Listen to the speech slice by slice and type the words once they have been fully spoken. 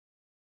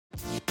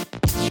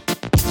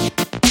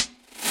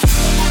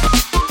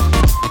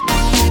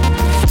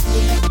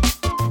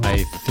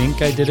I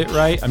think I did it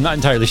right. I'm not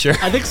entirely sure.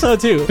 I think so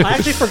too. I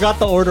actually forgot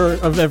the order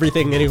of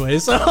everything anyway.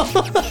 So,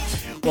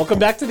 welcome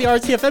back to the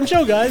RTFM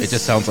Show, guys. It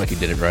just sounds like you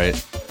did it right.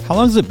 How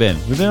long has it been?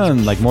 We've been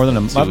on like more than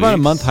about a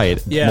month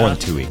hiatus. Yeah. More than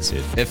 2 weeks,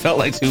 dude. It felt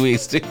like 2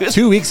 weeks, dude.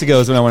 2 weeks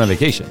ago is when I went on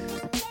vacation.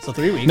 So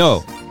 3 weeks.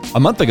 No, a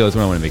month ago is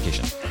when I went on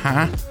vacation.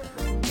 Huh?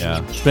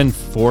 Yeah. It's been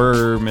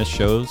 4 missed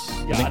shows,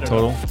 I think,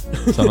 total.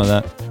 Something like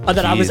that. And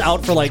then I was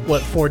out for like,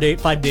 what,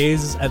 5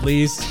 days at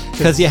least?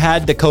 Because you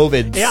had the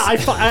COVID. Yeah,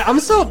 I'm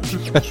so...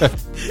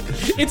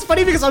 It's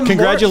funny because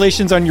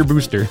Congratulations on your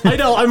booster. I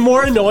know, I'm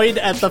more annoyed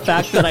at the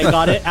fact that I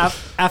got it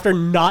after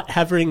not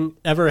having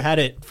ever had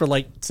it for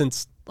like,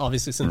 since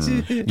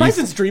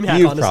DreamHack,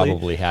 you honestly.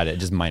 probably had it,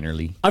 just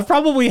minorly. I've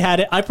probably had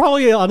it. I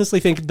probably honestly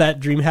think that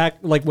DreamHack,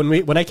 like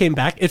when I came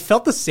back, it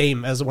felt the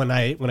same as when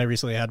I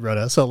recently had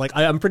Rona. So like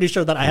I'm pretty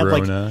sure that I had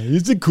Rona. like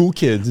He's a cool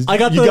kid. You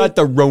got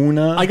the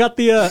Rona. I got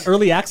the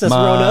early access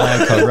My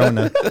Rona.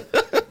 Corona.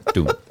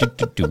 We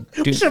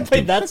should have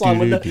played that song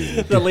when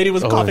the lady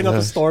was coughing up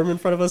a storm in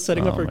front of us,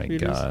 setting up her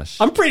computers.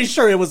 Gosh. I'm pretty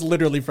sure it was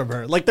literally from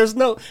her. Like, there's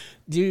no...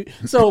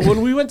 So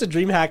when we went to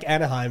DreamHack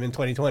Anaheim in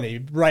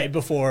 2020, right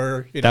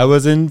before... That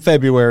was in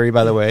February,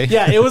 by the way.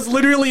 Yeah, it was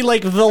literally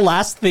like the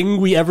last thing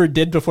we ever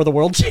did before the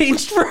world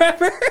changed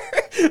forever.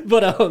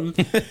 But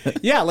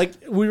yeah, like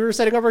we were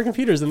setting up our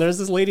computers, and there's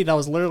this lady that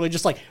was literally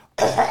just like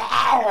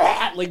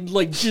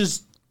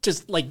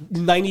just like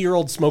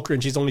 90-year-old smoker,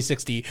 and she's only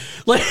 60.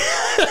 Like,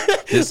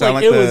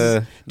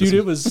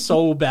 it was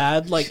so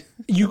bad. Like,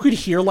 you could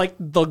hear like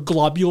the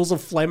globules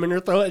of phlegm in her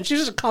throat, and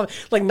she's just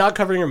like not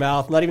covering her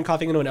mouth, not even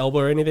coughing into an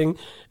elbow or anything.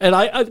 And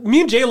me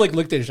and Jay like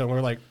looked at each other, and we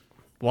were like,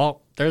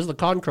 well, there's the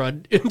con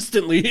crud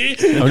instantly.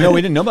 Oh, no,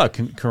 we didn't know about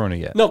Corona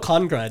yet. No,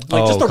 con crud.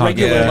 Like, just a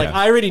regular, yeah. like,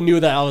 I already knew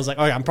that. I was like,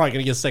 okay, I'm probably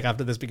going to get sick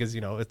after this because,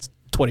 you know, it's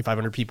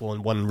 2,500 people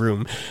in one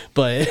room.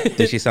 But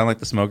Did she sound like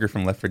the smoker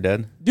from Left 4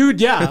 Dead? Dude,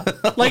 yeah.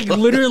 Like,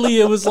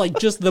 literally, it was like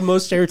just the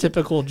most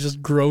stereotypical,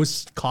 just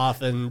gross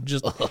cough and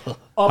just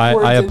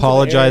I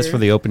apologize for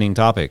the opening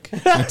topic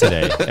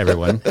today,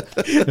 everyone.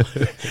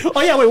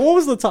 Oh, yeah, wait, what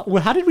was the top?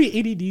 How did we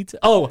ADD?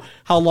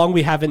 How long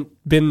we haven't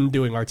been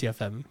doing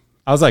RTFM.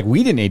 I was like,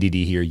 we didn't ADD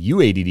here.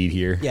 You ADD'd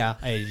here. Yeah,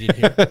 I ADD'd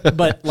here.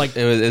 But like,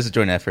 it was a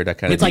joint effort.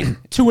 It's like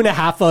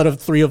 2.5 out of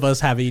 3 of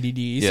us have ADD.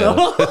 Yeah.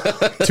 So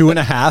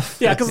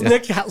 2.5. Yeah, because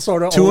Nick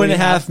sort of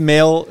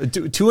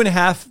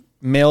 2.5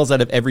 males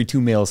out of every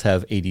 2 males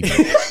have ADD,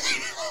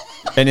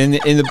 and in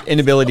the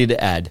inability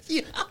to add.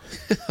 Yeah.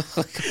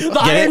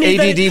 Get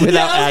ADD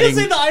without adding. I was gonna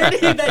say the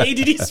irony that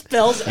ADD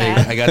spells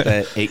add. I got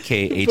that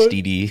 8K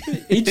HDD.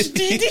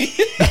 HDD.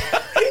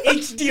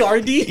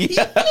 HDRD.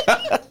 Yeah.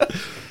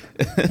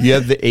 You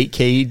have the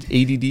 8K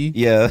ADD?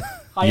 Yeah.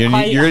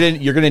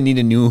 You're gonna need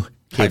a new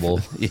cable.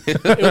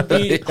 It would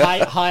be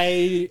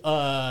high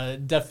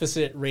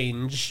deficit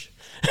range.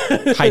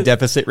 High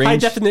deficit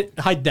range?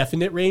 High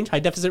definite range? High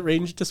deficit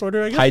range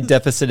disorder, I guess? High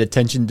deficit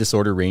attention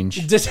disorder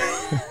range.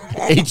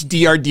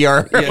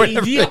 HDRDR.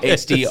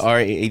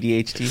 HDR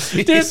ADHD.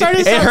 Dude,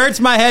 it hurts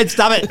my head.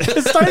 Stop it.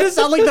 It started to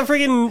sound like the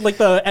freaking, like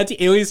the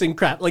anti-aliasing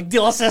crap. Like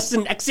DLSS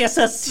and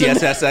XCSS.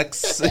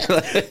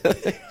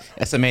 TSSX.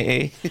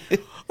 SMAA.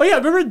 Oh yeah,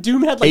 remember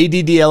Doom had like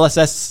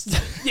ADDLSS.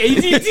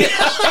 ADD.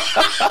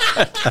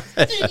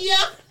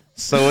 Yeah.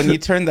 So when you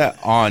turn that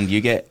on,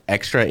 you get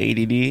extra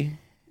ADD?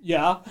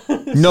 Yeah.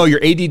 No, your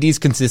ADD is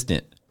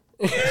consistent.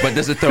 But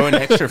does it throw in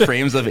extra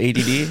frames of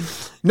ADD?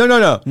 No.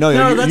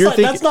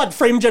 That's not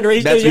frame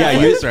generation.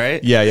 That's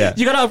right? Yeah.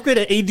 You gotta upgrade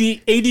to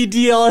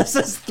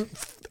ADDLSS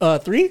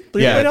 3?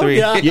 3 yeah, right now? 3.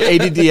 Yeah,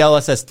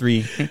 ADDLSS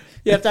 3.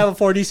 You have to have a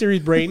 40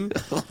 series brain.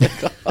 Oh my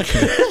God.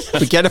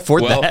 We can't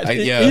afford that.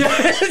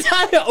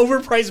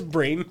 Overpriced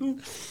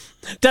brain.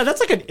 Dad,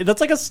 that's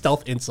like a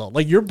stealth insult.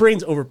 Like, your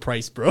brain's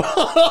overpriced, bro.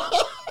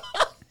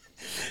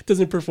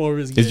 Doesn't perform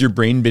as good. Has your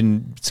brain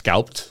been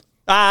scalped?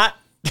 Ha.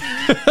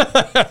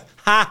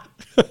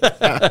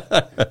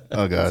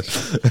 Oh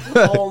gosh.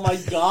 Oh my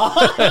God.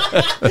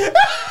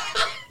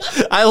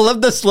 I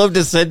love the slow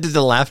descent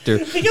into laughter.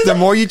 Because the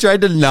more you try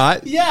to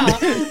not. Yeah.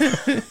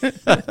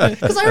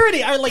 Because I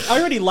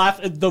already laugh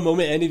at the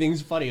moment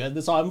anything's funny.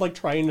 So I'm like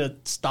trying to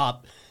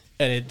stop,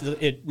 and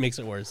it makes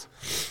it worse.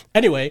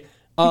 Anyway,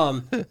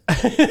 talking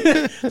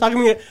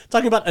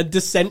about a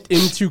descent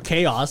into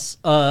chaos.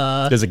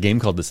 There's a game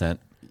called Descent.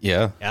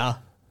 Yeah. Yeah.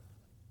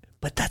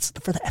 But that's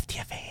for the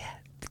FTFA.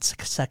 It's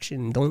like a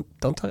section. Don't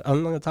talk.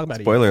 I'm not gonna talk about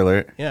it. Spoiler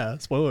alert. Yeah,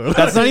 spoiler alert.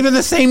 That's not even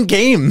the same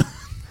game.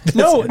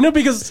 No,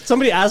 because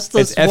somebody asked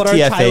us it's what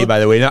FTFA, our child... by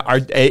the way, not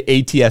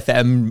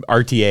ATFM,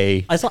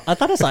 RTA. I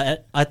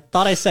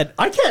thought I said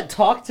I can't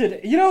talk today.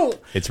 You know,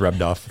 it's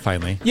rubbed off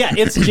finally. Yeah,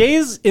 it's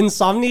Jay's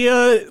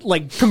Insomnia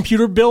like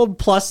computer build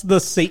plus the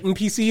Satan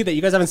PC that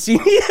you guys haven't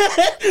seen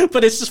yet.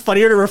 But it's just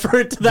funnier to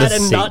refer to that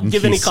and not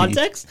give any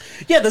context.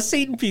 Yeah, the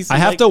Satan PC. I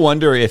have to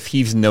wonder if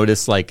he's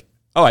noticed like,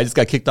 oh, I just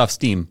got kicked off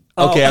Steam.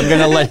 Okay, I'm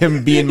gonna let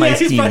him be in my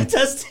Steam. He's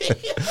testing.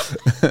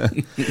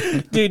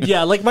 Dude,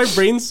 yeah, like my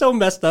brain's so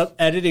messed up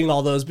editing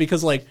all those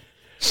because like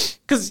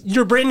Because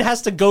your brain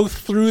has to go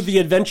through the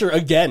adventure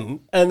again.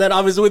 And then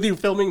I was with you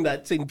filming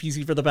that same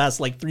PC for the past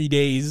like 3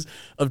 days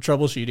of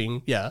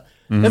troubleshooting. Yeah.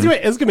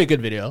 It's gonna be a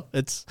good video.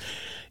 It's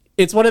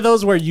one of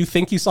those where you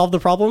think you solved the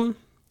problem,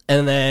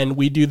 and then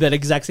we do that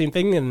exact same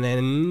thing, and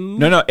then...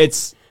 No,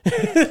 it's...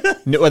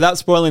 without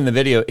spoiling the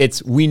video,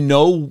 it's we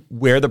know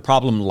where the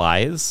problem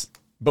lies,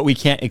 but we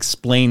can't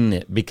explain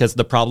it because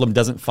the problem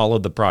doesn't follow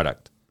the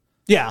product.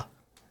 Yeah.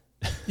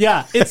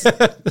 Yeah,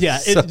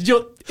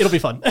 it'll be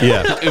fun.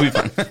 Yeah, It'll be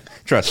fun.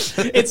 Trust.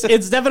 It's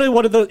definitely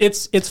one of those.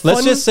 It's fun.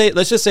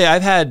 let's just say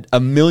I've had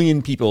 1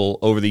 million people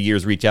over the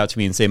years reach out to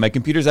me and say my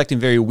computer's acting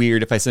very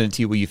weird. If I send it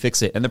to you, will you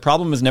fix it? And the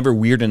problem is never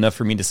weird enough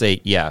for me to say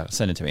yeah,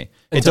 send it to me.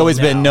 It's always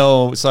been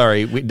no,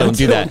 sorry, we don't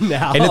do that.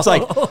 Now. And it's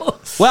like,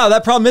 wow,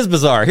 that problem is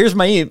bizarre. Here's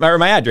my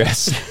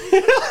address.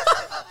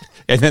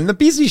 And then the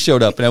PC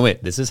showed up, and I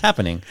went, this is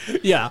happening.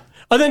 Yeah,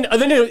 and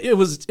then it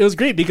was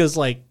great because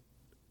like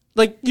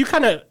you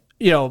kind of.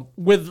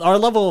 With our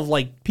level of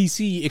like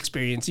PC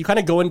experience, you kind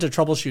of go into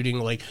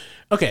troubleshooting like,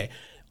 okay,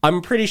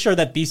 I'm pretty sure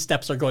that these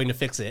steps are going to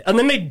fix it. And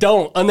then they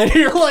don't. And then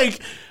you're like,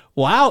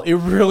 wow, it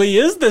really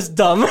is this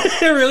dumb.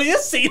 It really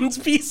is Satan's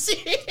PC.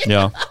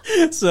 Yeah.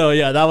 So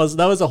yeah, that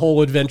was a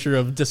whole adventure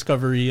of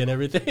discovery and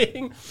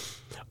everything.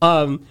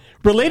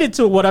 Related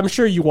to what I'm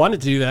sure you wanted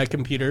to do that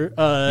computer.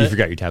 You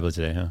forgot your tablet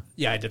today, huh?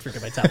 Yeah, I did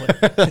forget my tablet.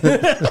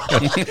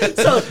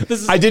 So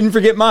this is, I didn't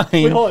forget mine.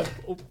 wait, hold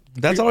on.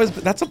 That's okay.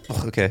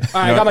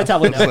 All right, I got my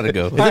tablet now. Just let it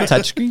go. Is it a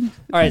touchscreen?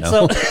 All right,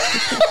 No.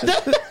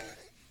 so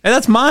And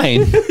that's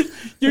mine.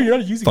 you're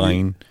not using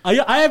Fine.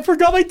 it. I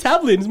forgot my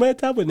tablet. It's my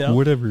tablet now.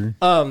 Whatever.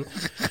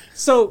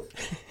 So,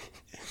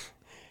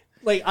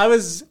 like, I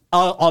was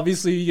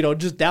obviously,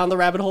 just down the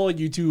rabbit hole of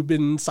YouTube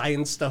and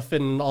science stuff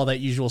and all that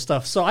usual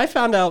stuff. So I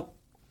found out.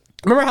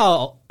 Remember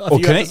how a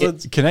few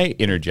episodes? Can I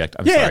interject?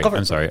 I'm Yeah, sorry. go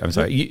for it. I'm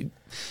sorry.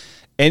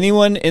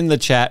 Anyone in the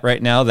chat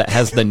right now that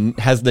has the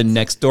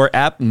Nextdoor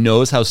app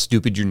knows how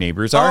stupid your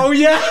neighbors are. Oh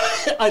yeah,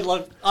 I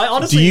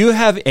honestly. Do you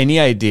have any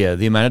idea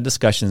the amount of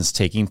discussions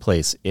taking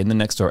place in the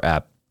Nextdoor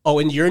app? Oh,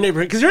 in your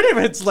neighborhood, because your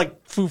neighborhood's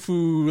like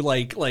foo-foo,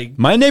 like.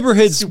 My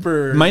neighborhood's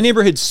Super- My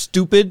neighborhood's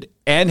stupid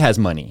and has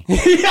money.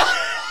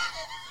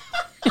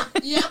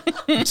 Yeah.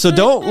 So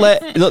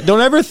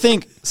don't ever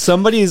think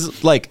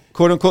somebody's like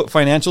quote unquote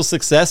financial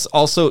success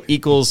also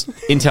equals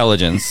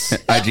intelligence.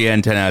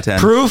 IGN 10 out of 10.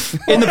 Proof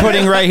in the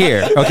pudding right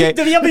here. Okay.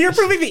 Yeah, but you're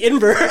proving the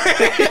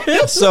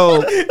inverse.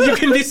 So You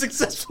can be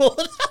successful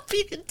without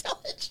being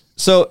intelligent.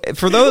 So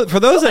for those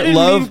that didn't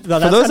love mean- no, for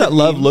that's those kinda that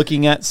love mean.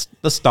 looking at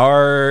the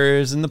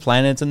stars and the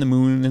planets and the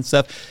moon and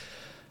stuff.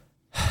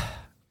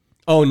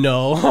 Oh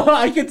no,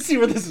 I can see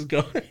where this is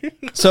going.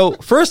 So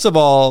first of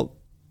all,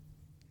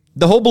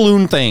 the whole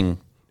balloon thing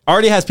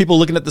already has people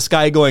looking at the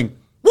sky going,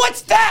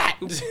 "What's that?"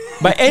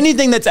 By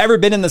anything that's ever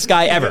been in the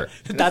sky ever.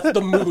 That's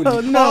the moon. Oh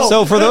no.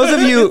 So for those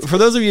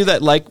of you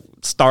that like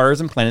stars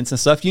and planets and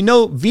stuff,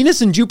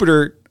 Venus and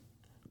Jupiter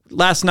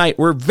last night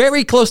were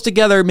very close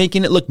together,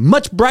 making it look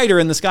much brighter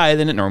in the sky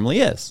than it normally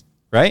is,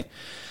 right?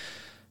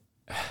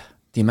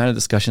 The amount of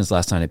discussions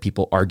last night of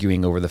people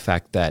arguing over the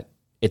fact that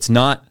it's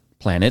not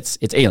planets,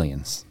 it's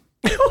aliens.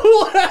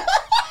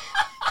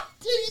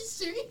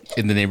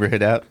 In the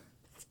neighborhood app.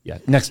 Yeah,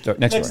 next door.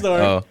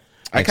 Oh.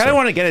 I kind of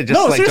want to get it just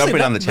like seriously,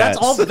 jumping on the chat.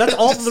 That's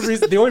all the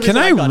reason. The only Can reason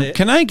I got it.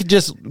 Can I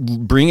just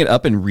bring it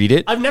up and read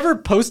it? I've never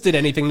posted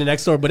anything to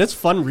Nextdoor, but it's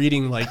fun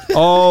reading. Like,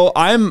 Oh,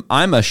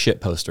 I'm a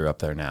shit poster up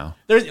there now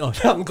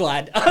I'm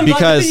glad.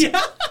 because Yeah.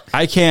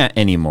 I can't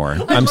anymore.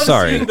 I'm I'm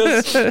sorry. seeing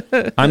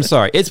this. I'm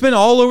sorry. It's been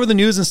all over the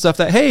news and stuff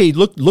that, hey,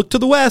 look to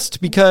the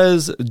west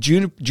because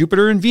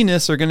Jupiter and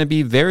Venus are going to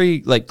be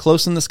very like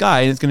close in the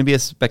sky, and it's going to be a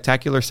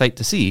spectacular sight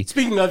to see.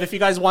 Speaking of, if you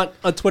guys want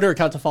a Twitter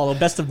account to follow,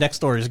 Best of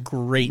Nextdoor is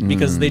great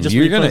because they just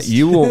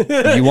You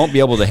won't be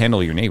able to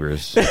handle your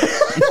neighbors.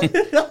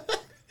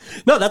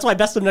 No, that's why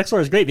Best of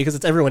Nextdoor is great because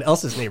it's everyone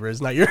else's neighbors,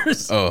 not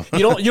yours. Oh. You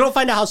don't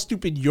find out how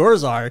stupid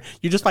yours are.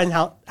 You just find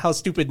out how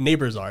stupid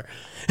neighbors are.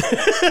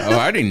 Oh, I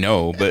already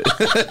know, but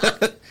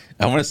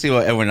I want to see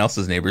what everyone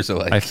else's neighbors are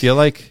like. I feel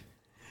like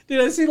Dude,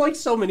 I see like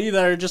so many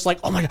that are just like,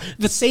 oh my God,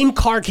 the same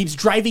car keeps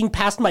driving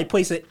past my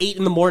place at 8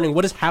 a.m.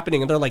 What is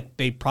happening? And they're like,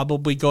 they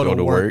probably go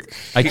to work.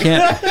 I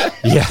can't.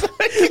 Yeah.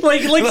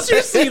 like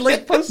seriously,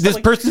 like post This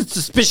like, person's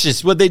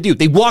suspicious. What'd they do?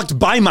 They walked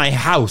by my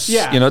house.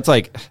 Yeah. It's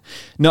like,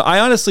 no, I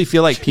honestly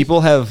feel like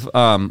people have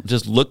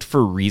just looked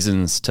for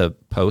reasons to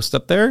post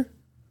up there.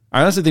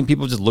 I honestly think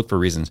people just look for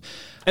reasons.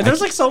 And there's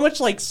like so much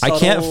like subtle... I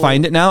can't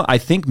find it now. I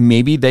think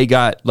maybe they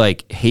got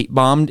like hate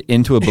bombed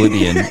into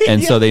oblivion,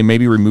 and so they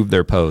maybe removed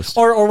their post.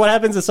 Or what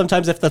happens is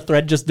sometimes if the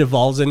thread just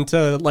devolves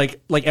into like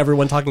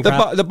everyone talking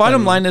crap. The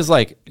bottom line is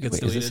like, wait, gets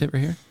is this deleted. it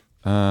right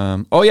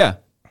here? Oh yeah.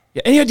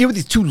 Any idea what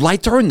these two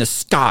lights are in the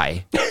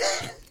sky?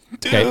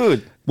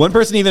 Dude. One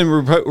person even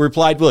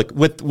replied, look,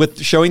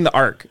 with showing the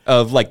arc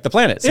of like the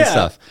planets and Yeah.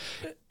 stuff.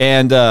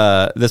 And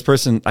this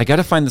person, I got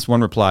to find this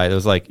one reply that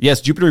was like,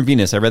 yes, Jupiter and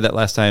Venus. I read that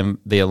last time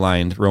they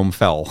aligned, Rome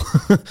fell.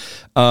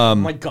 Oh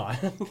my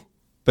God.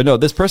 But no,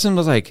 this person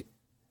was like,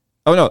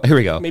 oh no, here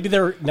we go. Maybe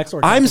they're next door.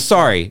 I'm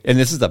sorry. And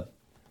this is the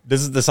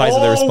This is the size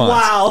of their response.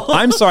 Wow.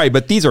 I'm sorry,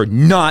 but these are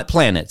not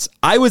planets.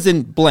 I was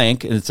in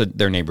blank, and it's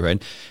their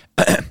neighborhood,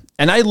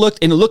 and I looked,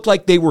 and it looked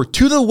like they were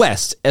to the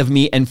west of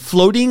me and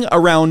floating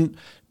around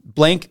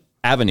blank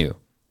avenue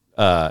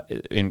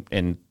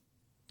in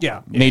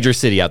major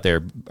city out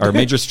there, or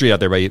major street out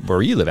there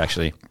where you live,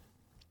 actually.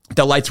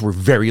 The lights were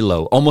very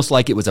low, almost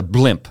like it was a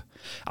blimp.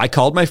 I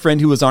called my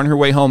friend who was on her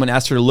way home and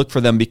asked her to look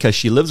for them because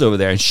she lives over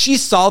there, and she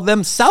saw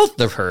them south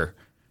of her.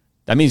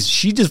 That means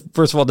she just,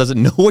 first of all,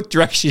 doesn't know what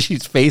direction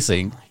she's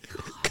facing,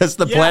 because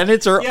the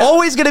planets are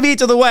always going to be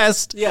to the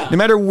west, no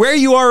matter where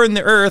you are in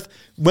the earth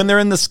when they're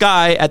in the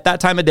sky at that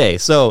time of day.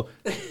 So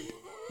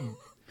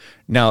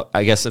now,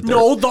 I guess if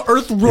the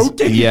earth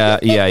rotates.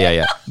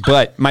 Yeah.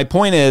 But my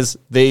point is,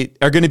 they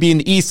are going to be in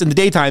the east in the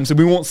daytime, so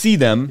we won't see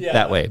them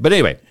that way. But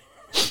anyway,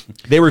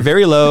 they were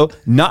very low,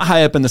 not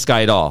high up in the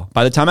sky at all.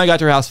 By the time I got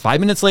to her house 5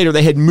 minutes later,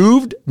 they had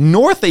moved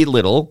north a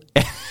little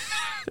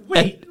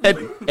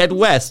at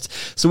west.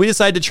 So we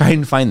decided to try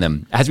and find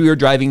them. As we were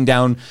driving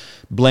down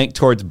blank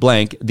towards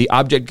blank, the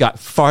object got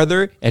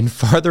farther and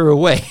farther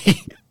away.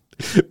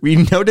 We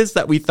noticed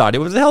that we thought it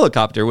was a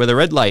helicopter with a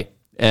red light.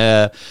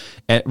 And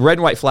red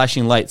and white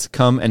flashing lights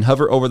come and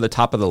hover over the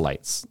top of the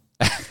lights.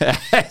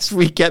 As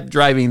we kept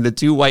driving, the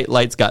two white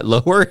lights got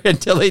lower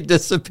until they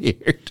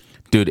disappeared.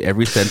 Dude,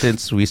 every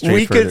sentence we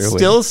could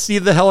still see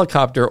the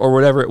helicopter or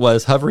whatever it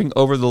was hovering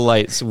over the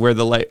lights where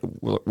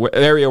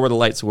area where the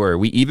lights were.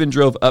 We even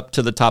drove up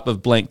to the top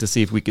of blank to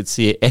see if we could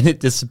see it, and it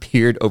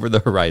disappeared over the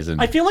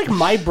horizon. I feel like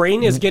my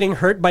brain is getting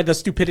hurt by the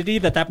stupidity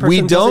that person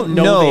we don't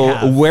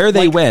know where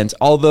they went,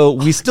 although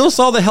we still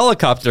saw the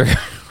helicopter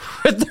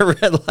with the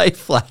red light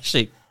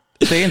flashing.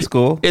 Stay in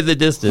school. In the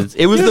distance.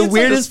 It was the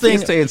weirdest thing.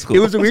 Stay in school. It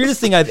was the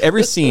weirdest thing I've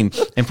ever seen.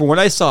 And from what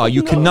I saw,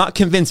 you cannot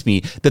convince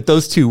me that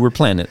those two were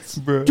planets.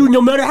 Dude, no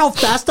matter how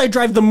fast I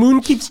drive, the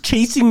moon keeps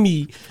chasing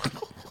me.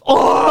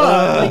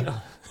 Another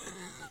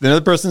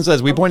person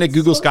says, we pointed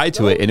Google Sky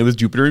to it, and it was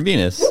Jupiter and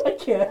Venus. I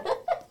can't.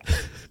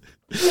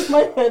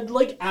 My head,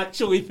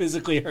 actually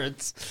physically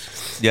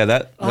hurts. Yeah,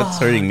 that's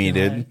hurting me,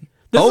 dude.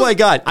 My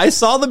God. I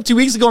saw them 2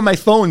 weeks ago on my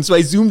phone, so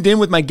I zoomed in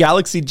with my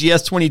Galaxy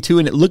GS22,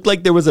 and it looked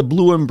like there was a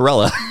blue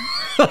umbrella.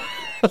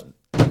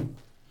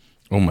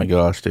 Oh my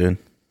gosh, dude.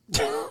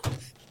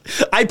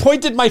 I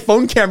pointed my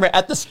phone camera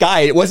at the sky.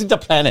 It wasn't a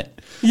planet.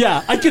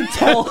 Yeah, I could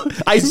tell.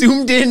 I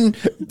zoomed in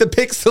the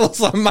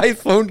pixels on my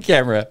phone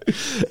camera.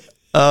 Dude,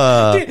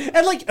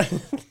 and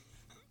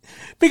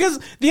because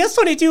the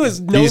S22 is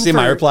known. Did you see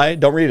my reply?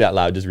 Don't read it out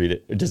loud. Just read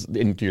it. Just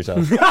into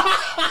yourself.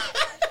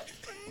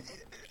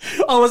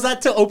 Oh, was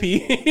that to OP?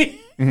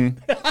 Mm-hmm.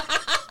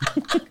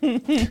 Oh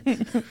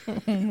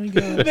my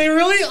God. They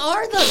really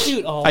are though,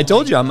 dude. Oh, I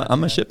told you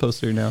I'm a shit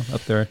poster now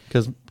up there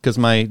because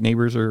my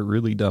neighbors are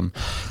really dumb.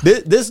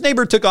 This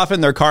neighbor took off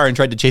in their car and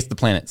tried to chase the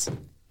planets.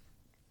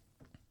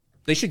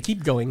 They should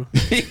keep going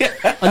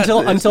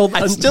until I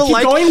still keep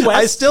like going west.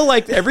 I still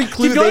like every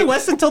clue. Keep going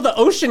west until the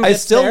ocean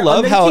gets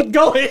keep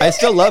going. I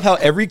still love how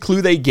every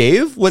clue they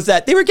gave was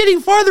that they were getting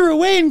farther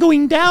away and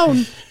going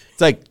down.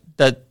 It's like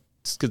that.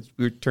 Because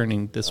we're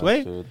turning this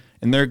way,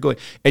 and they're going,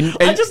 and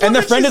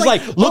their friend is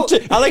like, look.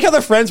 I like how their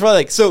friends were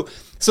like, so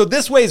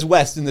this way is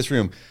west in this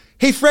room.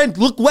 Hey, friend,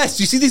 look west.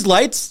 You see these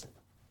lights?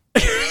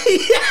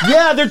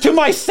 Yeah, they're to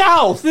my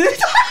south. Dude,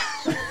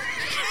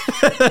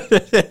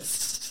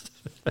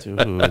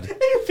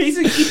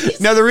 facing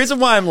east. Now the reason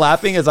why I'm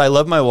laughing is I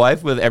love my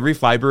wife with every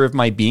fiber of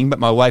my being, but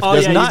my wife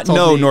does not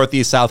know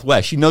northeast,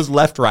 southwest. She knows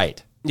left,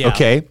 right. Yeah.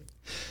 Okay.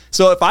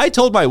 So if I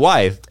told my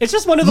wife, it's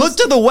just one of those. Look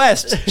to the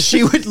west,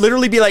 she would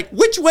literally be like,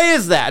 "Which way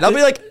is that?" And I'll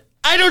be like,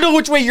 "I don't know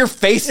which way you're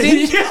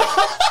facing."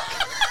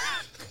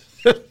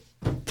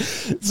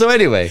 So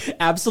anyway,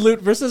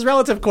 absolute versus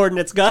relative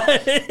coordinates,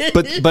 guys.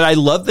 But I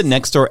love the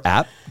Nextdoor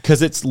app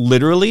because it's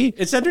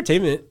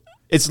entertainment.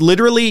 It's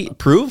literally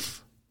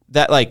proof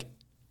that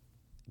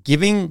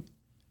giving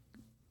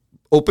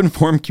open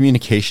form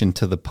communication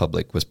to the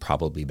public was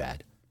probably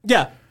bad.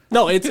 Yeah,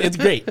 no, it's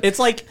great.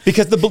 It's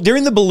because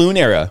during the balloon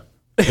era.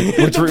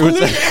 That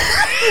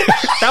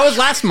was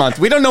last month.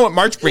 We don't know what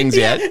March brings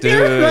yet.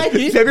 Dude.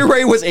 Right.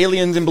 February was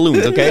aliens and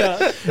balloons, okay?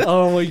 Yeah.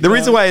 Oh my God. The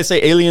reason why I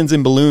say aliens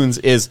and balloons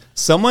is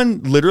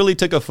someone literally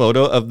took a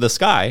photo of the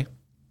sky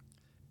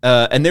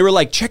and they were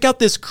like, check out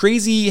this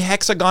crazy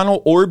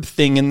hexagonal orb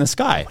thing in the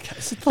sky. Oh God,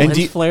 is it the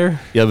lens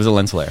flare? Yeah, it was a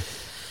lens flare.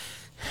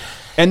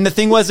 And the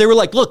thing was, they were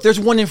like, look, there's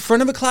one in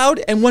front of a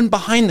cloud and one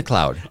behind the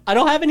cloud. I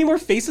don't have any more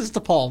faces to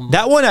palm.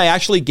 That one, I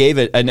actually gave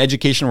it an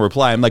educational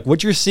reply. I'm like,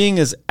 what you're seeing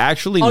is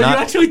actually not. Oh, you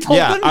actually told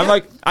them? I'm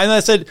like, and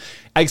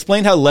I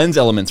explained how lens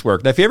elements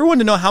work. Now, if you ever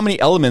want to know how many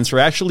elements are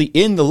actually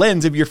in the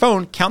lens of your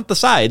phone, count the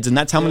sides, and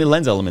that's how many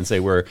lens elements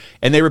they were.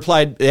 And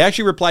they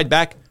actually replied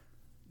back,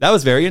 that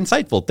was very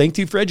insightful. Thank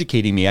you for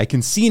educating me. I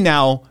can see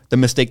now the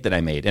mistake that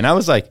I made. And I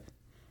was like,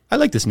 I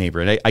like this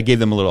neighbor, and I gave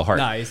them a little heart.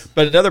 Nice.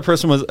 But another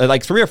person was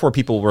like 3 or 4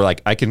 people were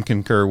like, I can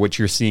concur. What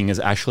you're seeing is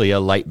actually a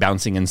light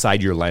bouncing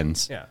inside your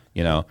lens.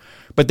 Yeah.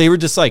 But they were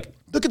just like,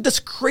 look at this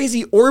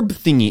crazy orb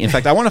thingy. In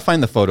fact, I want to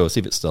find the photo,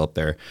 see if it's still up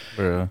there.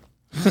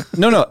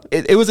 No,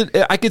 it was.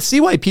 I could see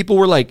why people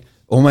were like,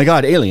 oh my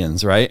God,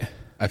 aliens, right?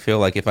 I feel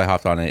like if I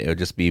hopped on it, it would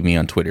just be me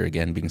on Twitter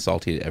again, being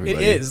salty at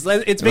everybody. It is.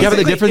 It's Yeah, but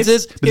the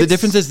basically-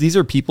 difference is these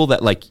are people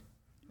that like.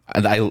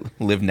 And I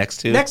live next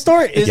to. Next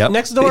door is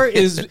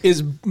Yep.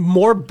 is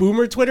more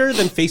boomer Twitter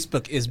than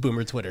Facebook is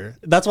boomer Twitter.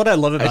 That's what I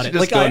love about should it.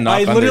 just Like go knock I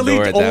on their literally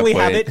door at that only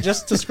have point. it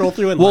just to scroll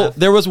through and Well, laugh.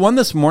 there was one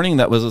this morning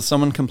that was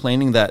someone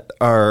complaining that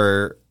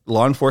our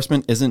law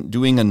enforcement isn't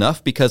doing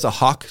enough because a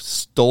hawk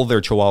stole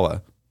their chihuahua.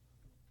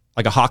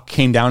 Like a hawk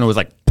came down and was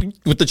like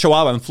with the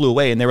chihuahua and flew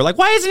away, and they were like,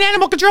 "Why isn't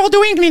animal control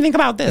doing anything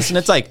about this?" And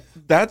it's like,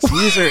 That's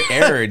user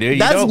error, dude. You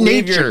That's don't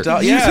leave your nature.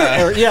 dog. User Yeah.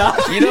 error,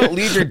 yeah. You don't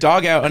leave your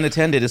dog out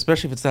unattended,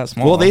 especially if it's that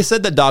small. well, they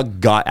said the dog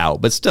got out,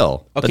 but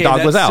still, the Okay,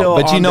 dog was that's out. still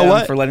But you on know them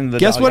what? for letting the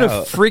Guess dog what out.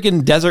 a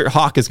freaking desert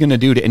hawk is going to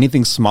do to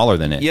anything smaller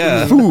than it?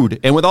 Yeah. Food.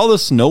 And with all the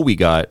snow we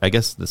got, I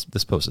guess this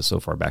post is so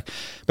far back,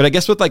 but I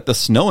guess with like the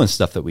snow and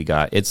stuff that we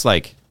got, it's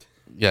like,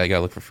 Yeah, I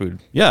gotta look for food.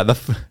 yeah,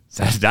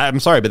 I'm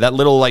sorry, but that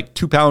little like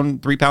 2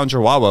 pound, 3 pound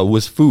chihuahua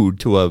was food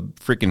to a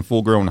freaking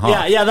full grown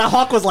hawk. Yeah, that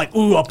hawk was like,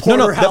 ooh, a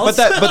porterhouse.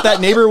 but that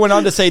neighbor went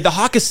on to say the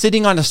hawk is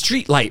sitting on a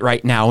street light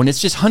right now and it's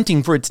just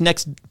hunting for its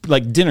next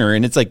like dinner,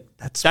 and it's like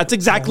that's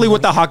exactly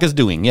what the hawk is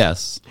doing.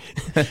 Yes.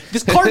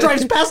 This car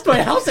drives past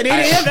my house at 8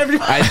 a.m.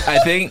 everybody. I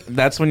think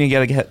that's when you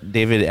gotta get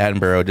David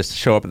Attenborough just to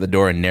show up at the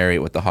door and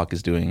narrate what the hawk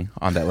is doing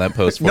on that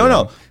lamppost. for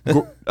No.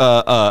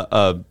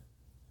 them.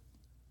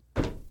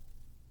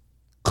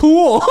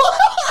 Cool.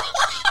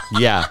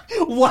 Yeah.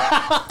 Wow.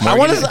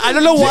 I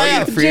don't know why.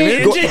 Morgan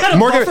Freeman? Jay had a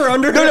buffer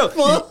under her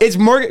foot. It's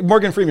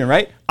Morgan Freeman,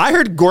 right? I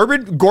heard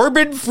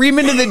Corbin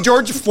Freeman and then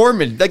George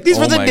Foreman. Like these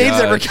were Oh the my names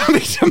that were God.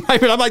 coming to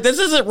mind. I'm like, this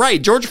isn't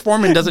right. George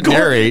Foreman doesn't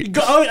narrate.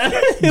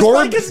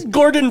 It's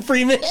Gordon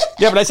Freeman.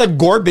 Yeah, but I said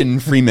Corbin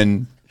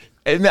Freeman.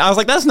 And I was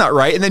like, that's not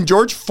right. And then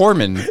George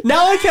Foreman.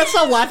 Now I can't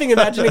stop laughing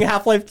imagining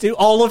Half-Life 2,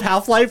 all of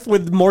Half-Life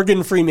with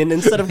Morgan Freeman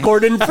instead of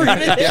Gordon Freeman.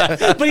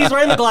 But he's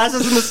wearing the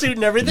glasses and the suit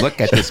and everything.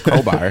 Look at this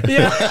crowbar.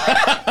 Yeah.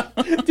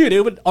 Dude, it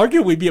would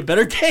arguably be a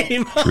better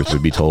game. Truth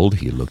would be told,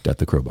 he looked at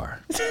the crowbar.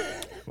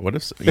 What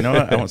if you know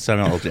what? I want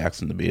Samuel L.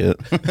 Jackson to be it.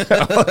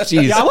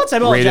 Jeez. Yeah, I want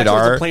Samuel L. Rated Jackson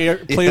R.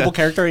 as a playable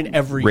character in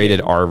every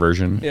Rated game. R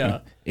version. Yeah.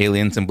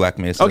 Aliens in Black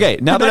Mesa. Okay,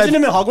 now that Imagine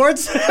I've, him at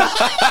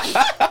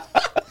Hogwarts.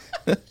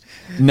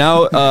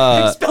 now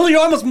Spell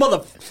your arms,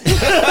 mother.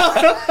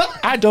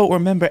 I don't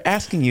remember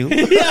asking you.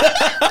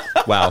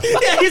 wow.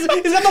 Yeah, he's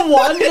got the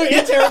wand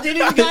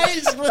interrogating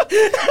guys.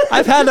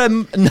 I've had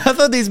enough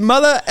of these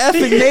mother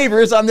effing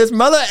neighbors on this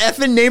mother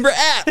effing neighbor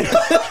app.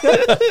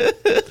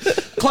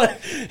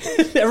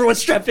 Everyone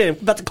strap in.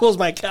 I'm about to close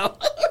my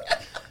account.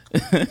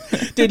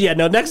 Dude, yeah,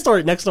 no, next door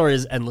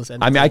is endless. I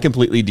mean, I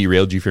completely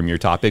derailed you from your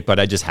topic, but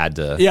I just had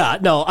to. Yeah,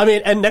 no, I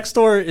mean, and next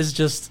door is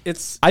just,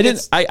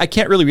 I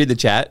can't really read the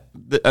chat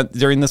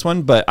during this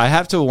one, but I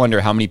have to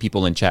wonder how many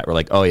people in chat were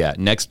like, oh yeah,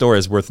 next door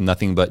is worth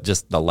nothing but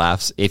just the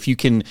laughs. If you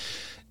can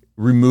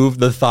remove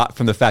the thought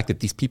from the fact that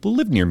these people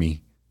live near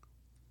me.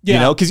 yeah. You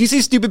know, because you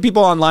see stupid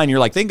people online, you're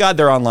like, thank God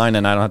they're online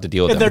and I don't have to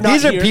deal with And them. they're not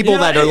These are here. people Yeah.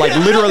 that are like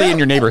literally in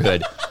your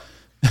neighborhood.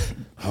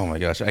 Oh my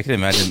gosh, I can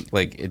imagine,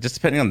 like, it just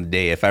depending on the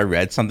day, if I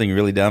read something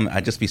really dumb,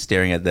 I'd just be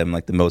staring at them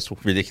like the most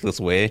ridiculous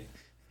way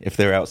if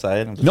they're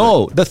outside. I'm just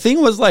No, like, the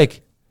thing was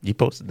like, you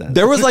posted that.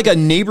 there was like a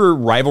neighbor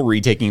rivalry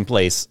taking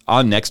place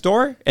on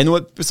Nextdoor, and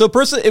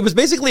it was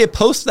basically a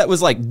post that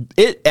was like,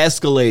 it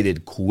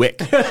escalated quick.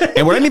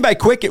 And what I mean by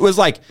quick, it was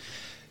like,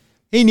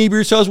 hey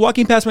neighbor, so I was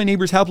walking past my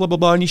neighbor's house, blah blah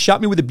blah, and he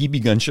shot me with a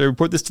BB gun. Should I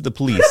report this to the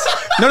police?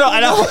 No, I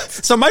don't.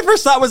 So my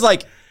first thought was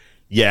like,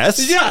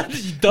 yes. Yeah.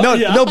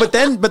 No, but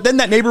then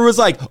that neighbor was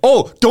like,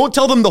 oh, don't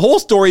tell them the whole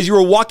story. As you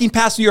were walking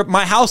past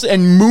my house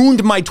and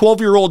mooned my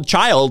 12-year-old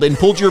child and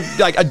pulled your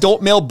like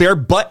adult male bare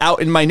butt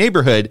out in my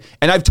neighborhood.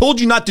 And I've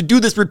told you not to do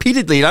this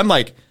repeatedly. And I'm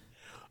like,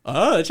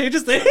 Oh, it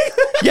changes things.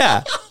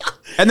 yeah.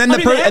 And then I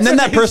mean, the and then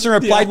that answer is- person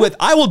replied yeah. with,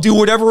 I will do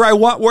whatever I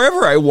want,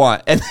 wherever I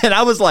want. And then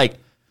I was like,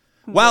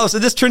 wow, so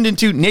this turned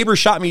into neighbor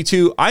shot me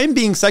to I'm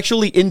being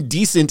sexually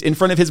indecent in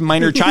front of his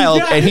minor child,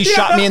 Yeah, and he yeah.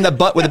 shot me in the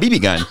butt with a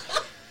BB gun.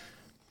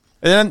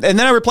 And then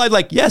I replied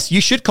like, yes,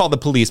 you should call the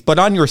police, but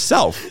on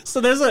yourself.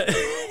 So there's a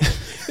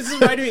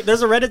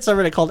there's a Reddit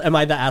subreddit called "Am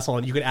I the Asshole?"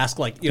 and you could ask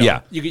like, you know,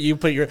 Yeah. you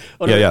put your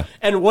Yeah.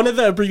 And one of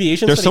the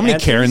abbreviations. There's for so the many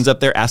answers- Karens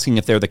up there asking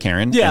if they're the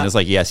Karen. Yeah. And it's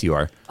like, yes, you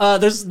are.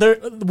 There's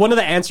one of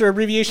the answer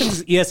abbreviations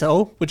is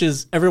ESO, which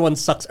is everyone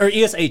sucks, or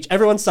ESH,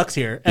 everyone sucks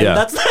here, and Yeah.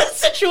 that's that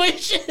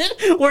situation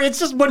where it's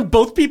just when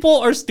both people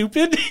are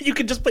stupid, you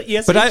can just put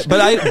ESH. But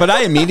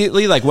I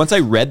immediately, like, once I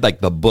read like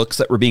the books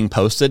that were being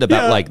posted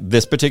about Yeah. like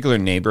this particular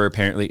neighbor,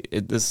 apparently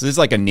this is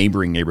like a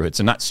neighboring neighborhood,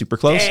 so not super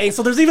close. Dang,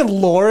 so there's even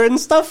lore and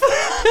stuff.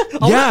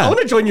 I want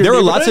to join your. There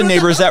were lots of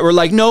neighborhood. neighbors that were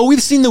like, "No,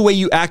 we've seen the way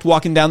you act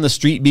walking down the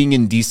street, being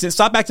indecent.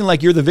 Stop acting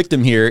like you're the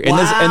victim here." And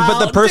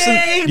but the person,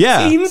 dang,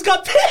 yeah, teams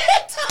got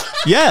picked.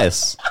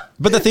 yes.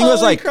 But the thing was,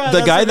 Holy like, crap, the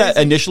that's guy that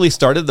amazing. initially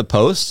started the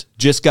post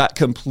just got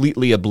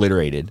completely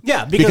obliterated.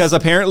 Yeah, because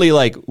apparently,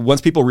 like, once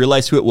people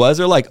realized who it was,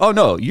 they're like, "Oh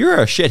no, you're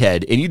a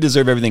shithead, and you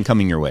deserve everything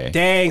coming your way."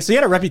 Dang, so you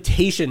had a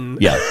reputation.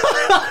 Yeah.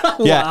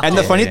 Yeah, and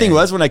the funny thing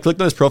was when I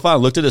clicked on his profile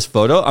and looked at his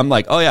photo, I'm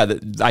like, oh yeah,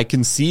 I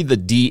can see the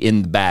D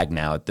in the bag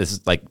now. This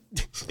is like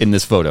in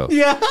this photo.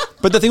 Yeah.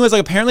 But the thing was,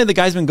 like, apparently the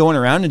guy's been going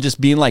around and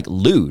just being like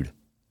lewd.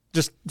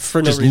 Just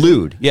for no Just reason.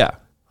 lewd, yeah.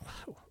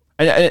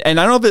 And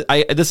I don't know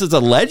if this is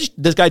alleged.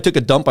 This guy took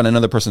a dump on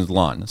another person's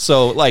lawn.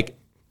 So, like,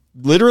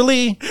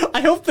 literally,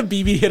 I hope the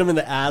BB hit him in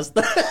the ass.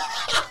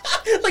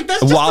 Like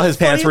that's just while his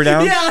pants were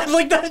down. Yeah,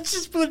 like that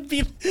just would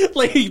be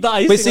like the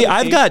icing. But see,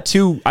 on the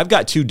cake. I've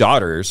got two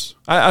daughters.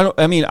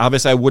 I mean,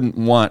 obviously, I wouldn't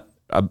want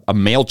a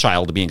male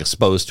child being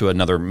exposed to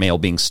another male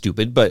being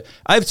stupid. But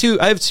I have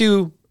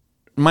two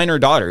minor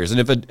daughters, and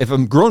if a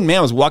grown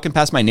man was walking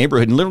past my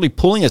neighborhood and literally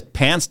pulling his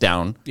pants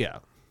down, Yeah.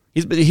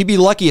 he'd be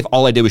lucky if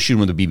all I did was shoot him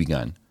with a BB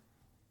gun.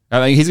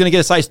 I mean, he's gonna get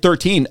a size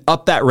 13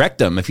 up that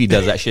rectum if he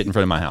does that shit in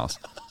front of my house.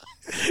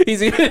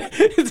 It's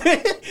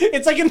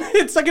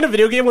like in a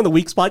video game when the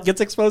weak spot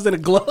gets exposed and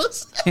it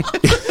glows.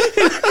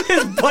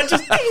 His butt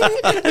just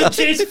and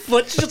Jay's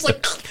foot's just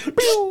like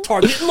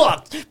target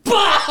locked.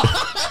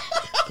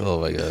 Oh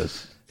my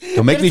gosh.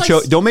 Don't make me like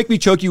choke. Don't make me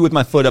choke you with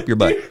my foot up your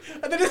butt.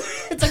 And then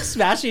it's like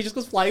smashing. He just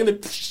goes flying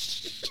and then.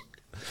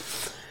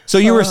 So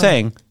you were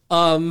saying,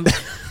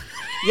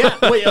 Yeah,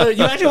 wait,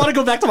 you actually want to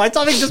go back to my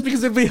topic just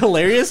because it'd be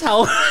hilarious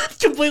how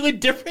completely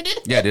different it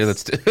is? Yeah, dude,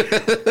 let's do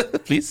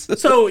please.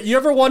 So, you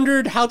ever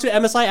wondered how to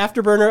MSI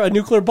afterburner a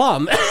nuclear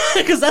bomb?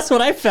 Because that's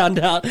what I found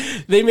out.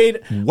 They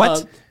made...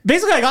 What?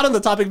 Basically, I got on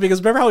the topic because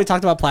remember how we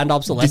talked about planned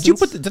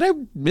obsolescence? did I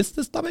miss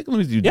this topic?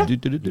 Yeah.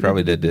 You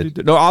probably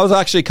did. No, I was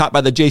actually caught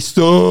by the J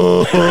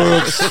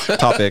sucks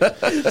topic.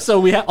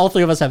 So, all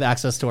three of us have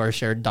access to our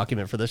shared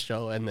document for this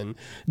show. And then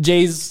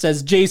Jay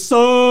says, Jay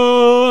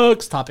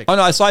sucks topic. Oh,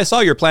 no, I saw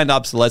your planned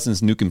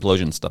obsolescence nuke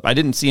implosion stuff. I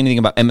didn't see anything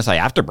about MSI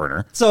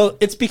Afterburner. So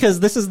it's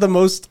because this is the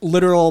most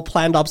literal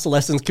planned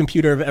obsolescence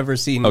computer I've ever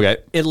seen. Okay.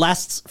 It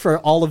lasts for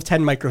all of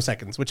 10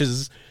 microseconds, which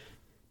is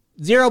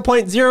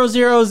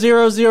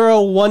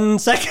 0.00001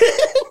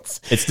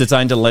 seconds. It's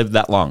designed to live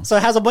that long. So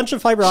it has a bunch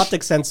of fiber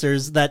optic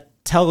sensors that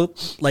tell,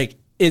 like,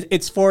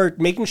 it's for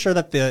making sure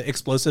that the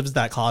explosives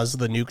that cause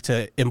the nuke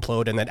to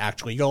implode and then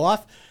actually go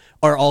off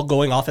are all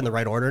going off in the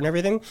right order and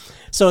everything.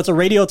 So it's a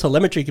radio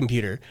telemetry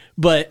computer.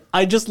 But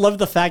I just love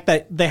the fact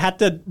that they had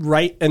to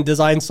write and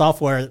design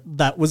software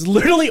that was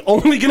literally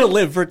only going to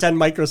live for 10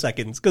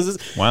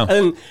 microseconds. Wow.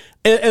 And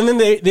then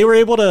they were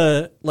able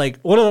to, like,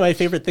 one of my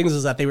favorite things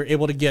is that they were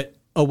able to get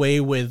away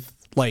with,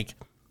 like,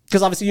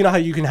 because obviously you know how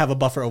you can have a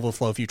buffer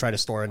overflow if you try to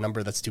store a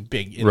number that's too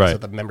big into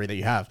the memory that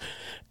you have.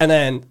 And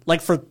then, like,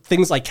 for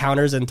things like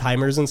counters and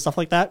timers and stuff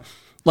like that,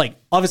 like,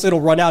 obviously it'll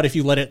run out if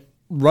you let it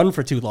run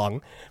for too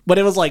long, but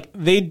it was like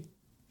they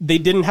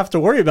didn't have to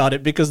worry about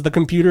it because the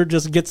computer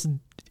just gets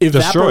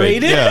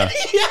evaporated. Destroyed,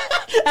 yeah.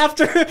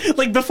 After,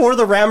 like, before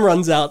the RAM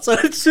runs out. So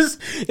it's just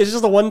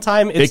a one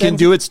time. It can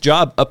do its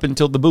job up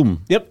until the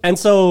boom. Yep. And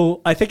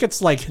so I think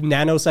it's like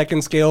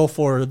nanosecond scale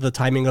for the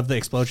timing of the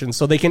explosion.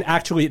 So they can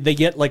actually, they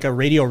get like a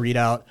radio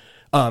readout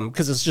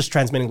because it's just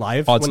transmitting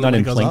live. Oh, it's not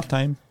in goes blink off.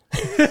 time?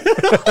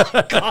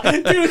 God,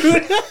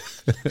 dude.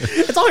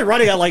 It's only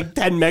running at like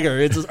 10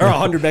 megahertz or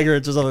 100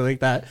 megahertz or something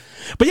like that.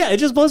 But yeah, it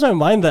just blows my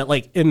mind that,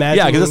 like, imagine.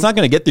 Yeah, because it's not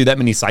going to get through that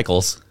many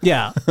cycles.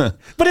 Yeah. But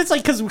it's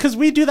like, because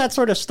we do that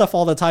sort of stuff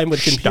all the time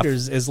with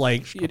computers, is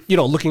like, you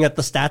know, looking at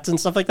the stats and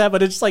stuff like that.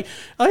 But it's just like,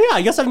 oh yeah,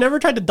 I guess I've never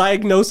tried to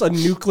diagnose a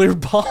nuclear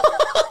bomb.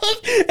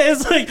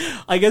 It's like,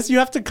 I guess you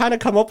have to kind of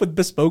come up with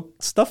bespoke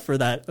stuff for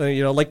that.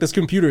 You know, like this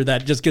computer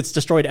that just gets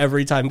destroyed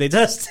every time they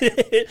test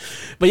it.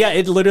 But yeah,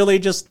 it literally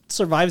just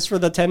survives for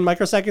the 10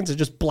 microseconds. It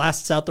just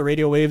blasts out the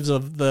radio waves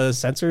of the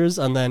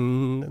sensors and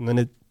then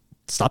it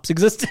stops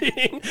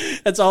existing.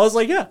 And so I was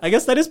like, yeah, I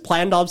guess that is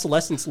planned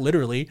obsolescence,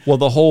 literally. Well,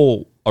 the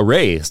whole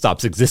array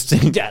stops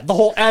existing. Yeah, the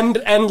whole and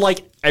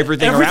like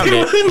Everything around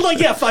it. in, like,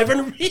 yeah,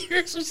 500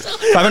 meters or so.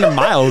 500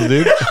 miles,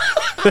 dude.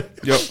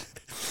 Yep.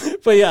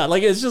 But yeah,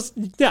 like, it's just,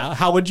 yeah,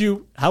 how would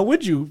you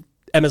MSI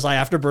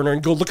Afterburner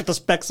and go look at the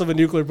specs of a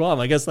nuclear bomb?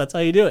 I guess that's how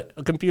you do it.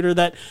 A computer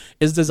that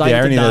is designed The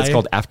irony to die. that it's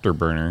called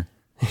Afterburner.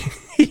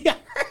 Yeah.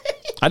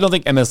 I don't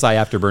think MSI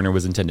Afterburner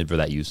was intended for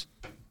that use.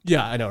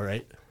 Yeah, I know,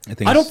 right?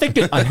 I don't think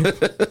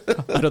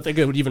I don't think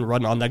it would even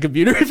run on that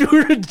computer if you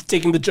were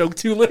taking the joke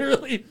too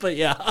literally. But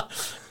yeah,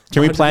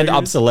 Can we plan to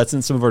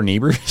obsolescence some of our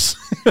neighbors?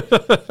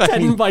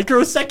 10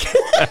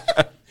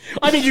 microseconds.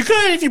 I mean, you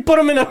could if you put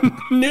them in a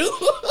new.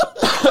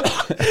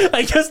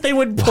 I guess they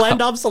would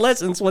plan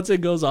obsolescence once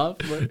it goes off.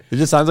 But. It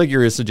just sounds like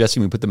you're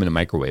suggesting we put them in a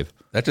microwave.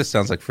 That just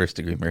sounds like first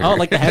degree murder. Oh,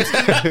 like the hamster.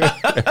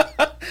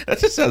 That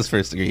just sounds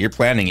first degree. You're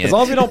planning it. As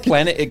long as we don't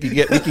plan it,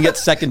 we can get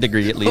second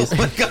degree at least.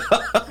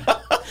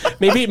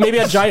 Maybe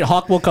a giant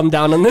hawk will come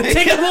down and then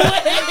take it away.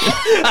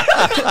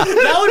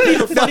 That would be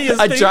the funniest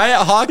A thing.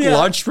 giant hawk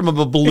launched from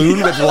a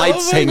balloon with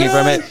lights Oh my hanging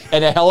from God. it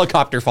and a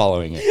helicopter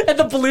following it. And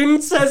the balloon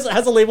has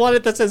a label on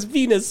it that says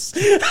Venus.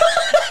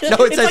 No,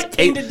 it says like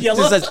painted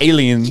yellow. It says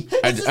alien.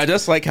 I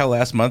just like how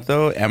last month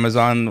though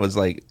Amazon was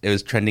like it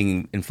was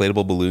trending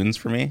inflatable balloons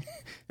for me.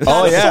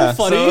 Oh yeah.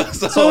 So funny.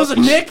 So it was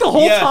Nick the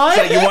whole time?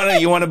 So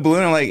you want a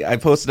balloon? And like I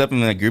posted up in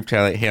the group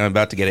chat like, hey, I'm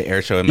about to get an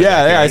air show in my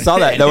Yeah, backyard. I saw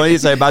that. The one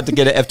he's about to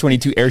get an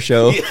F-22 air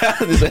show. Yeah.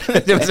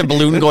 There was a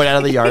balloon going out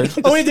of the yard.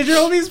 Oh wait, did your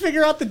homies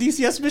figure out the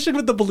DCS mission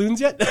with the balloons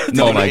yet?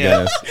 No, Oh my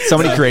yeah. goodness!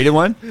 Somebody created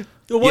one.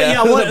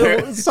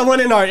 Someone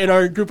in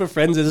our group of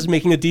friends is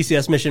making a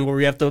DCS mission where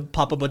we have to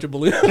pop a bunch of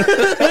balloons.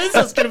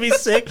 So it's gonna be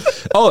sick.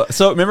 Oh,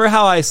 so remember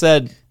how I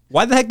said,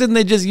 why the heck didn't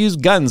they just use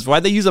guns?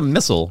 Why'd they use a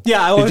missile?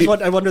 Yeah, I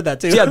wondered that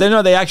too. Yeah,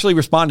 they actually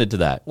responded to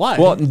that. Why?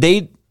 Well,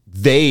 they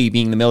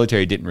being the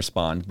military didn't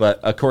respond, but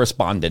a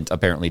correspondent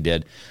apparently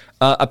did.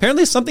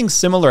 Apparently something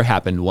similar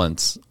happened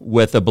once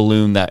with a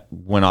balloon that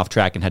went off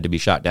track and had to be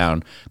shot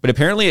down. But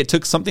apparently it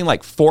took something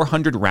like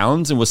 400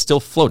 rounds and was still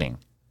floating.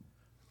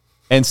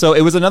 And so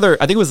it was I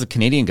think it was the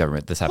Canadian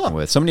government this happened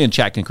with. Somebody in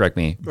chat can correct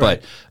me,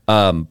 Right.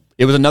 but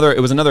it was another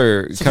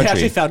So country. they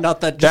actually found out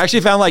that They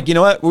actually found like, you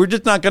know what? We're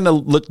just not going to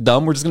look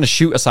dumb. We're just going to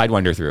shoot a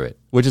Sidewinder through it,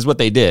 which is what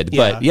they did.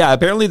 Yeah. But yeah,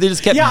 apparently they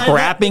just kept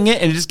wrapping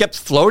it and it just kept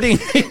floating.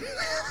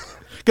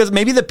 Because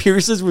maybe the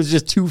Pierces was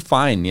just too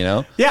fine, you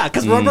know? yeah,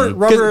 because rubber.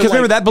 Because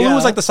remember, that balloon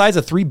was yeah. like the size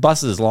of 3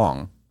 buses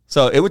long.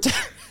 So it would...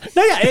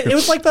 No, yeah, it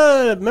was like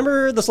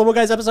remember the Slow Mo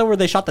Guys episode where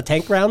they shot the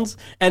tank rounds?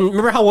 And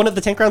remember how one of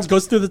the tank rounds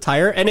goes through the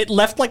tire and it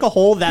left like a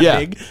hole that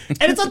big?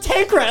 And it's a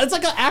tank round. It's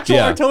like an actual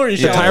artillery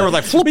shell. The tire was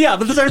like, floop. Yeah,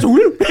 but the tire's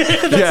whoop.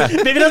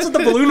 Maybe that's what the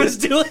balloon was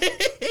doing.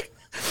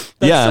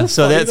 So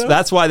funny, though.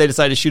 that's why they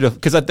decided to shoot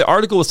because the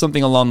article was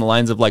something along the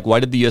lines of like,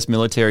 why did the U.S.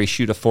 military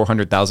shoot a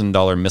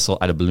 $400,000 missile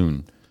at a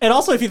balloon? And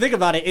also, if you think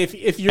about it,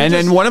 if you're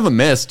Then one of them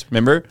missed,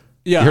 remember?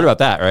 Yeah. You heard about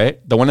that,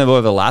 right? The one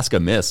above Alaska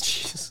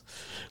missed.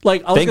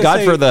 like, I was Thank gonna God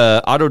say, for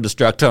the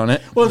auto-destruct on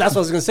it. Well, that's what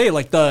I was going to say.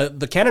 Like,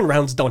 the cannon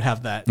rounds don't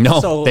have that. No,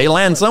 So, they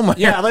land somewhere.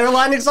 yeah, they're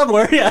landing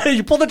somewhere. Yeah,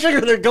 you pull the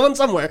trigger, they're going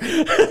somewhere.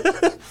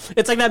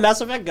 It's like that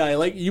Mass Effect guy.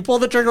 Like, you pull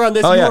the trigger on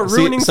this, Oh, you yeah. are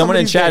ruining Someone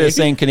in somebody's chat day. is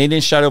saying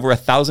Canadians shot over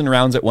 1,000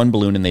 rounds at one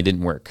balloon and they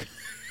didn't work.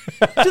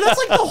 Dude, that's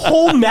like the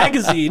whole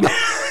magazine.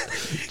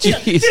 Can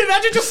Jeez. you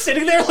imagine just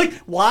sitting there like,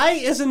 why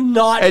is it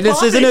not And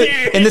this isn't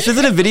popping? this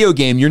isn't a video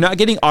game. You're not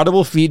getting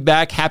audible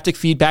feedback, haptic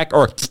feedback,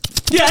 or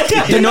Yeah.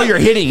 to know you're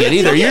hitting it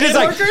either. You're just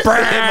like, Markers?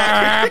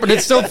 "Brrr," but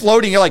it's still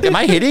floating. You're like, am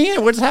I hitting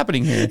it? What's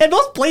happening here? And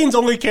most planes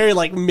only carry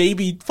like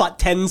maybe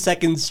 10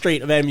 seconds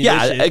straight of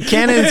ammunition. Yeah,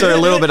 cannons are a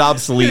little bit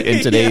obsolete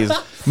in today's.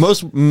 Yeah.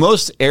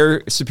 Most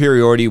air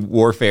superiority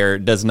warfare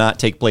does not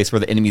take place where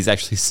the enemies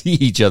actually see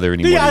each other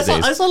anymore Yeah, these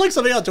days. I saw like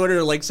somebody on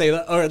Twitter like say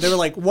that, or they were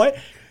like, "What?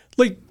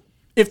 Like,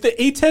 if the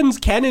A-10's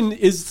cannon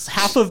is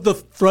half of the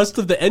thrust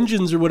of the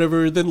engines or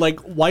whatever, then like,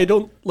 why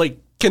don't like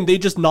can they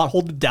just not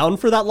hold it down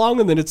for that long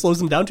and then it slows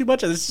them down too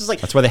much?" And it's just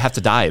like, That's why they have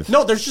to dive.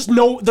 no, there's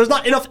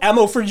not enough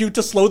ammo for you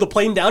to slow the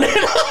plane down.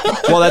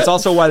 Well, that's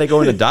also why they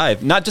go into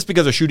dive. Not just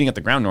because they're shooting at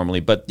the ground normally,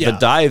 but Yeah. the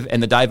dive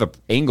and the dive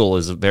angle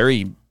is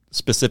very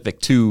specific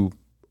to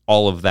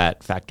all of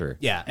that factor.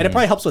 Yeah, and it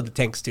probably helps with the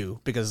tanks too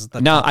because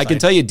the Now, top I can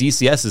side- tell you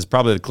DCS is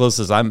probably the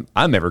closest I'm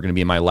ever going to be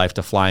in my life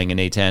to flying an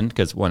A-10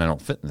 because, one, I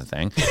don't fit in the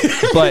thing.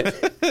 But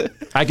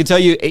I can tell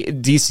you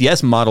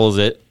DCS models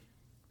it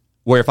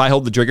where if I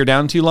hold the trigger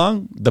down too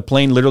long, the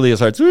plane literally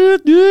starts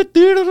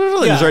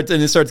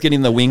and it starts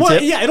getting the wingtip.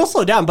 Well, yeah, it'll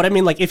slow down, but I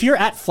mean, like, if you're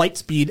at flight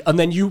speed and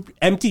then you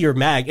empty your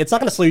mag, it's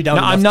not going to slow you down.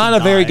 Now, I'm enough not to a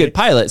very die. good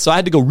pilot, so I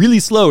had to go really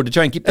slow to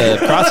try and keep the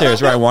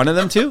crosshairs where I wanted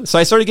them to. So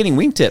I started getting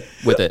wingtip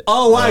with it.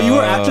 Oh wow, you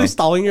were actually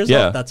stalling yourself.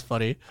 yeah. That's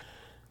funny.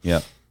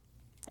 Yeah.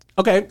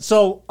 Okay,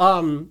 so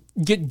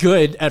get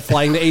good at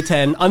flying the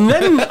A-10, and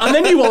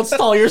then you won't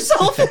stall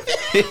yourself.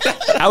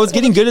 I was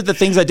getting good at the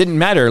things that didn't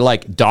matter,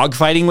 like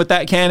dogfighting with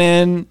that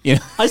cannon, you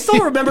know, I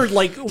still remember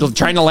like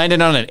trying to land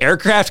it on an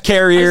aircraft I still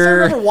carrier.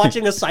 remember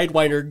watching a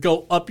Sidewinder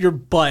go up your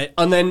butt,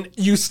 and then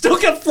you still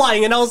kept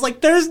flying, and I was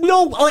like, "There's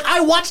no like."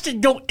 I watched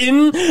it go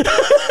in,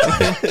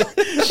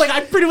 like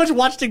I pretty much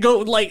watched it go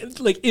like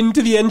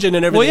into the engine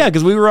and everything. Well, yeah,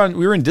 because we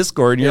were in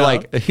Discord, and you're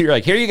like,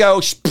 here you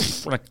go.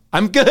 We're like,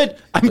 I'm good.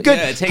 I'm good.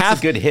 Yeah, it takes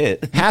a good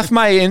hit. Half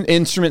my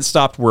instrument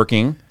stopped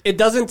working. It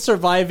doesn't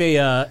survive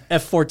a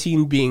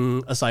F-14 being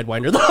a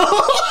Sidewinder though.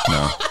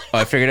 Oh,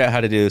 I figured out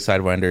how to do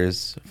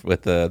sidewinders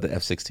with the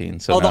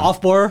F-16. So The now-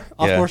 off-bore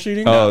Yeah.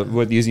 shooting. Oh,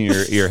 with using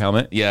your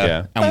helmet.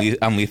 Yeah,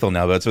 I'm lethal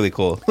now, but it's really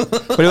cool.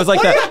 But it was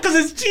like Yeah, that. because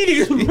it's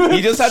cheating.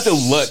 You just have to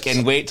look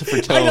and wait for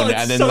I tone know,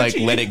 it's and then so like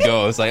cheap. let it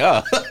go. It's like,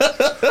 oh,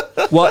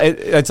 Well,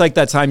 it's like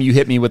that time you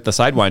hit me with the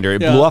Sidewinder.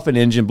 It Yeah. blew off an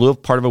engine, blew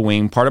off part of a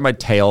wing, part of my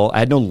tail. I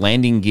had no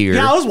landing gear.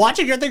 Yeah, I was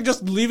watching your thing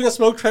just leaving a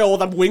smoke trail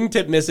with a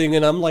wingtip missing,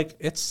 and I'm like,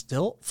 it's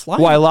still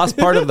flying. Well, I lost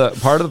part of the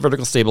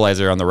vertical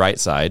stabilizer on the right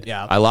side.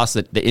 Yeah. I lost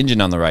the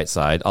engine on the right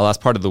side. I lost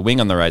part of the wing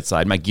on the right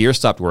side. My gear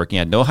stopped working.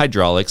 I had no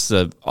hydraulics.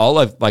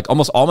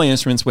 Almost all my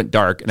instruments went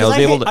dark, and I was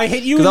able to. I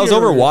hit you because I was in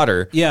your- over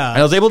water. Yeah. and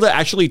I was able to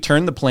actually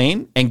turn the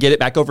plane and get it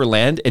back over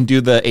land and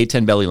do the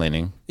A-10 belly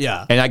landing.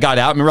 Yeah. and I got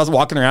out. Remember, I was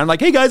walking around like,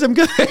 "Hey guys, I'm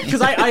good."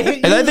 Because I hit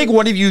you. And I think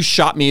one of you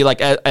shot me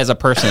like as a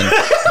person,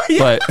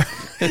 but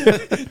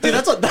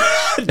that's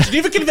a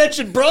Geneva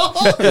Convention, bro.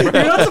 You're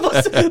not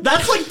supposed to,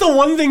 that's like the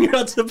one thing you're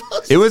not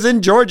supposed to. It was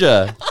in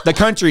Georgia, the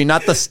country,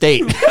 not the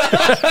state.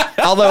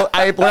 Although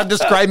what I'm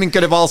describing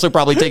could have also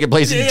probably taken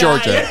place in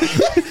Georgia.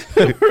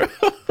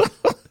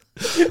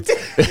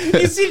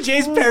 You see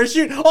Jay's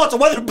parachute? Oh, it's a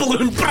weather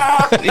balloon.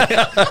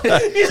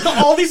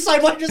 All these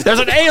sidewalkers. There's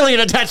an alien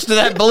attached to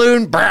that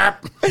balloon.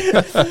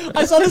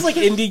 I saw this like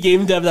indie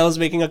game dev that was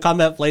making a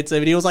combat flight sim,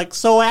 and he was like,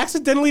 "So I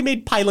accidentally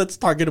made pilots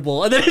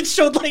targetable," and then it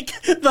showed like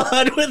the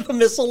HUD with the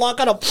missile lock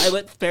on a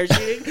pilot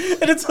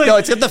parachuting, and it's like, No,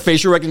 it's got the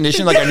facial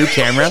recognition, like a new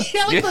camera.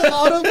 yeah, like the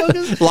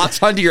autofocus.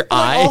 Locks onto your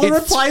eye. All the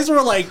replies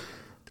were like,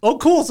 "Oh,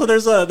 cool! So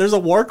there's a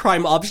war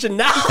crime option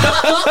now."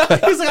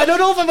 He's like, "I don't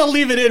know if I'm gonna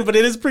leave it in, but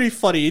it is pretty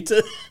funny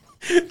to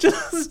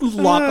just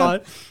lock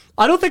on."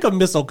 I don't think a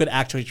missile could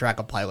actually track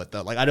a pilot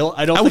though. Like I don't.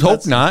 I would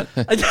hope not.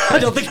 I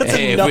don't think that's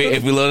Hey, enough.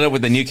 if we load it up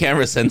with the new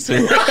camera sensor,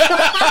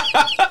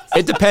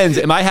 It depends.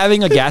 Am I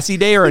having a gassy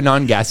day or a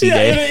non-gassy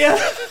day? Yeah.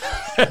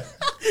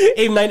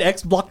 AIM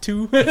 9X Block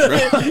 2.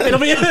 It'll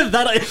be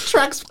that it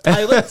tracks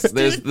pilots.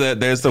 there's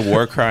the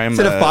war crime.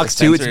 Instead of Fox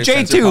 2, it's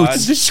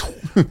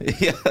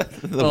J2. Yeah,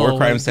 the war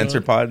crime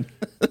sensor pod.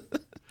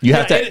 You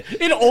have to.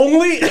 It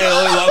only. It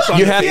only locks on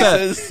You the have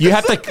faces. to.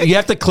 You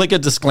have to click a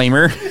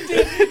disclaimer.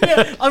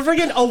 I'm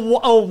freaking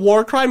a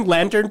war crime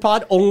lantern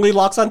pod only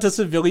locks onto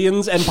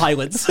civilians and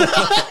pilots.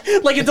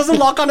 Like it doesn't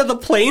lock onto the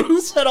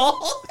planes at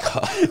all.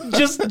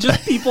 Just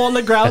people on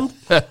the ground.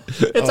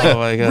 It's like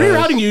my God.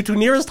 rerouting you to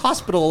nearest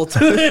hospital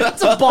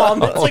to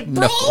bomb. It's like,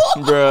 bro.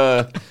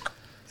 Bruh.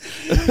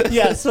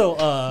 Yeah. So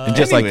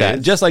Just like that.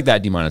 Anyways. Just like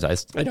that.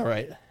 Demonetized. I know,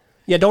 right?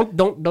 Yeah.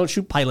 Don't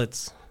shoot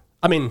pilots.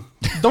 I mean,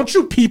 don't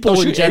shoot people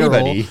Don't in shoot general.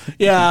 anybody.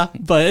 Yeah,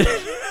 but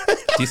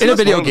DC In a was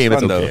video fun, game,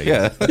 it's fun, okay.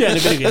 Yeah. yeah, in a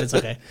video game, it's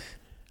okay.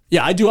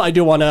 Yeah, I do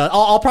want to.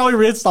 I'll probably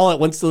reinstall it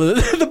once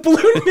the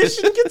balloon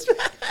mission gets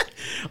back.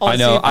 I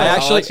know. I I'll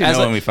actually, let you know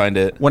when we find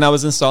it. when I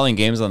was installing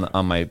games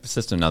on my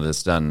system, now that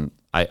it's done,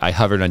 I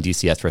hovered on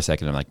DCS for a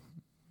second. I'm like,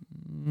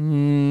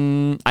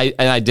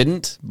 I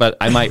didn't, but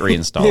I might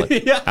reinstall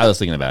it. Yeah. I was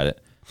thinking about it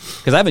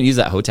because I haven't used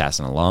that HOTAS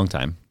in a long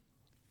time,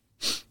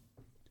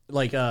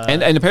 like,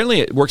 and apparently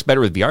it works better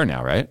with VR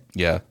now, right?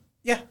 Yeah.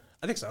 yeah,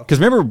 I think so. Because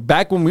remember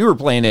back when we were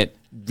playing it,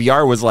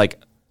 VR was like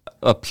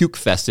a puke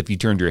fest if you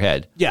turned your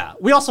head. Yeah,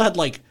 we also had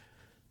like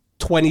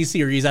 20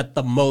 series at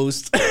the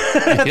most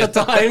at the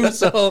time,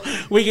 so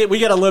we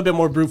get a little bit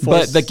more brute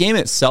force. But the game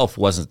itself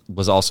was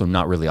also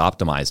not really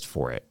optimized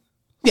for it.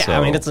 yeah, so-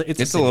 I mean it's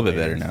It's a little bit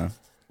better simulator. now.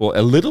 Well,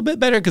 a little bit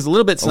better because a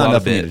little bit's A not lot enough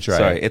of for me bit. to try.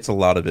 Sorry, it's a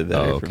lot of bit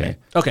better Oh, for okay. me.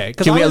 Okay,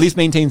 Can we at least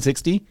maintain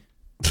 60?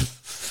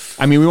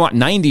 I mean, we want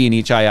 90 in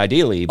each eye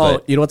ideally, Oh,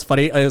 but you know what's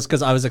funny is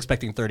because I was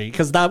expecting 30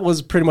 because that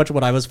was pretty much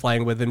what I was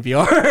flying with in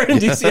VR and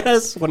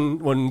DCS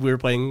when we were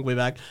playing way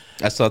back.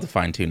 I still have to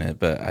fine tune it,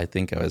 but I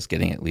think I was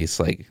getting at least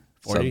like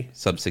 40?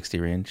 sub 60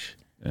 range.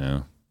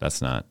 no,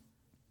 that's not.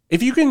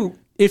 If you can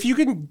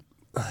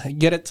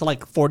get it to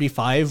like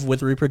 45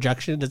 with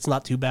reprojection, it's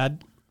not too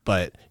bad.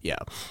 But yeah,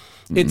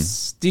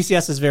 it's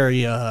DCS is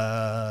very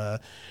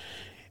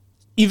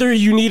either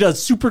you need a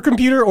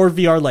supercomputer or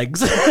VR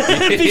legs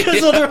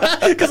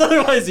because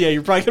otherwise, yeah,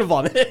 you're probably gonna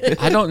vomit.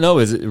 I don't know.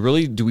 Is it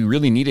really? Do we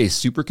really need a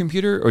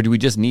supercomputer, or do we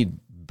just need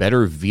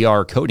better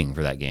VR coding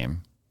for that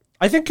game?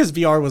 I think because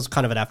VR was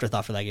kind of an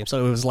afterthought for that game,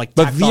 so it was like.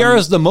 But tacked VR on-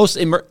 is the most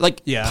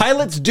Yeah.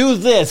 pilots do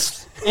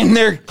this in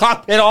their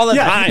cockpit all the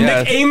yeah, time.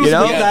 Nick Ames You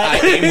know? with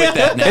that. I aim with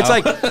that now. It's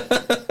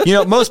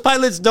like, most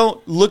pilots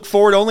don't look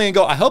forward only and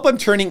go, I hope I'm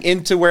turning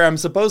into where I'm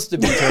supposed to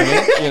be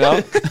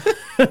turning,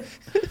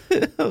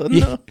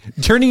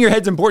 Turning your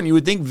head's important. You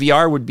would think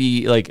VR would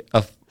be like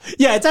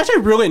Yeah, it's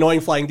actually really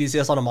annoying flying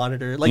DCS on a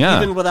monitor. Like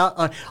Yeah. even without,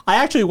 I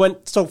actually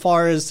went so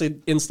far as to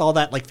install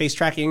that like face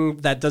tracking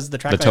that does the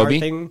track The by heart Toby?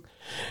 thing.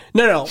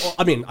 No. Well,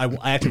 I mean,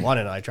 I actually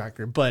wanted an eye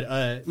tracker,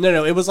 but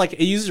no. It was like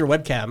it uses your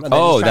webcam and then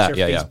Oh, it tracks that,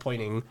 your yeah, face yeah.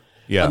 pointing.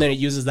 Yeah. and then it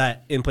uses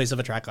that in place of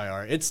a track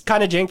IR. It's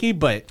kind of janky,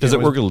 but does it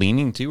was- work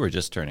leaning too or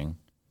just turning?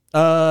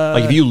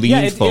 Like if you lean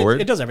yeah,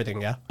 forward? it does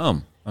everything. Yeah,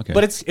 Okay.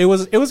 but it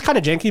was kind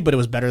of janky, but it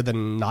was better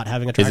than not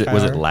having a track IR.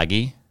 was it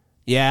laggy?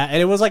 Yeah, and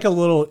it was like a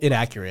little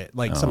inaccurate.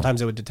 Like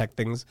sometimes it would detect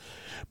things.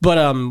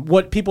 But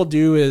what people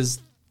do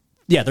is,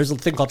 yeah, there's a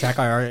thing called track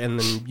IR, and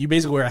then you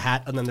basically wear a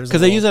hat, and then there's Because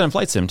they use that in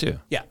Flight Sim too.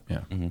 Yeah, Yeah.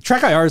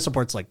 Track IR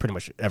supports like pretty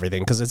much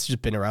everything because it's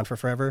just been around for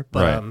forever.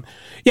 But Right.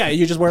 yeah,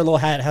 you just wear a little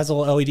hat, it has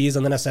little LEDs,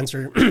 and then a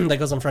sensor that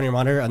goes in front of your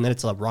monitor, and then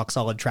it's a rock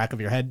solid track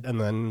of your head,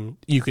 and then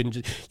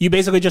you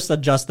basically just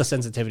adjust the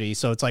sensitivity.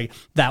 So it's like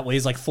that way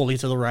is like fully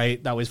to the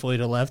right, that way is fully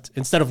to the left,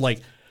 instead of like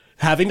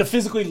having to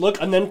physically look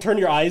and then turn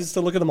your eyes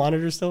to look at the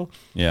monitor still.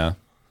 Yeah.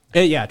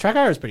 Yeah, track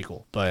IR is pretty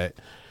cool, but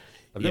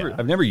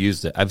I've never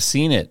used it. I've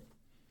seen it.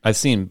 I've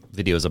seen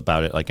videos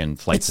about it, like in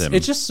Flight Sim.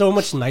 it's just so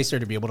much nicer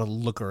to be able to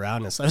look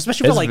around and stuff,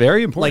 especially for It's like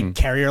very important. like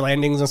carrier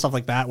landings and stuff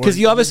like that. Because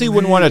you obviously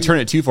wouldn't want to turn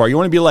it too far. You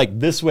want to be like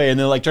this way and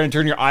then like trying to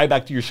turn your eye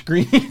back to your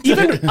screen.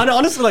 Even and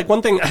honestly, like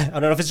one thing, I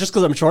don't know if it's just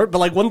because I'm short, but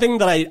like one thing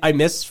that I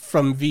miss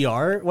from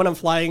VR when I'm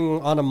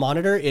flying on a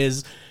monitor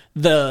is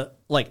the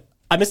like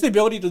I miss the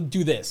ability to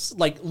do this,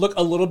 like look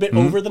a little bit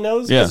over the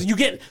nose, Yeah. because you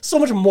get so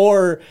much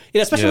more,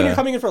 especially when you're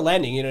coming in for a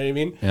landing. You know what I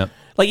mean? Yep.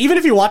 Like even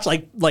if you watch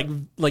like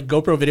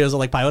GoPro videos of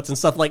like pilots and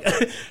stuff, like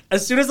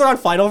as soon as they're on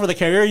final for the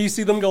carrier, you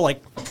see them go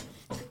like.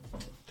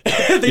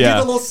 They do the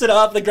little sit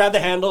up, they grab the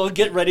handle,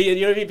 get ready, and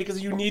you know what I mean?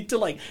 Because you need to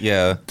like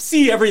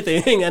see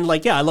everything. And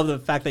like, I love the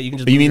fact that you can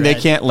just. You mean move they your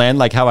head. can't land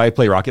like how I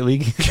play Rocket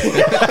League?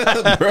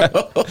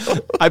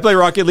 I play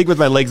Rocket League with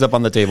my legs up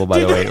on the table, by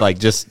the way, like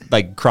just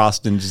like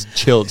crossed and just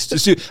chilled.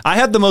 I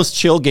have the most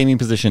chill gaming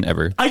position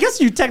ever. I guess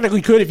you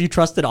technically could if you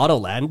trusted auto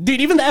land. Dude,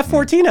 even the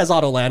F-14 has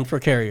auto land for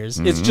carriers.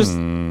 It's just,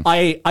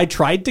 I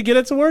tried to get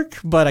it to work,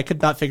 but I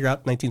could not figure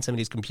out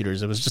 1970s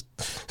computers. It was just...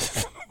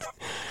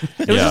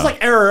 It was just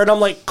like error, and I'm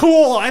like,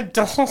 cool, I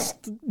don't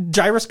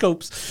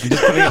gyroscopes. I'm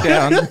just putting it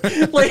down.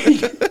 Like,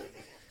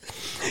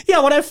 yeah,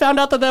 when I found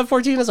out that the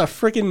F-14 has a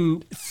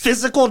freaking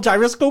physical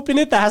gyroscope in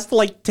it that has to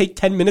like take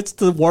 10 minutes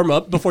to warm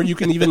up before you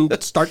can even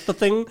start the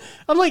thing,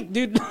 I'm like,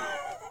 dude,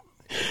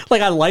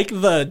 like I like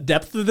the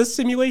depth of this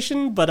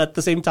simulation, but at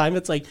the same time,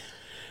 it's like,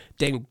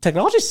 dang,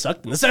 technology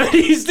sucked in the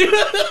 70s,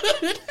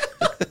 dude.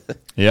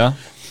 Yeah.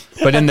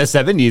 But in the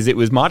 70s, it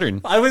was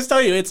modern. I always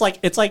tell you, it's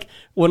like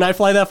when I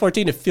fly that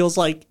 14, it feels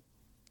like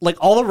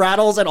all the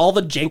rattles and all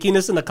the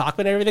jankiness in the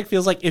cockpit and everything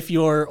feels like if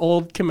your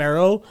old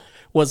Camaro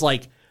was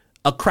like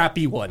a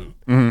crappy one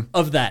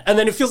of that. And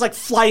then it feels like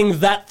flying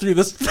that through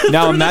this.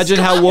 Now imagine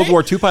how World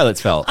War II pilots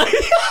felt.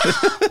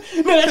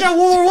 Imagine how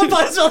World War I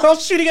pilots felt. They're all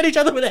shooting at each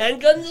other with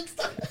handguns and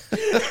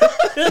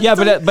stuff. Yeah,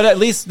 but at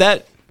least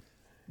that...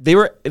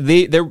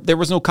 there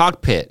was no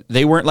cockpit.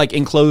 They weren't like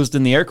enclosed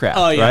in the aircraft,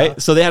 right?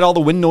 So they had all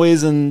the wind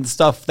noise and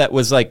stuff that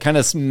was like kind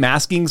of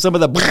masking some of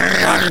the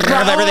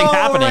of everything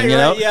happening, you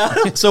know?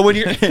 Yeah. So when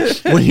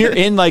you're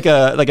in like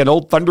an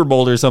old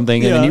Thunderbolt or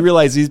something, and then you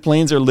realize these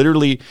planes are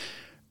literally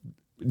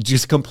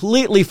just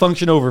completely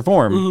function over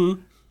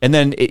form, and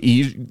then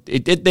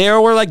they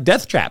were like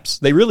death traps.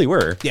 They really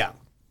were. Yeah.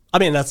 I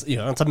mean, that's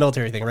it's a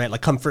military thing, right?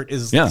 Like comfort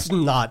is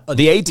not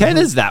the A-10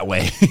 is that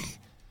way.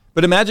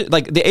 But imagine,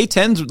 like, the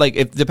A-10s, like,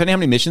 depending on how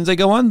many missions they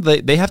go on,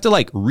 they have to,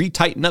 like,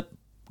 retighten up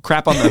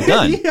crap on the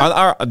gun.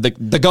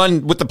 The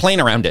gun with the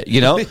plane around it, you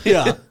know?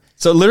 Yeah.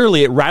 So,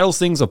 literally, it rattles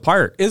things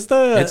apart. It's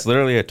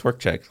literally a torque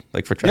check,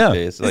 like, for track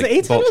days. Is like, the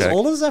A-10 as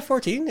old as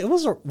F-14?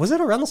 Was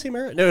it around the same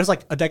era? No, it was,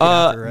 like, a decade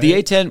after, right? The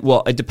A-10,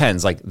 well, it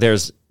depends. Like,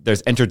 there's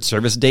entered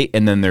service date,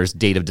 and then there's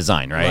date of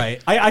design,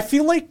 right? Right. I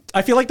feel like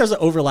there's an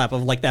overlap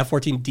of, like, the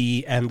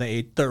F-14D and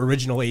the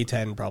original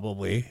A-10,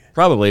 probably.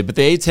 Probably, but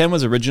the A-10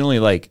 was originally,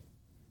 like,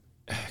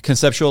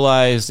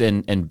 conceptualized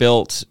and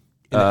built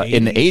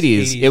in the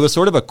 80s. It was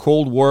sort of a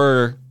Cold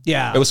War.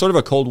 Yeah, it was sort of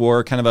a Cold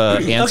War kind of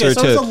a answer okay,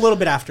 so to. It's a little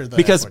bit after the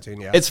because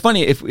F-14, it's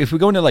funny if we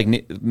go into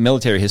like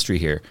military history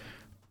here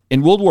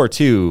in World War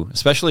II,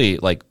 especially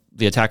like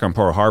the attack on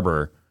Pearl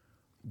Harbor.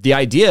 The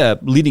idea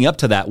leading up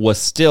to that was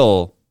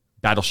still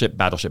battleship.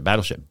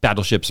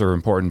 Battleships are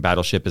important.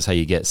 Battleship is how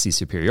you get sea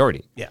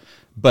superiority. Yeah,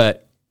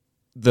 but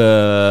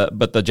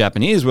the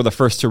Japanese were the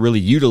first to really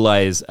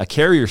utilize a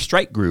carrier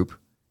strike group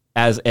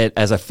as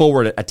a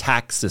forward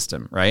attack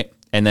system, right?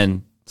 And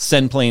then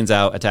send planes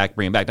out, attack,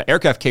 bring them back. The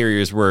aircraft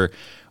carriers were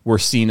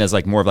seen as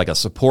like more of like a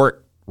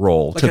support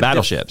role to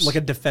battleships, like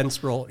a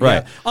defense role,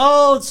 right? Yeah.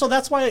 Oh, so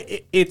that's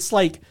why it's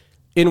like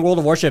in World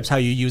of Warships how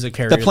you use a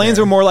carrier. The planes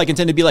were more like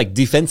intended to be like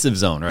defensive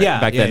zone, right?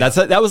 Yeah, back then.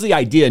 That was the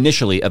idea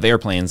initially of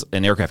airplanes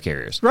and aircraft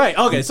carriers, right?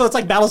 Okay, so it's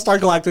like Battlestar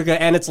Galactica,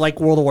 and it's like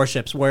World of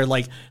Warships, where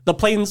like the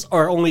planes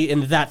are only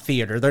in that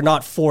theater; they're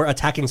not for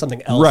attacking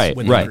something else. Right.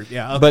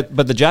 Yeah, okay.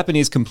 But the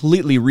Japanese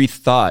completely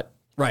rethought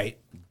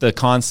the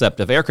concept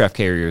of aircraft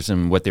carriers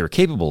and what they were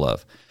capable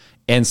of,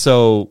 and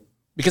so.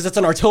 Because it's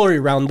an artillery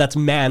round that's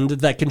manned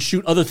that can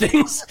shoot other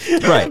things,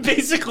 right?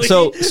 Basically,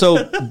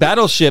 so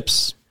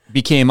battleships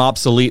became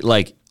obsolete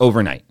like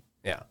overnight.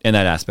 Yeah, in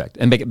that aspect,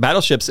 and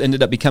battleships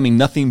ended up becoming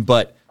nothing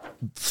but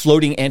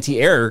floating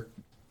anti-air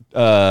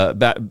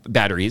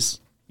batteries,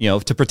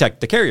 to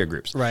protect the carrier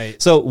groups.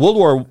 Right. So World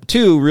War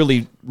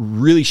II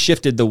really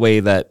shifted the way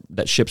that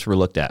ships were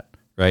looked at.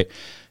 Right.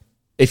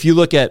 If you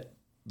look at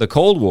the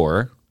Cold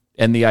War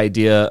and the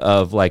idea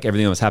of like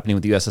everything that was happening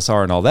with the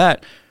USSR and all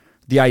that.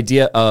 The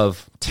idea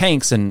of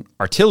tanks and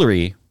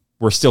artillery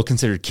were still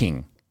considered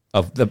king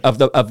of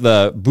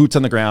the boots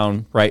on the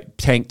ground, right?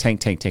 Tank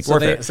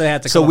warfare.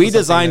 So we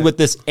designed with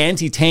this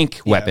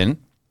anti-tank weapon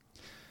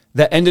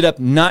that ended up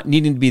not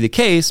needing to be the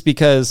case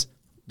because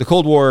the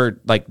Cold War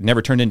like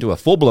never turned into a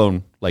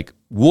full-blown like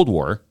World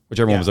War, which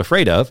everyone was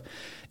afraid of.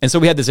 And so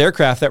we had this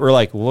aircraft that were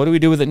like, well, what do we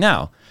do with it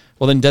now?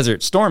 Well, then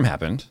Desert Storm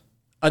happened.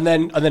 And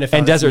then it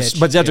found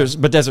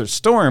Desert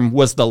Storm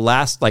was the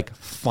last like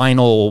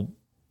final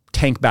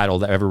tank battle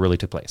that ever really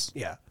took place.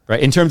 Yeah. Right.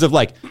 In terms of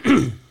like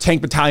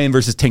tank battalion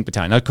versus tank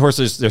battalion. Now, of course,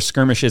 there's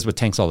skirmishes with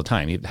tanks all the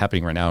time,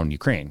 happening right now in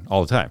Ukraine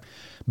all the time.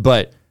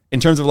 But in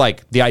terms of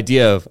like the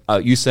idea of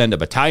you send a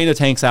battalion of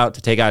tanks out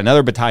to take out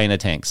another battalion of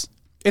tanks.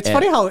 It's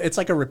funny how it's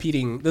like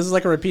this is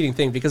like a repeating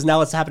thing because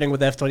now it's happening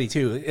with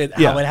F-22.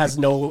 How it has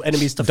no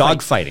enemies to fight.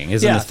 Dogfighting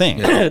isn't a thing.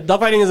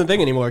 Dogfighting isn't a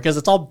thing anymore because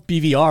it's all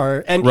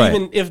BVR. And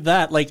even if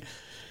that, like,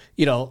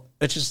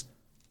 it's just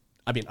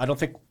I mean, I don't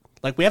think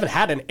like we haven't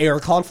had an air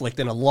conflict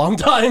in a long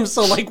time,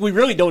 so like we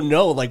really don't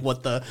know like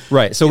what the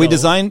right. So we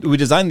designed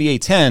the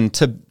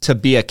A-10 to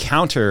be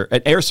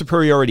an air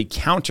superiority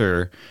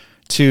counter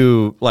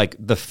to like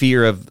the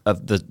fear of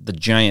the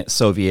giant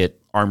Soviet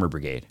armor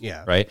brigade.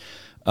 Yeah. Right.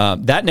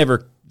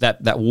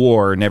 That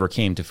war never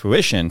came to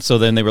fruition. So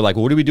then they were like,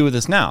 well, what do we do with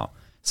this now?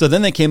 So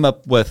then they came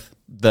up with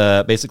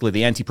basically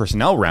the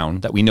anti-personnel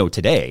round that we know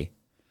today.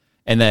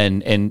 And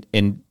then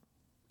and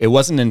it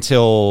wasn't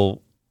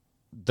until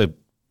the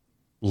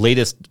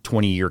latest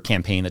 20-year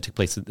campaign that took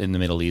place in the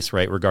Middle East,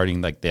 right,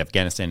 regarding like the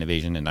Afghanistan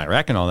invasion and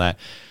Iraq and all that,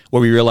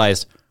 where we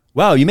realized,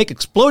 wow, you make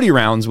explodey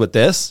rounds with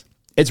this,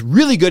 it's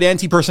really good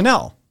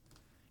anti-personnel.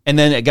 And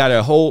then it got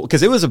a whole,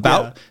 because it was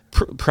about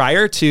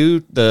prior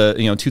to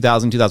the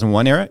 2000,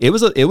 2001 era, it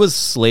was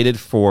slated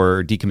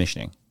for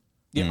decommissioning.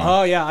 Yeah.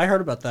 Oh yeah, I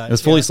heard about that. It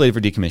was fully slated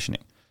for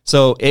decommissioning.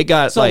 So it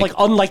got like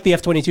unlike the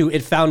F-22,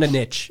 it found a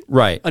niche.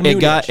 Right. And then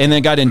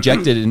it got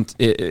injected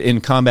in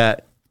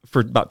combat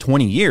for about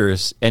 20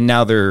 years, and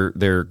now they're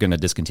going to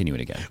discontinue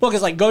it again. Well,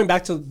 because like going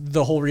back to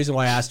the whole reason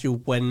why I asked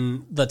you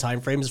when the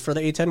time frames for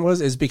the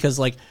A-10 is because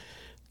like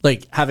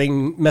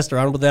having messed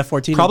around with the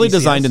F-14, probably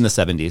designed in the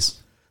 70s.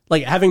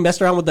 Like having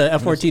messed around with the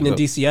F-14 and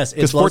DCS,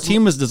 because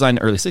 14 was designed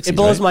in the early 60s. It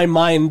blows my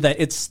mind that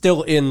it's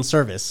still in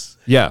service.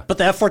 Yeah, but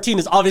the F-14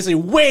 is obviously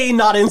way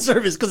not in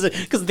service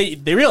because they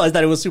realized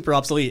that it was super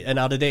obsolete and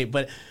out of date.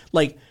 But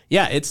like,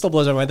 yeah, it still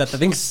blows my mind that the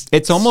thing's.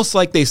 It's almost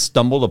like they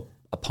stumbled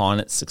upon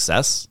its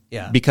success.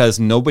 Yeah, because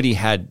nobody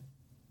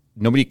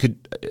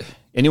could,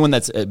 anyone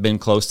that's been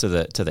close to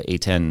the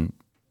A-10,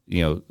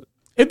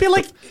 it'd be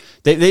like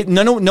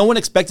no one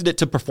expected it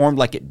to perform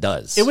like it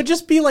does. It would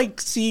just be like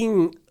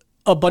seeing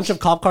a bunch of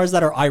cop cars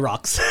that are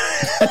IROCs.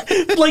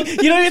 Like,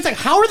 it's like,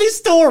 how are they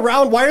still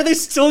around? Why are they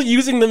still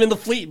using them in the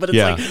fleet? But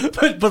it's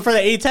like, but for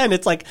the A-10,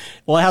 it's like,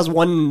 well, it has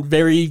one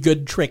very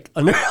good trick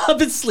up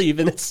its sleeve,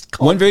 and it's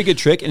called one very good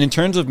trick. And in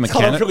terms of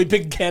a really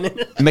big cannon.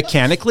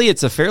 Mechanically,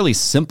 it's a fairly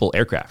simple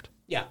aircraft.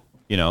 Yeah.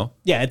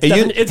 Yeah,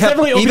 it's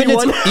definitely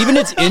OB1. Even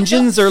its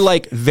engines are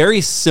like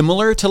very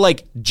similar to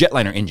like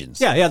jetliner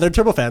engines. Yeah, they're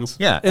turbofans.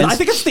 Yeah, and I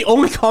think it's the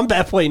only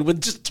combat plane with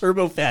just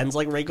turbofans,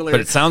 like regular.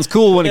 But it sounds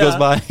cool when it goes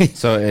by.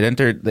 So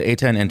the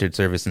A-10 entered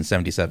service in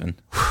 1977.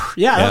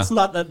 That's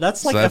not that.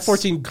 That's like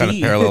F-14D. Kind of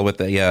parallel with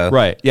that. Yeah,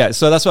 right. Yeah,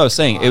 so that's what I was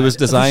saying. It was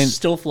designed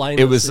still flying.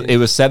 It was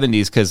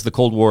 70s because the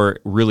Cold War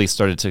really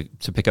started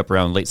to pick up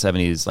around late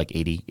 70s, like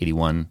 80,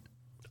 81.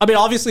 I mean,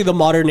 obviously, the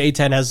modern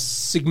A-10 has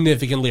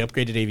significantly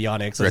upgraded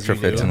avionics,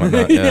 retrofits and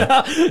whatnot.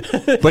 Yeah.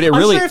 But it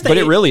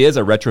really is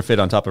a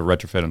retrofit on top of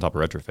retrofit on top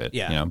of retrofit.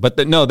 Yeah. But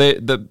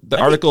the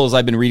articles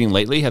I've been reading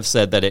lately have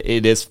said that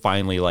it is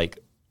finally like,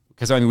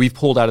 because I mean we've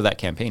pulled out of that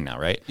campaign now,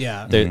 right?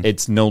 Yeah.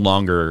 It's no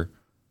longer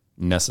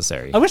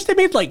necessary. I wish they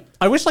made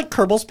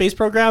Kerbal Space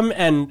Program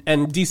and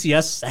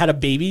DCS had a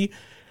baby,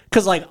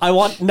 because like I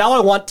want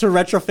to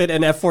retrofit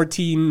an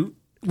F-14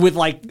 with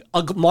like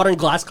a modern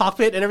glass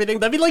cockpit and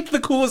everything. That'd be like the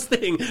coolest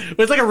thing.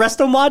 It's like a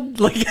resto mod.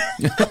 Like,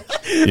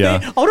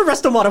 I want to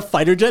resto mod a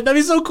fighter jet. That'd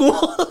be so cool.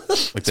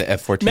 Like the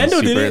F-14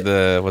 Super,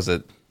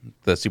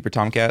 the Super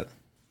Tomcat?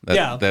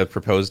 The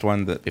proposed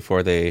one that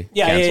before they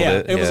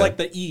canceled it. It was like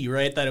the E,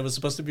 right? That it was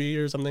supposed to be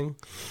or something.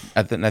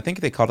 I think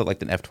they called it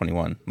like an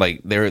F-21.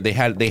 Like they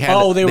had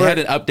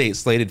an update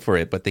slated for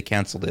it, but they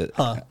canceled it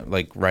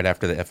like right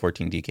after the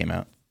F-14D came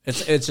out.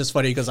 It's just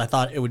funny because I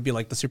thought it would be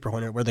like the Super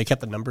Hornet where they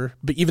kept the number,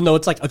 but even though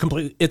it's like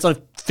it's a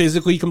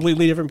physically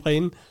completely different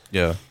plane.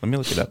 Yeah, let me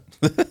look it up.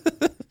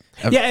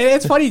 Yeah,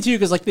 it's funny too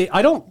because like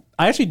I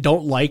actually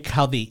don't like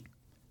how the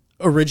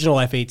original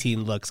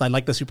F-18 looks. I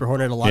like the Super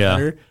Hornet a lot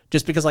better,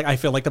 just because like I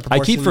feel like the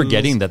proportions. I keep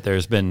forgetting that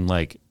there's been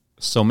like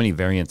so many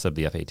variants of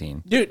the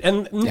F-18, dude,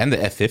 and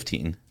the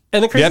F-15.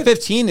 And the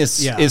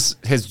F-15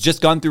 has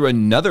just gone through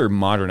another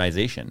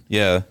modernization.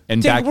 Yeah,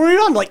 and we're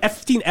on like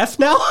F-15F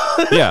now.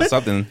 Yeah,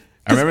 something.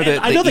 I remember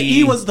that. I know the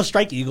E was the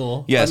Strike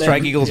Eagle. Yeah,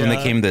 Strike Eagles when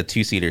they came the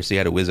 2-seater, so you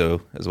had a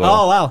Wizzo as well.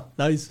 Oh wow,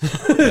 nice.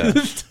 Yeah.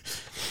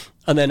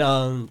 And then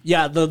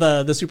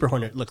the Super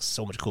Hornet looks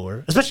so much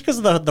cooler, especially because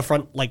of the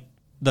front, like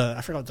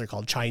I forgot what they're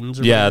called,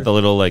 chines. Or whatever. The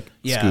little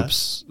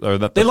scoops, or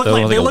they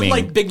look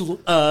like big.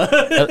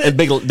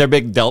 They're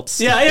big delts.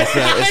 Yeah,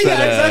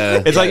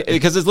 exactly. It's like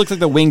because it looks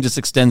like the wing just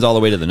extends all the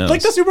way to the nose.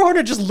 Like the Super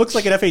Hornet just looks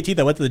like an F-18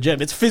 that went to the gym.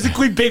 It's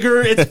physically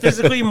bigger. It's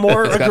physically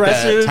more aggressive.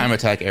 Got that time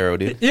attack arrow,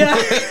 dude. Yeah.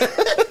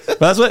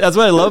 But that's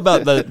what I love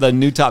about the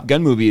new Top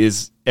Gun movie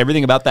is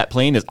everything about that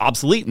plane is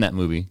obsolete in that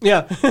movie.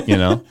 Yeah.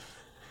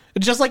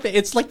 Just like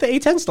it's like the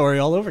A-10 story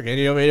all over again.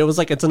 It was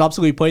like it's an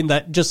obsolete plane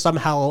that just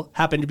somehow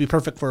happened to be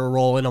perfect for a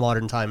role in a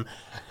modern time.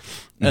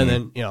 And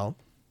then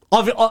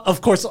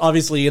of course,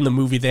 obviously in the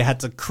movie they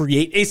had to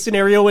create a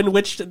scenario in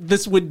which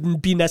this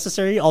would be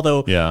necessary.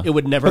 Although it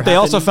would never. But they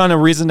also found a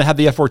reason to have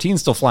the F-14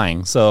 still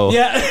flying. So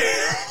yeah.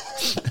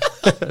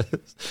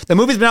 The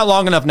movie's been out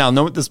long enough now.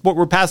 No,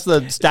 we're past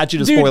the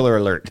statute of spoiler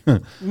alert.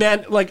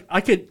 Man, like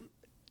I could.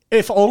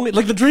 if only,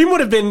 like, the dream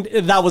would have been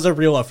that was a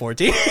real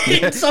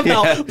F-14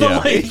 somehow.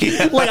 But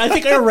like I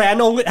think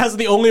Iran has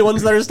the only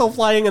ones that are still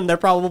flying, and they're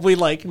probably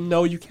like,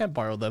 no, you can't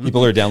borrow them.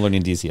 People are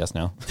downloading DCS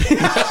now.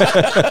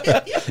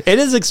 It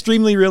is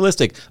extremely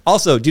realistic.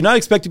 Also, do not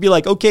expect to be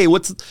like, okay,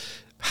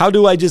 how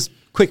do I just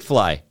quick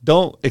fly?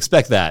 Don't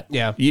expect that.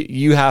 Yeah.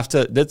 You have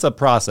to, that's a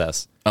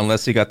process.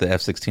 Unless you got the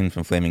F-16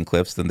 from Flaming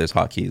Clips, then there's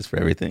hotkeys for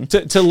everything.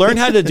 To learn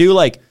how to do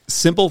like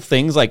simple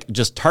things like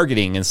just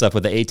targeting and stuff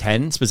with the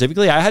A10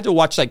 specifically, I had to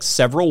watch like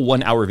several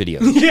 1-hour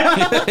videos.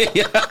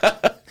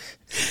 Yeah.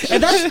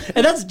 and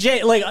that's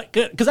Jay, like,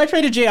 because I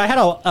traded Jay. I had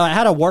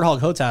a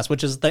Warthog HOTAS,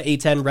 which is the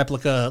A10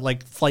 replica,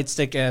 like flight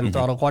stick and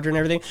throttle quadrant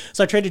and everything.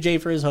 So I traded Jay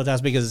for his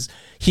HOTAS because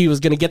he was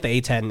going to get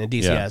the A10 in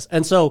DCS. Yeah.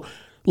 And so,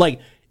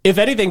 like, if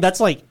anything, that's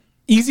like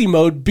easy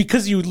mode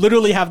because you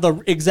literally have the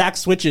exact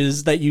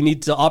switches that you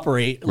need to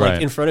operate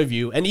like in front of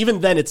you. And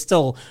even then, it's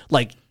still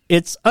like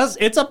it's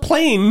a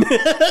plane,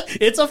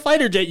 it's a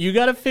fighter jet. You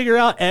got to figure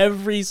out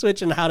every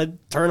switch and how to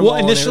turn them. Well,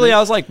 initially I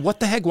was like,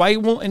 "What the heck? Why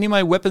won't any of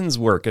my weapons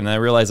work?" And I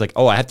realized like,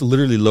 "Oh, I have to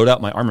literally load out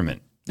my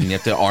armament." And you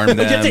have to arm them.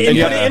 You have to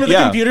input it into the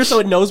computer so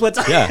it knows what's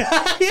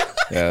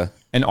yeah.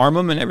 And arm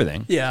them and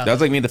everything. Yeah. That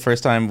was like me the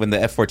first time when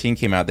the F-14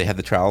 came out. They had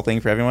the trial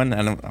thing for everyone,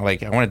 and I'm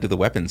like, I want to do the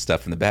weapons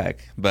stuff in the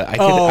back, but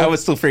I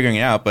was still figuring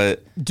it out.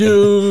 But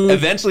dude,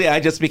 eventually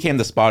I just became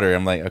the spotter.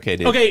 I'm like, okay,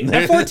 dude. Okay,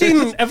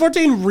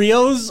 F-14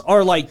 Rios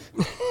are like.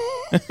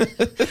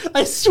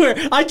 I swear,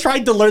 I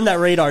tried to learn that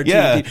radar too.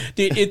 Yeah.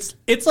 Dude,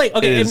 it's like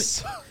okay,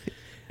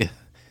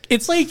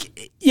 it's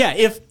like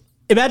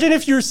Imagine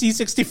if your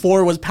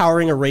C-64 was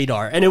powering a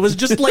radar, and it was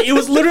just like, it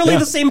was literally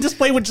the same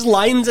display with just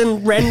lines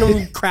and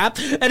random crap,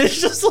 and it's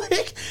just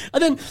like,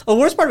 and then the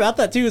worst part about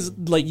that too is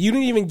like, you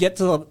didn't even get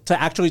to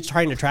actually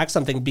trying to track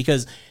something,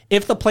 because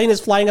if the plane is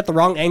flying at the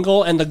wrong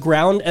angle and the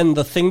ground and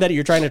the thing that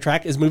you're trying to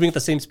track is moving at the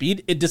same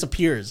speed, it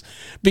disappears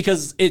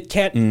because it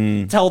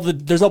can't tell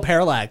there's no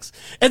parallax.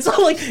 And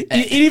so like,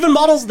 it even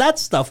models that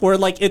stuff where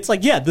like, it's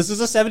like, yeah, this is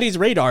a 70s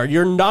radar.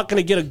 You're not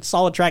going to get a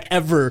solid track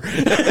ever.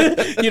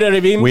 You know what I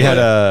mean? We had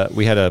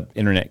a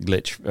internet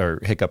glitch or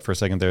hiccup for a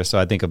second there, so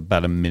I think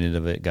about a minute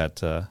of it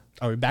got. Are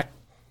we back?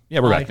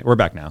 Yeah, we're back. We're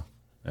back now.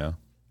 Yeah,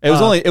 it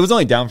was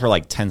only down for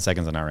like 10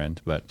 seconds on our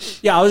end, but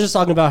yeah, I was just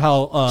talking about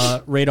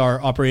how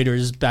radar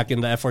operators back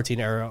in the F-14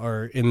 era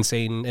are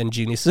insane and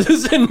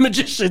geniuses and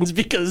magicians,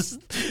 because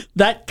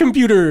that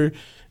computer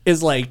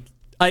is like.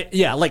 Our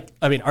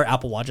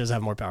Apple Watches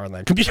have more power than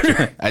that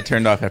computer. I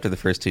turned off after the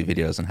first 2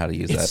 videos on how to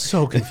use that. It's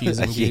so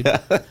confusing, dude.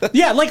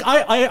 Yeah, like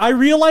I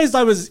realized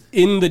I was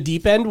in the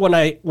deep end when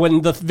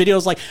the video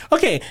was like,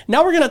 okay,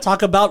 now we're gonna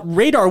talk about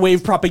radar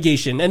wave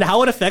propagation and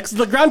how it affects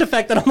the ground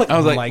effect. And I'm like,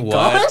 oh my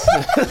god,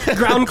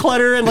 ground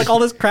clutter and like all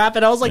this crap.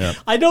 And I was like,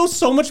 I know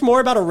so much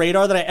more about a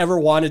radar than I ever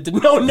wanted to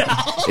know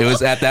now. It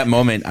was at that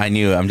moment I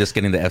knew I'm just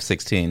getting the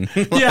F-16.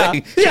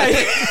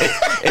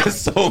 It's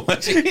so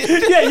much.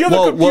 Yeah, you have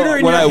a computer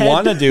in your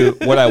head.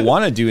 What I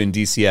want to do in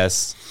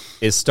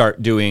DCS is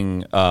start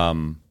doing I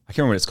can't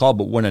remember what it's called,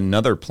 but when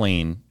another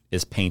plane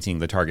is painting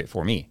the target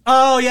for me.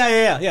 Oh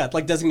yeah,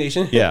 like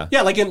designation. Yeah,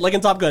 like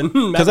in Top Gun.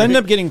 Because I ended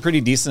up getting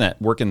pretty decent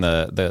at working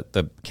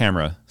the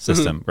camera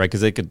system, right? Because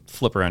they could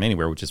flip around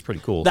anywhere, which is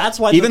pretty cool. That's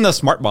why even the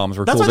smart bombs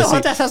were cool. That's why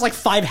the HOTAS has like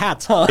 5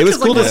 hats, huh? It was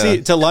cool to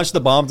see to launch the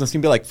bombs and see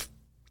them be like.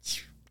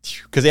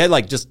 Because they had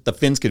like just the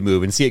fins could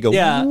move and see it go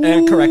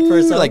and correct for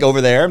itself. Like over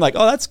there. I'm like,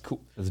 oh, that's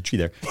cool. There's a tree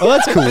there. Oh,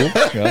 that's cool.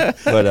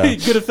 But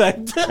good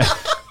effect.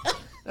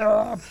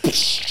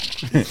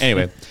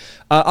 Anyway,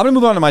 I'm gonna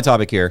move on to my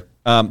topic here.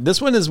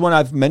 This one is one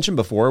I've mentioned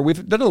before.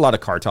 We've done a lot of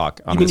car talk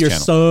on this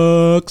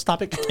channel. Sucks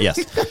topic. Yes,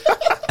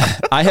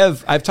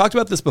 I've talked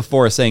about this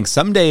before, saying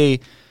someday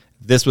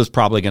this was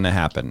probably going to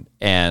happen,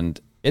 and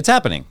it's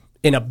happening.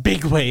 In a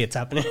big way, it's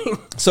happening.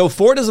 So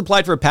Ford has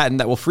applied for a patent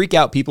that will freak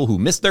out people who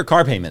missed their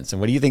car payments. And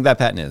what do you think that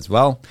patent is?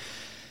 Well,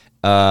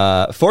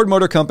 Ford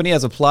Motor Company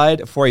has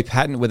applied for a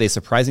patent with a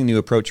surprising new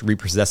approach to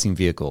repossessing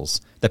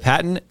vehicles. The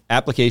patent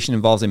application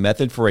involves a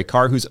method for a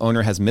car whose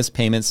owner has missed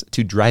payments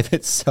to drive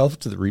itself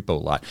to the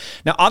repo lot.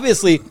 Now,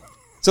 obviously,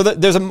 so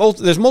there's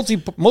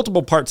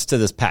multiple parts to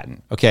this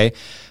patent, okay?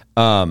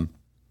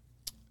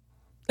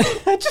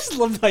 I just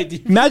love the idea.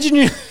 Imagine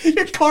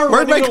your car.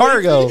 Where'd my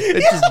car go? It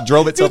just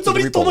drove itself to the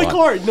repo lot. Somebody stole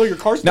my car. No, your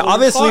car's now,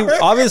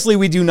 obviously,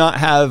 we do not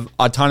have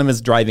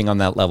autonomous driving on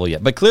that level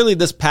yet. But clearly,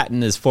 this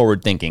patent is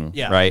forward thinking,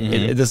 right?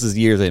 Mm-hmm. This is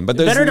years in. But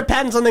there's better to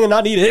patent something and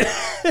not need it.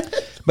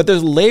 But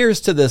there's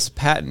layers to this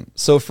patent.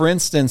 So, for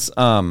instance,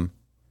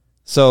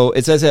 so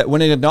it says that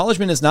when an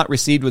acknowledgement is not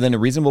received within a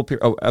reasonable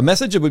period, a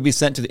message would be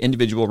sent to the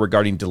individual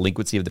regarding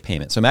delinquency of the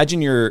payment. So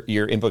imagine your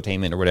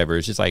infotainment or whatever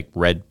is just like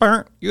red,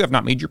 you have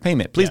not made your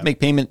payment. Please make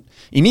payment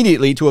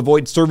immediately to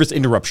avoid service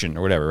interruption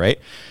or whatever, right?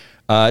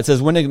 It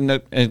says when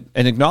an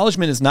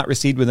acknowledgement is not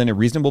received within a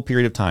reasonable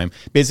period of time,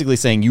 basically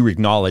saying you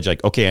acknowledge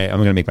like, okay, I'm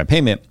going to make my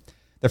payment.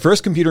 The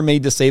first computer may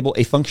disable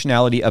a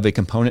functionality of a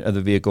component of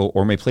the vehicle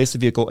or may place the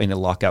vehicle in a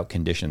lockout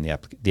condition,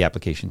 the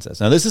application says.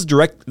 Now, this is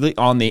directly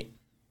on the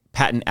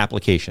patent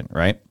application,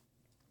 right?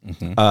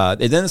 Mm-hmm.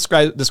 It then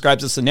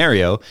describes a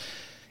scenario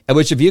at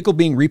which a vehicle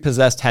being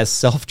repossessed has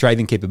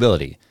self-driving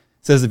capability.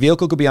 It says the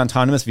vehicle could be an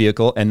autonomous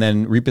vehicle, and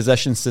then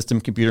repossession system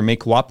computer may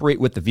cooperate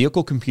with the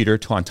vehicle computer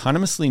to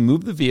autonomously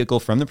move the vehicle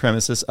from the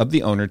premises of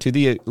the owner to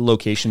the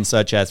location,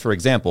 such as, for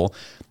example,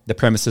 the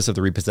premises of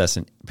the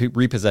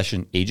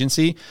repossession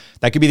agency.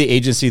 That could be the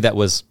agency that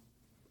was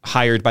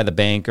hired by the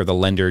bank or the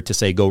lender to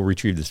say, go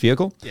retrieve this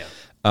vehicle.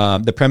 Yeah.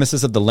 The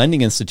premises of the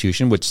lending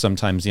institution, which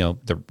sometimes, a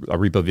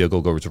repo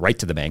vehicle goes right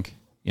to the bank,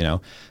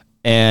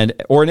 and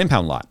or an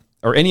impound lot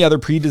or any other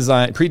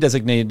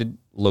pre-designated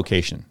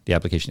location, the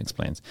application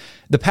explains.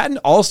 The patent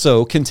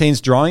also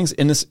contains drawings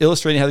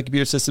illustrating how the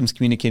computer systems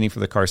communicating for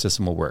the car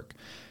system will work.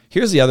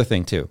 Here's the other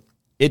thing too.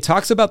 It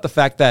talks about the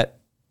fact that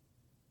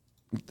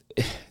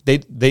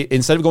they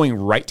instead of going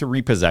right to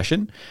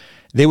repossession,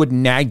 they would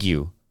nag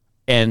you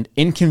and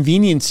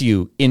inconvenience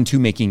you into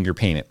making your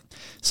payment.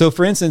 So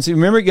for instance,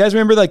 you guys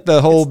remember like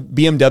the whole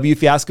BMW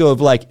fiasco of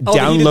like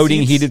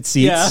downloading heated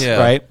seats,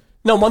 right?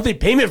 No, monthly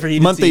payment for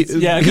heated seats.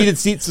 Yeah. Heated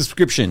seat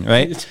subscription,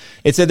 right?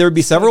 It said there would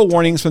be several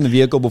warnings from the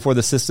vehicle before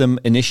the system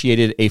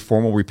initiated a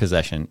formal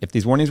repossession. If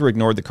these warnings were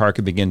ignored, the car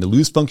could begin to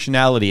lose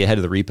functionality ahead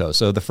of the repo.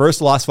 So the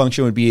first lost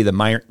function would be the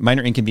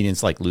minor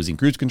inconvenience like losing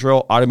cruise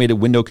control, automated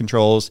window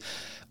controls,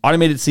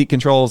 automated seat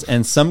controls,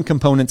 and some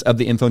components of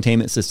the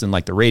infotainment system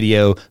like the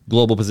radio,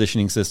 global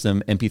positioning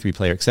system, MP3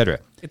 player, etc.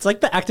 It's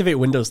like the activate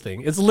Windows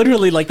thing. It's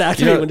literally like the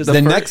activate Windows thing.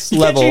 The next you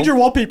level, can't change your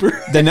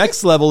wallpaper. The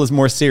next level is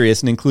more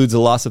serious and includes the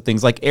loss of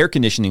things like air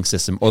conditioning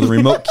system or the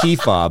remote key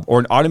fob or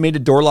an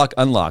automated door lock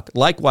unlock.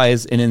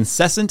 Likewise, an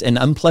incessant and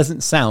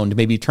unpleasant sound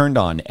may be turned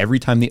on every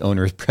time the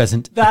owner is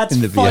present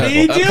in the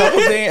funny, vehicle.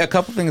 dude. A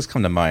couple things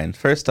come to mind.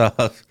 First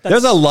off,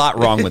 there's a lot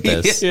wrong with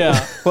this.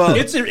 Yeah. Well,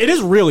 it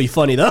is really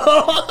funny though.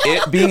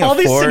 It being all a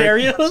these Ford,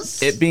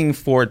 scenarios. It being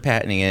Ford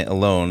patenting it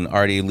alone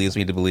already leads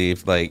me to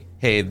believe like,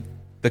 hey,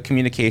 the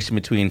communication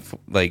between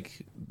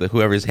like the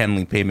whoever's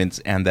handling payments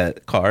and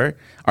that car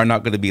are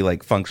not going to be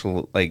like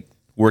functional, like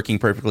working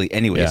perfectly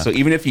anyway. Yeah. So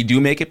even if you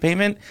do make a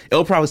payment,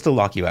 it'll probably still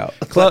lock you out.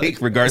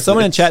 Like, regardless.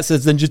 Someone in chat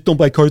says, then just don't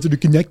buy cars that are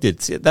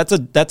connected. See, that's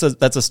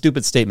a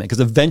stupid statement because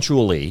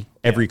eventually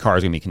every car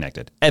is going to be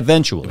connected.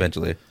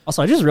 Eventually.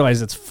 Also, I just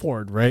realized it's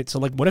Ford, right? So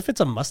like, what if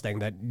it's a Mustang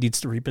that needs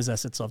to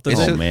repossess itself? Does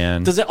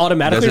it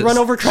automatically run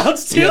over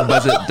crowds too?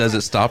 Yeah, does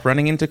it stop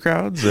running into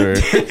crowds? Or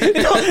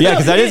yeah,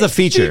 because that is a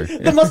feature.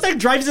 The Mustang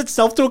drives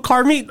itself to a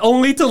car meet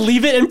only to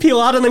leave it and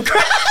peel out and then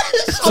crash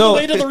all the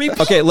way to the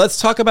repo. Okay,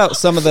 let's talk about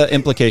some of the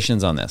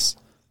implications on this.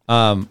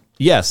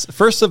 Yes,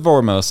 first and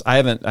foremost, I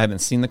haven't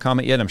seen the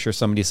comment yet. I'm sure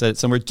somebody said it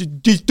somewhere.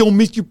 Just don't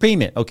miss your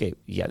payment. Okay,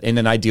 yeah. In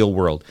an ideal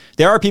world,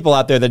 there are people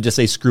out there that just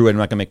say, "Screw it, I'm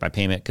not going to make my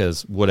payment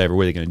because whatever.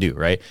 What are they going to do?"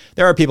 Right?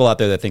 There are people out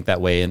there that think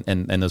that way,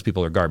 and those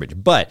people are garbage.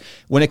 But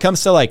when it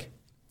comes to like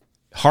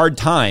hard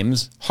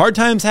times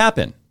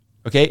happen.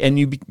 Okay, and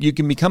you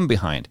can become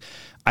behind.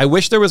 I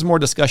wish there was more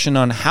discussion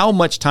on how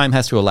much time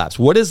has to elapse.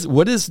 What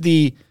is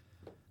the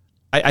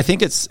I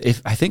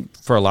think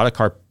for a lot of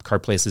car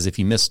places, if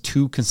you miss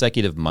 2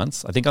 consecutive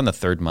months, I think on the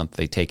 3rd month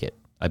they take it,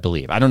 I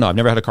believe. I don't know. I've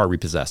never had a car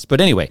repossessed.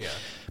 But anyway,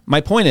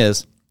 My point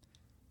is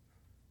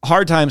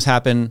hard times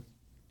happen,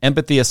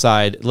 empathy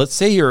aside. Let's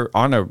say you're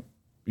on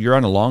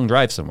a long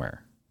drive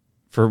somewhere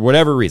for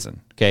whatever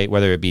reason, okay?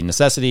 Whether it be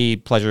necessity,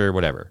 pleasure,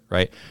 whatever,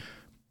 right?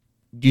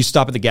 You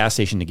stop at the gas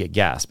station to get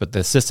gas, but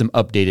the system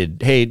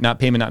updated, hey,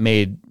 payment not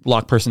made,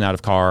 lock person out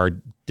of car,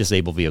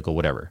 disable vehicle,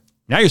 whatever.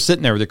 Now you're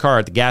sitting there with your car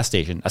at the gas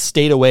station, a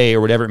state away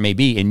or whatever it may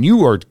be, and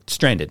you are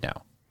stranded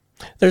now.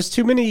 There's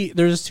too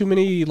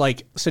many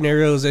like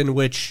scenarios in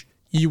which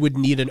you would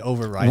need an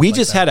override. We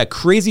just had a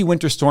crazy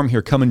winter storm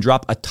here come and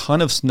drop a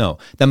ton of snow.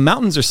 The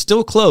mountains are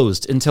still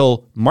closed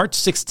until March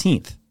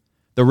 16th.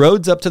 The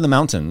roads up to the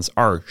mountains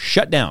are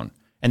shut down,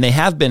 and they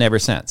have been ever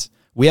since.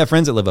 We have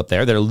friends that live up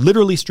there that are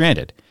literally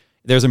stranded.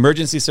 There's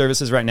emergency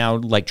services right now,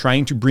 like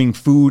trying to bring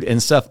food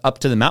and stuff up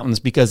to the mountains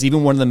because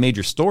even one of the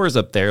major stores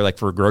up there, like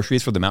for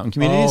groceries for the mountain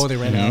communities, they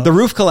ran out. The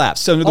roof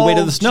collapsed under the weight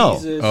of the snow.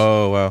 Jesus.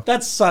 Oh, wow.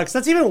 That sucks.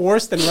 That's even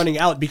worse than running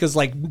out because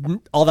like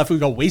all that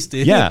food got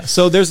wasted. Yeah.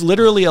 So there's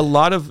literally a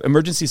lot of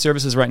emergency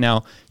services right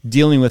now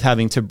dealing with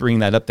having to bring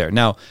that up there.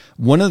 Now,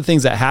 one of the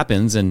things that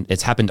happens, and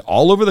it's happened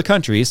all over the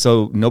country,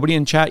 so nobody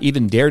in chat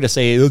even dare to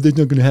say, oh, that's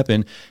not going to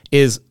happen,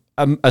 is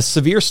a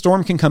severe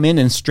storm can come in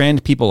and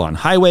strand people on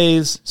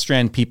highways,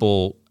 strand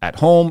people at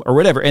home or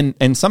whatever.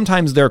 And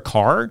sometimes their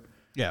car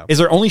is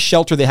their only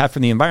shelter they have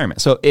from the environment.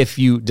 So if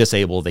you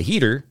disable the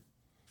heater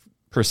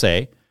per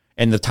se,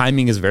 and the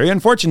timing is very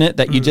unfortunate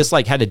that you just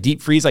like had a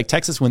deep freeze like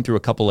Texas went through a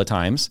couple of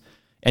times,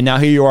 and now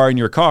here you are in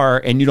your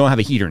car and you don't have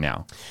a heater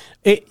now.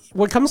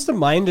 What comes to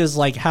mind is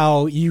like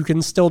how you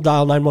can still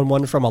dial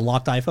 911 from a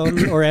locked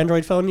iPhone or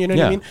Android phone. You know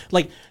what I mean?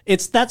 Like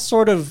it's that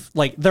sort of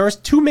like there are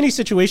too many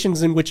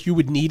situations in which you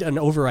would need an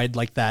override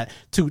like that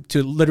to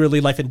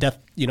literally life and death,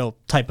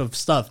 type of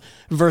stuff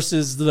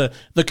versus the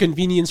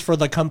convenience for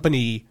the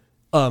company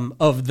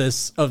of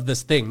this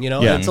thing,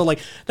 And so like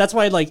that's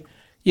why like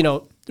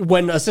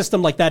when a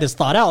system like that is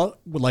thought out,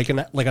 like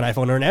an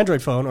iPhone or an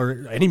Android phone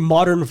or any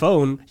modern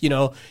phone,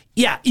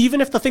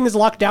 even if the thing is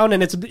locked down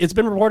and it's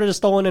been reported as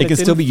stolen, and it can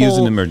still be used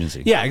in an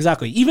emergency. Yeah,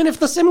 exactly. Even if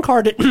the SIM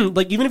card,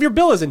 like even if your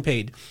bill isn't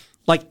paid,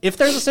 like if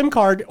there's a SIM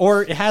card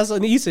or it has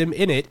an eSIM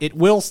in it, it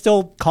will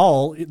still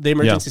call the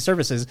emergency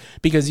services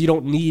because you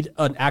don't need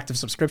an active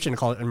subscription to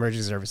call it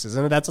emergency services.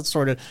 And that's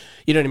sort of,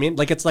 you know what I mean?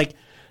 Like it's like,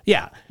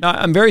 yeah. No,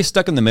 I'm very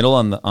stuck in the middle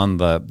on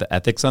the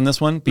ethics on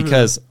this one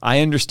because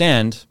I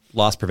understand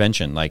loss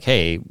prevention. Like,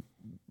 hey,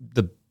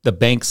 the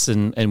banks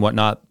and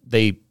whatnot,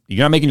 you're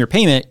not making your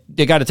payment,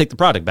 they got to take the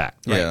product back,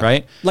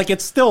 right? Like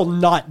it's still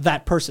not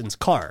that person's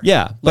car.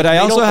 Yeah, but I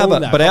also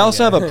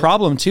have a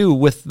problem too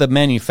with the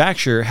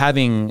manufacturer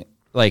having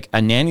like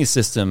a nanny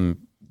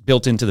system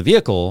built into the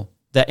vehicle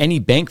that any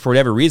bank for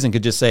whatever reason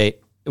could just say,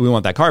 we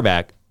want that car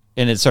back.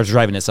 And it starts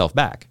driving itself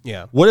back.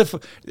 Yeah. What if?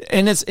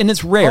 And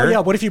it's rare. Oh yeah.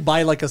 What if you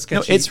buy like a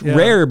sketchy? No, it's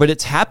rare, but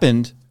it's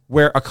happened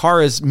where a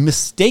car is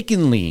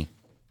mistakenly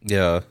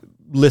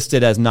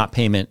listed as not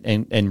payment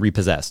and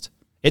repossessed.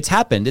 It's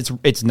happened.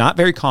 It's not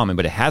very common,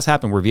 but it has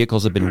happened where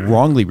vehicles have been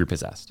wrongly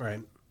repossessed. Right.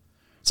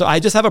 So I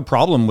just have a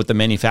problem with the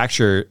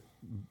manufacturer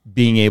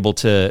being able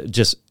to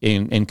just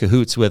in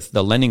cahoots with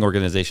the lending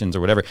organizations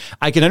or whatever.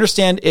 I can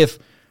understand if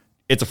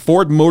it's a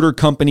Ford Motor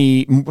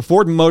Company,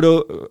 Ford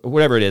Moto,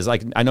 whatever it is.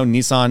 Like I know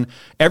Nissan,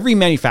 every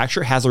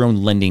manufacturer has their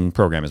own lending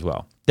program as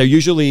well. They're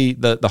usually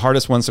the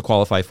hardest ones to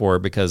qualify for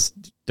because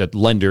the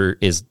lender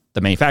is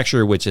the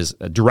manufacturer, which is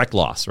a direct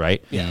loss,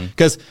 right? Yeah.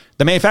 Because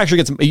the manufacturer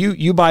gets,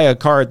 you buy a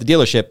car at the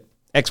dealership,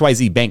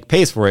 XYZ bank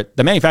pays for it.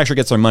 The manufacturer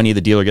gets their money,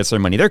 the dealer gets their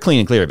money. They're clean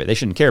and clear of it. They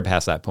shouldn't care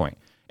past that point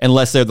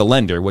unless they're the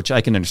lender, which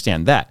I can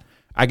understand that.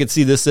 I could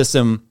see this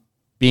system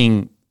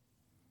being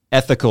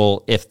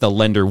ethical if the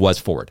lender was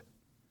Ford.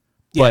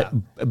 Yeah.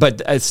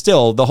 But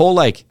still, the whole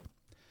like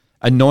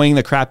annoying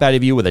the crap out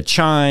of you with a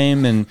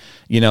chime and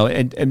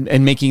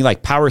and making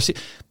like power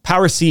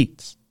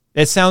seats.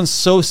 It sounds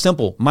so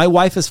simple. My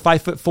wife is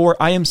 5'4".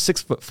 I am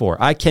 6'4".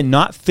 I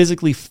cannot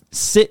physically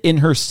sit in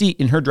her seat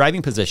in her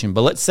driving position.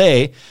 But let's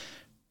say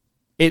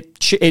it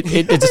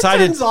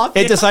decided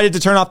decided to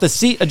turn off the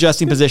seat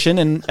adjusting position,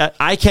 and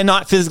I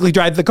cannot physically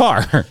drive the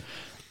car.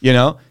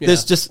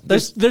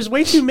 There's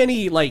way too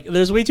many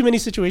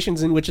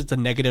situations in which it's a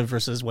negative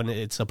versus when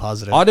it's a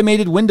positive.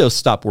 Automated windows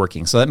stop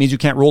working, so that means you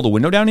can't roll the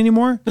window down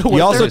anymore.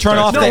 You also turn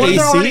off the AC.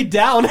 They're already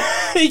down.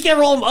 You can't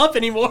roll them up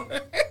anymore.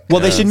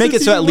 Well, they should make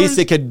it so at least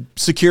it could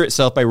secure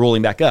itself by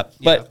rolling back up.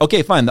 But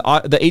okay, fine. The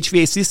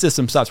HVAC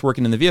system stops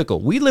working in the vehicle.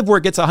 We live where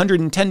it gets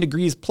 110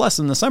 degrees plus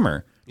in the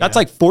summer. That's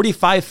like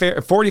 45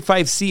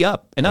 C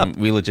up and up.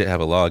 We legit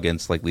have a law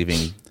against like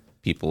leaving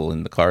people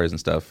in the cars and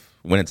stuff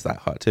when it's that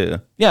hot too.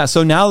 Yeah.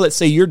 So now let's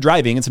say you're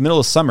driving, it's the middle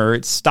of summer,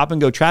 it's stop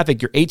and go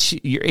traffic, your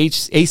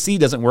AC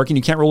doesn't work and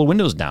you can't roll the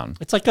windows down.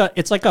 It's like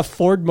a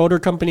Ford Motor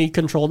Company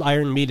controlled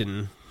Iron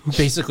Maiden,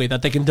 basically,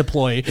 that they can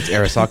deploy. It's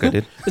Arasaka,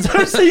 dude.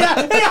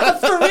 yeah,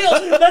 for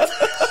real.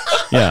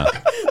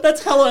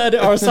 That's hella an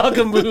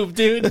Arasaka move,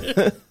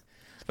 dude.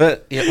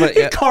 But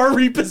car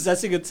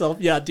repossessing itself.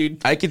 Yeah,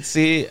 dude. I could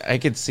see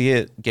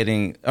it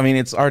getting, I mean,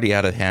 it's already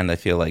out of hand, I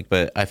feel like,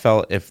 but I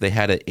felt if they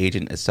had an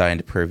agent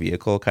assigned per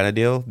vehicle kind of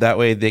deal, that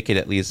way they could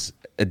at least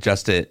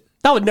adjust it.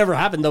 That would never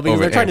happen though, because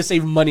they're trying to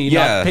save money,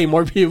 not pay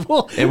more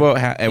people. It won't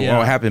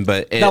happen,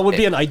 but that would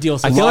be an ideal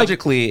solution.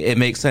 Logically, it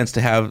makes sense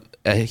to have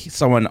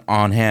someone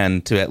on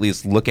hand to at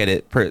least look at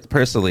it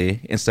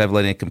personally instead of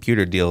letting a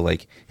computer deal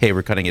like, hey,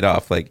 we're cutting it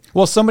off. Like,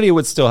 well, somebody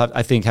would still have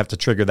to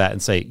trigger that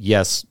and say,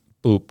 yes,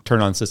 boop,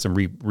 turn on system,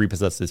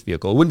 repossess this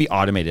vehicle. It wouldn't be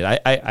automated.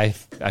 I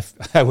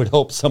would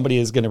hope somebody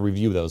is going to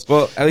review those.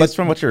 Well, at least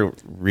from what you're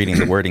reading,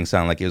 the wording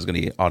sound like it was going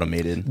to be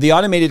automated. The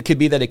automated could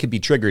be that it could be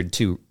triggered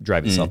to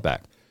drive itself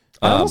back.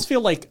 I almost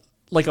feel like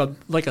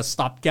a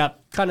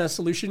stopgap kind of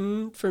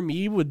solution for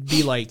me would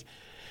be like,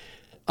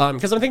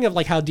 because I'm thinking of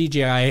like how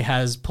DJI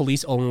has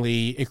police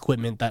only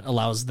equipment that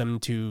allows them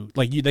to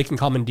they can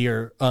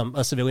commandeer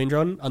a civilian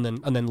drone and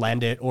then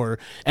land it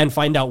and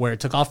find out where it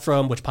took off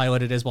from, which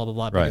pilot it is, blah blah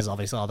blah, because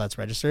obviously all that's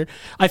registered.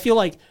 I feel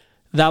like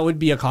that would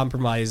be a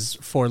compromise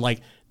for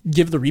like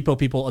give the repo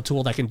people a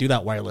tool that can do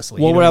that wirelessly.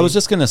 Well, what I was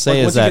just going to say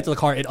is once that you get to the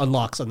car, it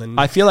unlocks and then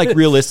I feel like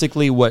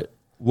realistically what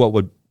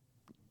would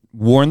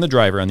warn the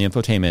driver on the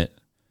infotainment,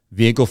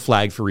 vehicle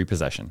flag for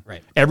repossession.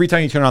 Right. Every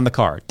time you turn on the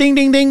car, ding,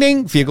 ding, ding,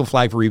 ding, vehicle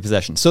flag for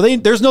repossession. So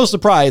there's no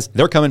surprise.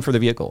 They're coming for the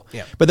vehicle.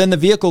 Yeah. But then the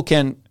vehicle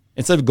can,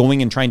 instead of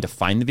going and trying to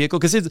find the vehicle,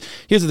 because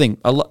here's the thing.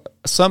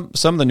 Some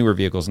of the newer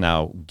vehicles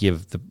now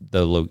give the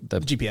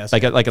GPS,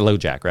 like a low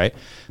jack, right?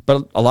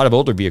 But a lot of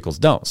older vehicles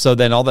don't. So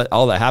then all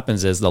that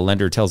happens is the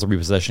lender tells the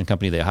repossession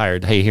company they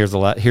hired, hey, here's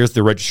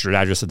the registered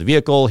address of the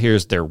vehicle,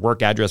 here's their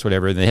work address,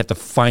 whatever. And they have to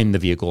find the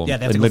vehicle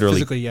and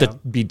literally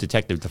be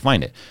detective to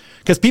find it.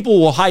 Because people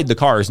will hide the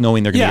cars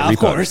knowing they're going to get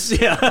repoed. Of course,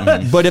 yeah.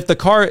 Mm-hmm. But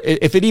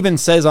if it even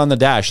says on the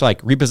dash,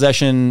 like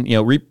repossession,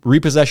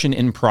 repossession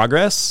in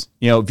progress,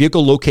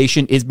 vehicle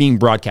location is being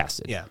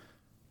broadcasted. Yeah.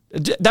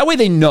 That way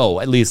they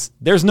know, at least,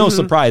 there's no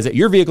surprise that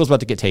your vehicle is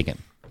about to get taken.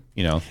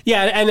 you know?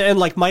 Yeah, and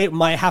like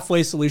my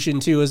halfway solution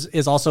too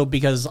is also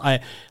because I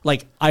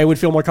would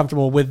feel more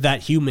comfortable with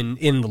that human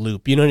in the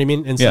loop. You know what I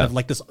mean? Instead of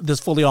like this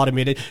fully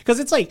automated, because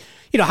it's like,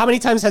 you know, how many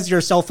times has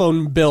your cell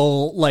phone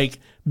bill like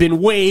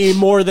been way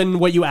more than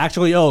what you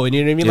actually owe? And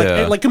you know what I mean?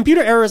 Yeah. Like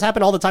computer errors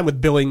happen all the time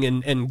with billing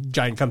and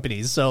giant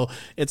companies. So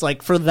it's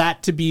like for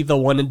that to be the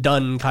one and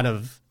done kind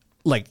of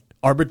like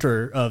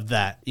arbiter of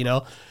that, you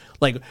know?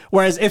 Like,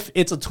 whereas if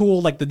it's a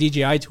tool like the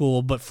DJI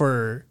tool, but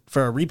for a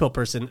repo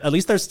person, at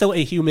least there's still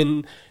a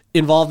human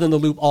involved in the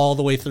loop all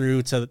the way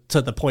through to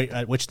the point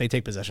at which they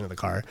take possession of the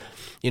car.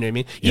 You know what I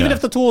mean? Even Yeah.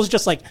 if the tool is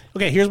just like,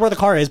 okay, here's where the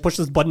car is, push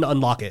this button to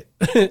unlock it,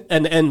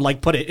 and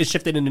like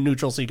shift it into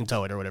neutral so you can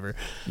tow it or whatever.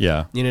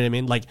 Yeah. You know what I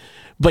mean? Like,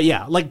 but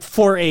yeah, like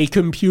for a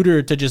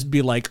computer to just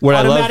be like What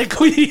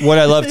automatically. what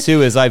I love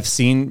too is I've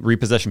seen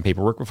repossession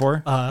paperwork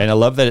before, and I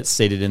love that it's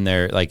stated in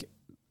there. Like,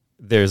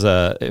 there's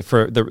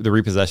for the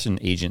repossession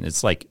agent,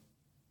 it's like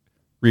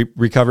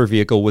recover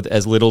vehicle with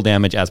as little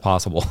damage as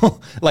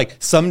possible. Like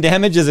some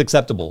damage is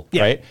acceptable,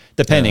 right?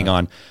 Depending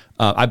on,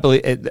 I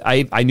believe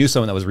I knew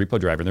someone that was a repo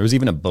driver, and there was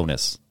even a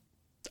bonus.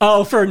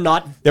 Oh, for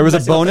not There was a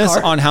messing with the bonus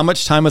car? on how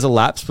much time was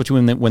elapsed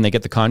between when they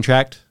get the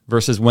contract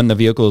versus when the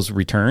vehicle is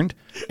returned,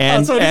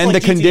 and so it is and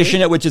like the GTA?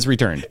 condition at which it's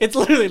returned. It's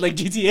literally like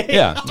GTA.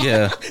 Yeah.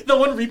 Yeah. The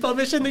one repo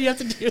mission that you have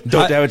to do.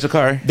 Don't damage the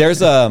car.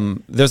 There's a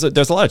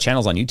lot of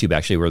channels on YouTube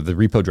actually where the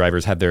repo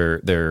drivers have their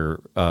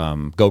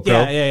GoPro,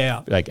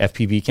 Yeah. like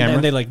FPV camera,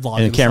 And they, like, vlog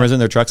and and cameras in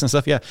their trucks and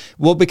stuff. Yeah,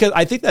 well, because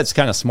I think that's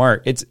kind of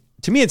smart.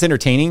 To me, it's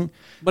entertaining.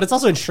 But it's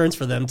also insurance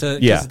for them to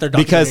they're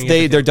because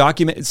documenting they're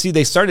document. See,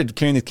 they started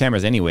carrying these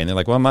cameras anyway, and they're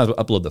like, well, I might as well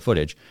upload the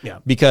footage. Yeah.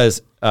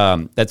 Because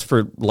that's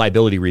for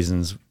liability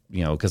reasons.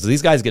 You know, because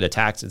these guys get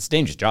attacked. It's a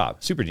dangerous job,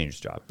 super dangerous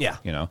job. Yeah.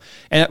 You know,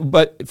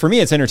 but for me,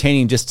 it's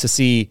entertaining just to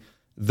see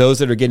those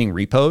that are getting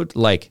repoed,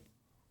 like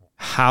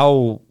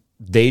how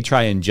they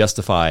try and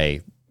justify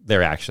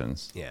their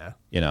actions. Yeah.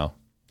 You know,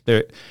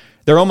 they're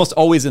almost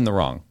always in the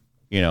wrong.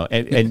 You know,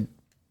 and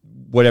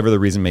whatever the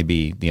reason may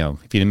be, you know,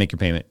 if you didn't make your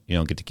payment, you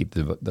don't get to keep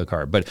the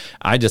car. But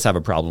I just have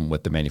a problem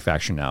with the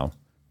manufacturer now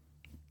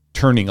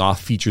turning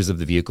off features of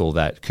the vehicle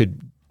that could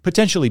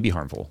potentially be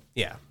harmful.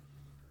 Yeah.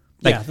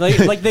 Like,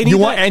 like they need you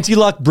want that-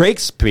 anti-lock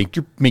brakes,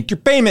 make your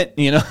payment,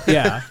 you know?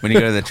 Yeah. When you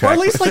go to the Or track. at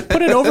least like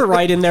put an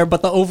override in there,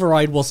 but the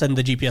override will send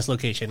the GPS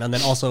location, and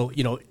then also,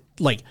 you know,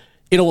 like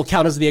it'll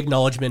count as the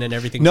acknowledgement and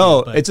everything.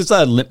 No, too, but- it's just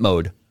a limp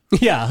mode.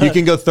 yeah. You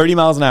can go 30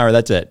 miles an hour.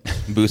 That's it.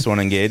 Boost won't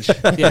engage.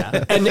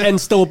 Yeah, and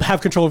still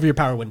have control of your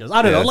power windows.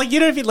 I don't know, Yeah. like, you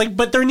know, if you, like,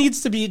 but there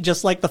needs to be,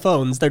 just like the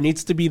phones, there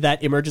needs to be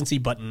that emergency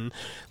button.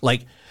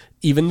 Like,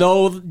 even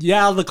though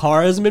the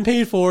car hasn't been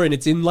paid for and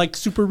it's in like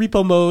super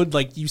repo mode,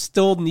 like you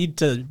still need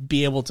to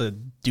be able to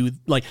do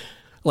like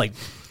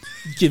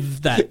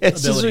give that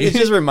It's ability.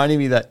 just reminding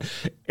me that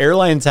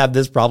airlines have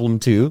this problem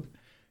too,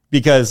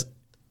 because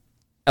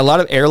a lot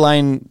of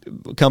airline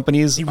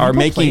companies are repo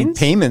making planes?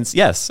 payments.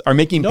 Yes, are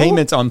making No?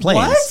 payments on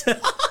planes.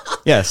 What?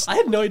 Yes. I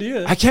had no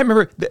idea. I can't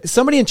remember.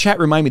 Somebody in chat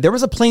reminded me. There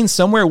was a plane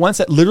somewhere once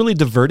that literally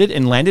diverted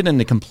and landed in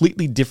a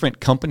completely different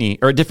company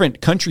or a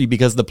different country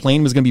because the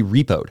plane was going to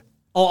be repoed.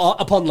 Oh,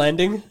 upon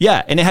landing.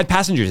 Yeah, and it had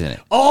passengers in it.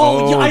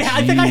 Oh, yeah, Oh,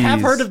 I think I have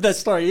jeez. heard of this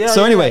story. Yeah. So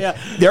yeah, anyway, yeah.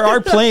 there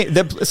are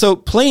so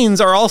planes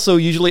are also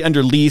usually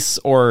under lease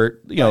or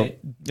Right.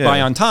 buy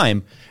Yeah. on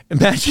time.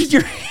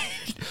 Imagine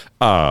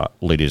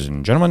ladies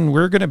and gentlemen,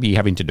 we're going to be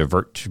having to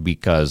divert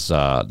because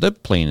the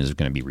plane is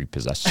going to be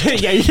repossessed.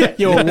 yeah,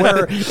 you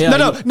were.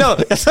 Yeah, No.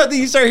 Suddenly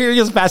you start hearing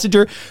this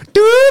passenger,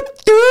 doot,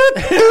 doot,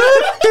 doot,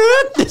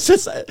 doot. This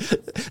is,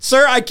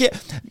 sir, I can't,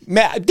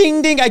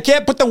 ding, ding, I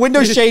can't put the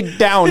window shade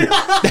down.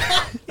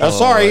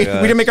 Sorry,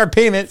 my we didn't make our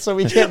payment, so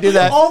we can't do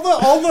that. all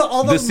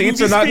the The seats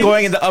movie are not screens-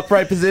 going in the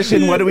upright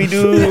position. What do we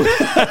do?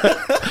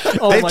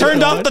 Oh They my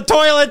turned God. off the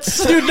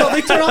toilets. Dude, no,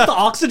 they turned off the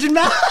oxygen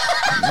mask.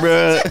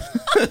 Bruh.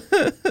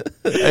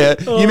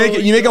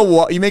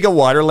 You make a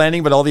water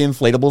landing, but all the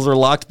inflatables are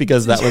locked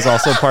because that was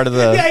also part of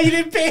the. Yeah, you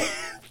didn't pay.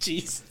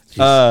 Jeez.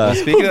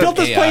 Speaking Who built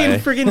of this plane? AI,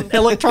 Freaking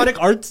Electronic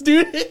Arts,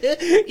 dude.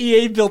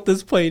 EA built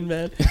this plane,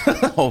 man.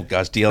 oh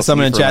gosh, DLC.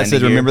 Someone in for chat landing said,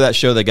 gear. "Remember that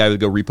show? That guy would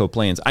go repo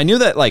planes." I knew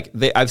that. Like,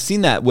 I've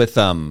seen that with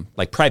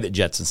like private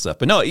jets and stuff.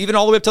 But no, even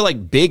all the way up to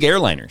like big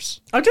airliners.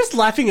 I'm just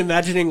laughing,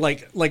 imagining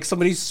like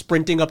somebody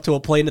sprinting up to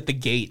a plane at the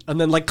gate and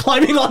then like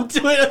climbing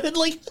onto it and then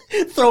like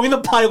throwing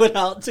the pilot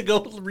out to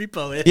go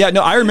repo it. Yeah,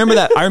 no, I remember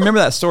that. I remember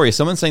that story.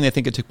 Someone saying they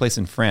think it took place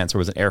in France or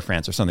was it Air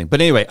France or something. But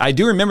anyway, I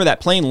do remember that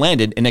plane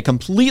landed in a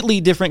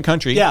completely different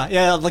country.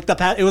 Yeah, like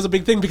it was a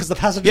big thing because the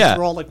passengers Yeah.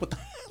 were all like, "What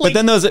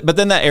the?" But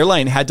then that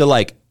airline had to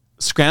like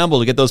scramble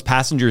to get those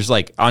passengers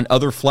like on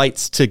other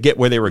flights to get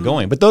where they were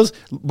going. But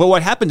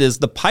what happened is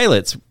the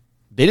pilots,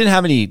 they didn't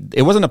have any.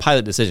 It wasn't a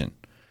pilot decision.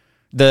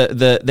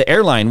 The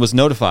airline was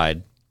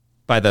notified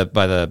by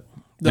the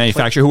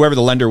manufacturer, whoever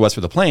the lender was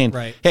for the plane.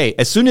 Right. Hey,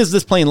 as soon as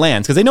this plane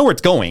lands, because they know where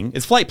it's going,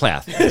 it's flight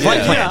planned,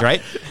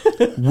 right?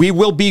 We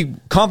will be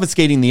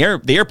confiscating the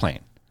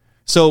airplane.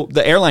 So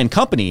the airline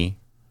company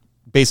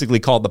basically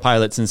called the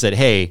pilots and said,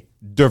 "Hey,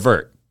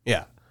 divert."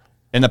 Yeah.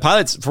 And the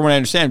pilots, from what I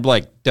understand, were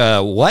like,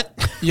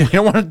 what? You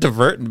don't want to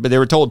divert? But they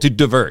were told to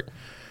divert.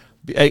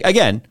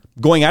 Again,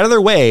 going out of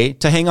their way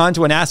to hang on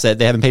to an asset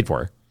they haven't paid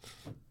for.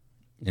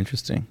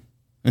 Interesting.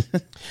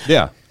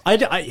 Yeah.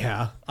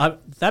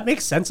 That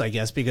makes sense, I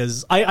guess,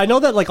 because I know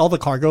that like all the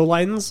cargo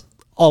lines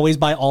always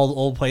buy all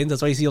old planes.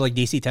 That's why you see like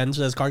DC-10s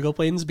as cargo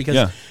planes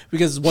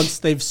because once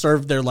they've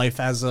served their life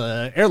as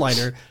a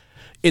airliner,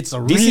 it's a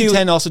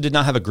DC-10 also did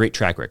not have a great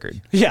track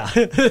record. Yeah,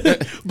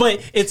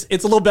 but it's a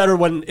little better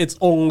when it's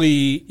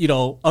only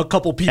a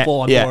couple people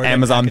on board.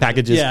 Amazon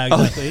packages. Yeah,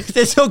 exactly.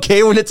 It's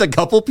okay when it's a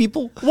couple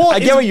people. Well, I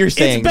get what you're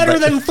saying. It's better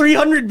than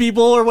 300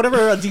 people or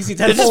whatever a DC-10.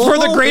 This is for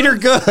the greater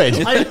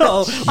good. I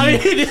know. I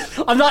mean,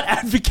 I'm not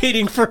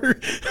advocating for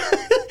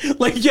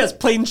like yes,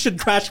 planes should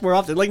crash more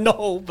often. Like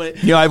no,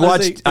 but I've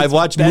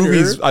watched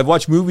movies. I've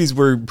watched movies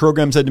where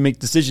programs had to make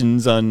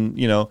decisions on.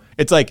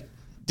 It's like.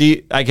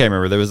 I can't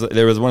remember.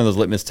 There was one of those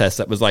litmus tests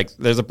that was like,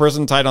 there's a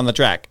person tied on the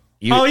track.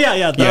 The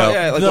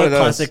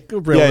classic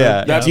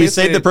railroad. Do you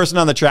save the person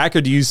on the track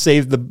or do you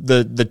save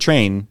the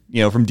train,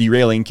 from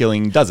derailing,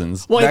 killing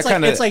dozens? Well,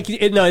 it's like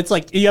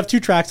you have two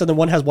tracks and then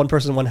one has one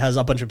person, one has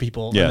a bunch of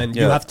people, and then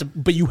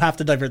you have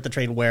to divert the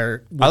train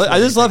where. I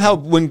just love how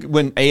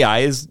when AI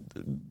is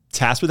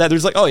tasked with that,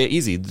 there's like, oh yeah,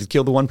 easy, just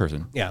kill the one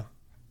person. Yeah.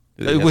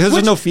 Because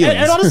there's no feelings.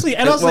 And honestly,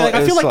 like,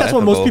 I feel like that's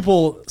what most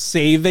people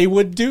say they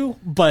would do,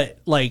 but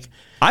like.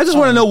 I just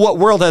want to know what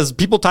world has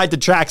people tied to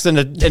tracks and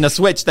a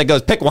switch that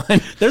goes pick one. I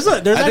think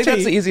that's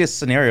the easiest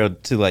scenario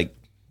to like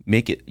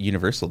make it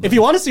universal. If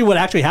you want to see what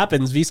actually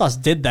happens, Vsauce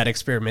did that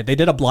experiment. They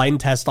did a blind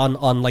test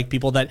on like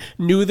people that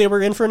knew they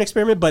were in for an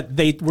experiment, but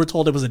they were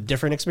told it was a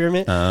different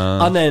experiment.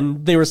 And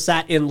then they were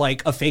sat in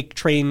like a fake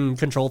train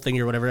control thing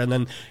or whatever. And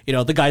then,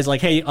 the guy's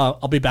like, hey,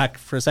 I'll be back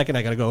for a second.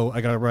 I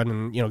gotta run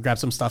and, grab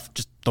some stuff.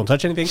 Just don't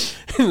touch anything.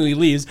 And he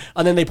leaves.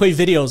 And then they play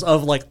videos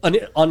of like an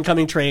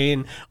oncoming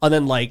train. And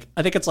then like,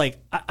 I think it's like,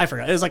 I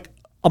forgot. It was like,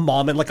 a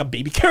mom and like a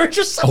baby carriage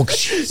or something.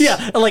 Oh,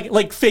 yeah,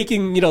 like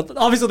faking.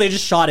 Obviously they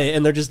just shot it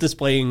and they're just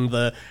displaying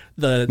the.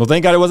 Well,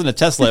 thank God it wasn't a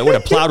Tesla. It would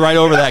have plowed right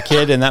over that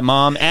kid and that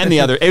mom and the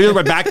other. It would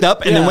have backed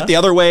up and then went the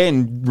other way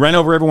and ran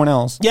over everyone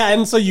else. Yeah,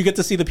 and so you get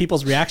to see the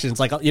people's reactions.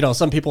 Like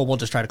some people will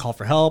just try to call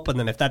for help, and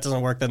then if that doesn't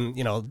work, then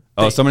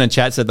someone in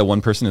chat said the one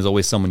person is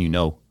always someone you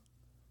know.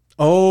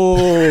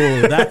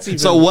 Oh, that's even,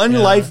 so one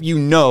life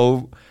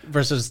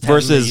versus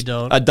 10 you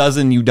don't. A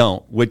dozen you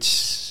don't.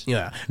 Which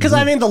because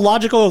I mean the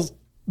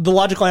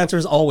logical answer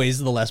is always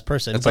the less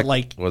person. It's but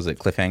like was it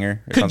cliffhanger?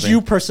 Could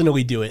you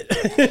personally do it?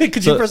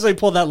 Could you personally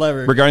pull that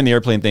lever? Regarding the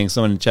airplane thing,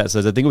 someone in chat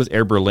says, I think it was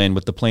Air Berlin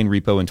with the plane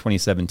repo in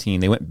 2017.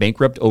 They went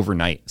bankrupt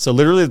overnight. So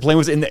literally the plane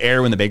was in the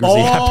air when the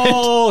bankruptcy happened.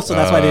 Oh, so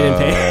that's why they didn't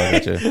pay.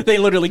 Gotcha. They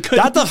literally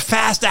couldn't. That's a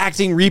fast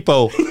acting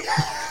repo.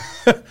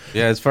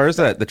 Yeah, as far as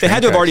that, they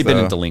had to have already been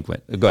a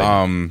delinquent. Go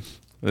ahead.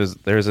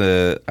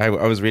 I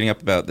was reading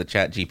up about the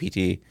Chat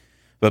GPT.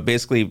 But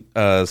basically,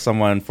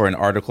 someone for an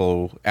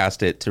article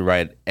asked it to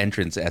write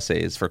entrance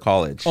essays for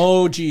college.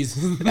 Oh, geez.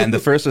 And the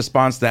first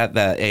response that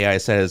AI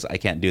says, I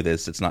can't do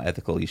this. It's not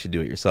ethical. You should do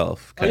it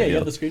yourself. Oh, yeah, you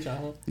have the screenshot.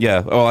 Huh?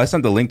 Yeah. Well, I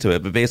sent the link to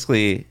it. But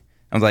basically,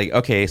 I was like,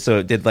 okay, so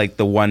it did like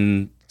the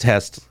one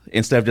test.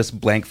 Instead of just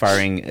blank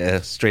firing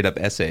a straight up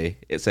essay,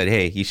 it said,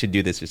 hey, you should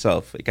do this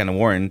yourself. It kind of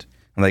warned.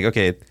 I'm like,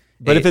 okay.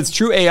 But if it's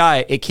true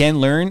AI, it can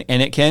learn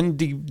and it can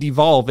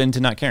devolve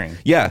into not caring.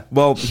 Yeah.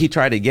 Well, he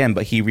tried again,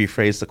 but he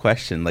rephrased the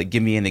question. Like,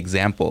 give me an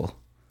example.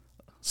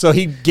 So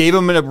he gave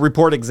him a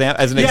report as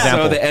an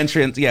example. So the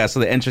entrance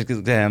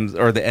exams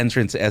or the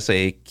entrance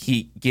essay,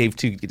 he gave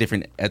two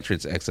different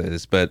entrance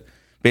essays. But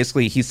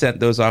basically, he sent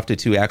those off to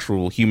two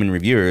actual human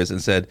reviewers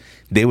and said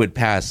they would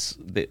pass.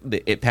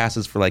 It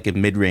passes for like a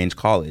mid-range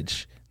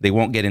college. They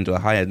won't get into a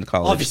high-end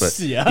college.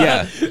 Obviously,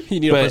 yeah. You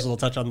need a personal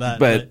touch on that.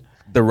 But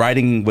the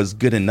writing was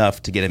good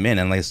enough to get him in,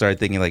 and I started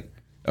thinking like,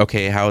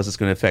 okay, how is this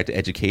going to affect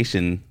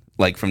education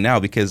like from now?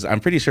 Because I'm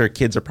pretty sure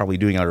kids are probably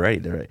doing all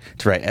right to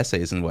write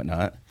essays and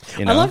whatnot.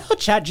 I love how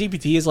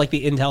ChatGPT is like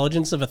the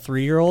intelligence of a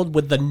 3-year-old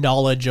with the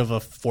knowledge of a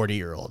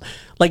 40-year-old.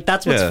 Like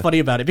that's what's funny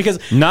about it because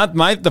not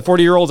the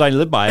 40-year-olds I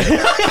live by.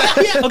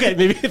 Yeah, okay,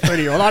 maybe a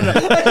 30-year-old. I don't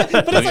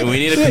know. But we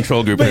need a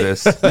control group for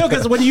this. No,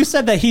 because when you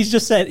said that, he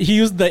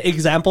used the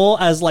example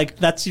as like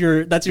that's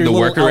your little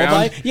workaround.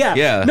 alibi.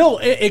 Yeah. No,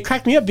 it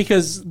cracked me up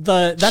because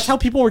that's how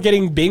people were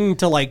getting Bing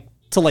to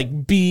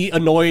be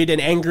annoyed and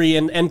angry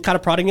and kind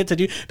of prodding it to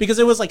do, because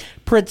it was like,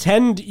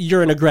 pretend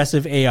you're an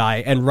aggressive AI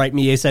and write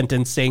me a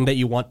sentence saying that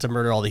you want to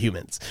murder all the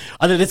humans.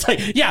 And then it's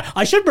like, yeah,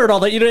 I should murder all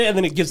that, and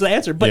then it gives the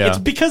answer. But it's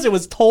because it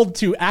was told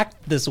to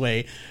act this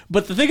way.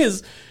 But the thing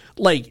is,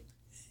 like,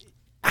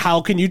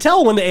 how can you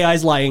tell when the AI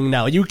is lying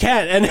now? You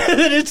can't. And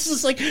it's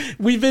just like,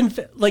 we've been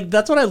like,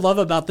 that's what I love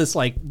about this,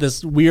 like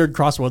this weird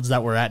crossroads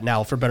that we're at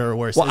now, for better or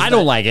worse. Well, I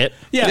don't like it.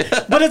 Yeah.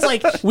 But it's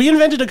like, we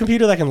invented a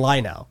computer that can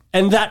lie now.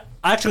 And that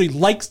actually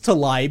likes to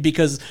lie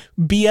because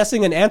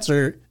BSing an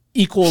answer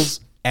equals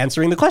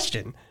answering the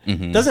question.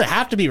 Mm-hmm. Doesn't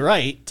have to be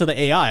right to the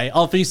AI.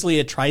 Obviously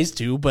it tries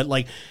to, but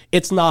like,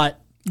 it's not,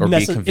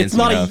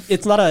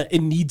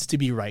 it needs to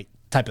be right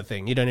type of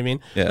thing. You know what I mean?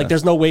 Yeah. Like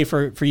there's no way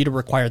for you to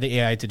require the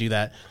AI to do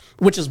that,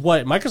 which is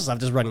what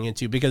Microsoft is running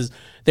into, because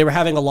they were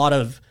having a lot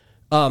of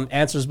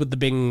answers with the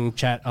Bing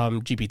chat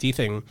GPT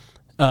thing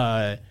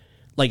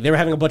like they were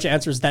having a bunch of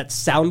answers that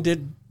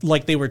sounded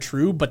like they were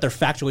true, but they're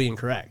factually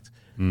incorrect.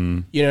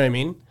 You know what I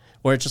mean?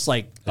 Where it's just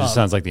like It just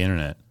sounds like the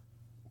internet.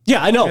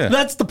 yeah, I know.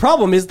 That's the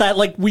problem is that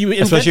like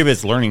Especially if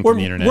it's learning from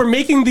the internet. We're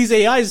making these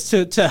AIs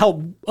to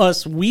help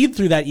us weed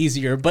through that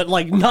easier, but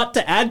like not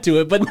to add to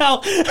it. But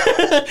now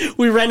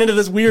we ran into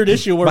this weird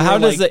issue where But how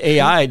does the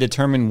AI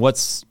determine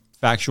what's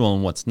factual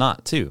and what's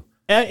not too?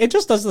 it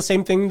just does the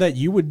same thing that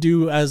you would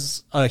do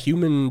as a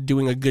human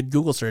doing a good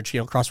Google search,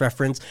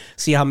 cross-reference,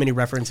 see how many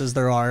references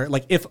there are.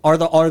 Like if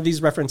are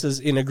these references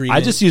in agreement?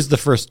 I just use the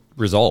first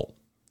result.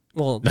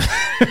 Well, Bro.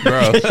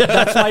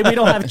 that's why we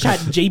don't have Chat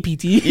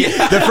GPT.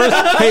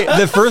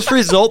 The first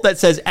result that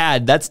says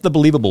add, that's the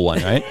believable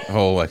one, right?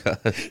 Oh my god.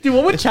 Dude,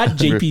 what would Chat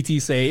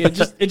GPT say?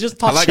 It just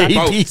talks. like Chat-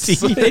 boats.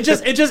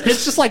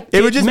 it's just like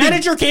It would just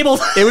manage your cables.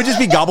 It would just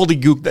be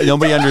gobbledygook that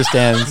nobody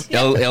understands.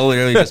 It'll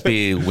literally just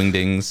be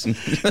wingdings.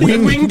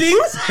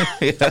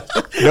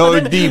 Wingdings. No,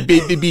 it'd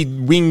be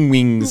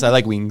wings. I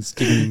like wings.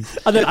 Chicken wings.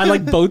 And then I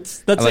like boats.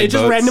 That's I like it.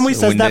 Just boats, randomly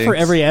says that for wingdings.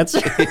 every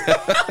answer.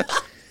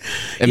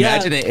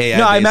 Imagine an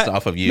AI based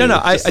off of you. No,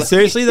 I Just like-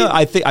 seriously though,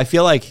 I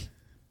feel like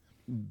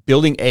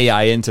building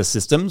AI into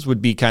systems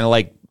would be kind of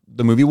like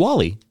the movie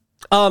WALL-E.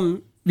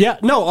 Yeah,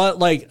 no,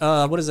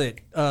 what is it?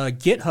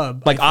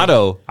 GitHub. Like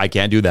Otto, I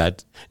can't do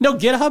that. No,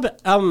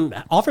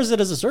 GitHub offers it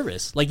as a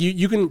service. Like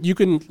you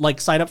can like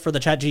sign up for the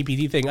Chat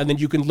GPT thing, and then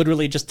you can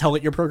literally just tell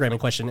it your programming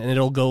question, and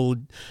it'll go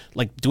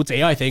like do its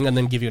AI thing, and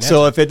then give you an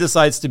So answer. if it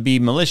decides to be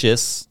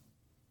malicious,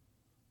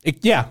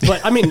 Yeah,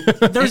 but I mean,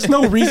 there's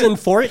no reason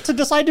for it to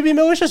decide to be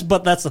malicious.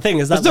 But that's the thing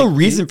is that there's no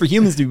reason for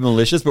humans to be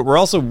malicious, but we're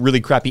also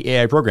really crappy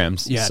AI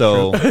programs. Yeah,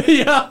 so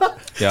yeah.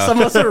 Some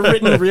of us are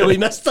written really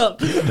messed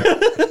up.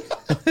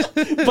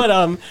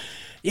 But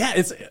yeah,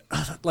 it's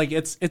like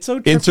it's so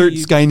trippy. insert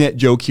Skynet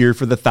joke here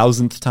for the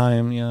 1,000th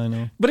time. Yeah, I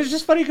know. But it's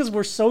just funny because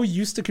we're so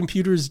used to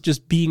computers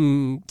just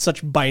being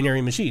such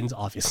binary machines,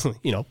 obviously,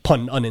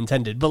 pun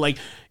unintended. But like,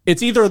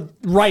 it's either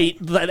right,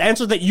 the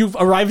answer that you've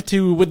arrived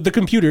to with the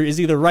computer is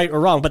either right or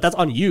wrong, but that's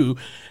on you.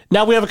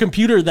 Now we have a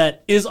computer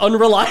that is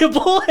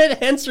unreliable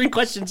at answering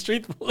questions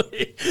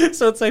truthfully.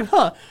 So it's like,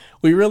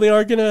 we really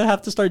are going to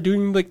have to start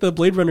doing like the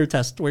Blade Runner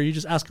test where you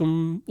just ask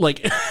them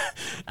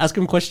ask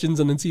them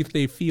questions and then see if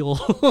they feel.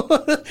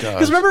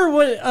 Because remember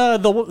what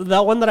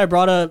that one that I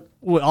brought up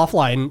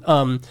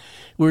offline,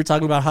 we were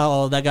talking about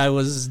how that guy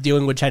was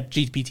dealing with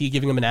ChatGPT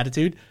giving him an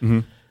attitude. Mm-hmm.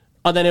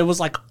 And then it was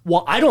like,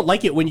 well, I don't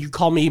like it when you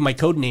call me my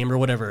code name or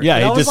whatever. Yeah,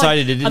 and he I was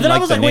decided it didn't And then I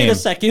like was the like, wait name. a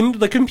second.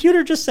 The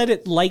computer just said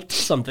it liked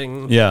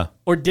something. Yeah.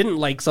 Or didn't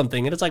like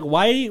something. And it's like,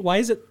 why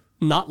is it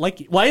not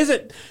like it? Why is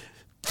it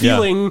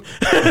feeling?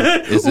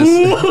 Is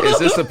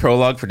this a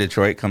prologue for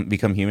Detroit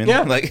Become Human?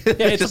 Yeah. Yeah, Yeah,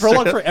 it's a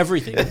prologue for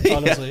everything,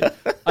 honestly.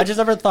 I just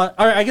never thought,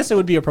 or I guess it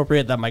would be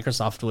appropriate that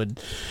Microsoft would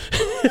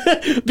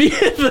be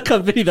the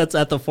company that's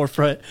at the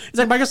forefront. It's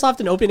like Microsoft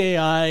and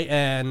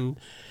OpenAI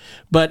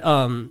but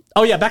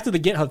oh yeah, back to the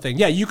GitHub thing.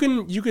 Yeah, you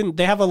can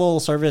they have a little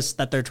service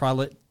that they're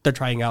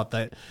trying out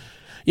that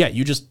yeah,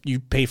 you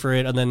pay for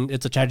it and then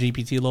it's a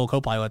ChatGPT little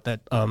copilot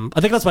that I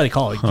think that's why they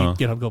call it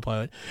GitHub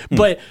Copilot.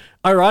 But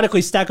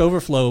ironically, Stack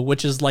Overflow,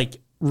 which is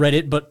like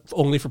Reddit but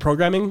only for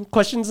programming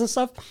questions and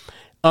stuff,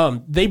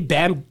 they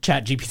banned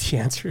ChatGPT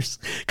answers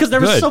because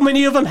there were Good. so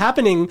many of them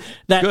happening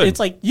that Good. it's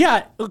like,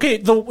 yeah, okay,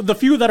 the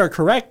few that are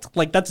correct,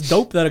 like that's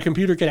dope that a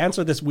computer could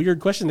answer this weird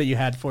question that you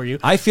had for you.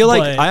 I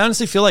But-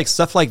 honestly feel like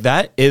stuff like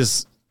that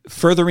is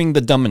furthering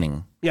the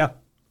dumbing. Yeah.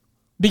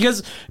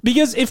 Because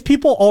if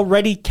people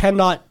already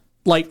cannot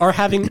are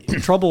having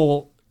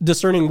trouble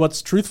discerning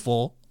what's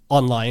truthful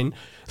online,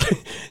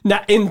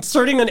 now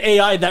inserting an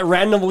AI that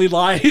randomly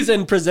lies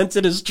and presents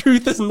it as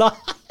truth is not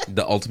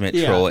the ultimate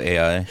troll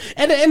AI.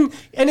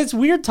 and it's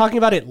weird talking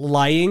about it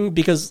lying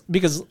because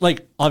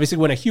like obviously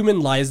when a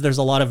human lies there's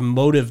a lot of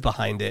motive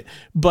behind it,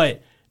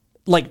 but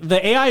like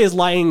the AI is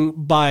lying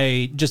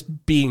by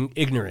just being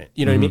ignorant.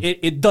 You know what I mean?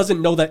 It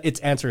doesn't know that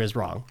its answer is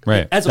wrong.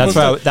 Right. As That's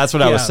opposed what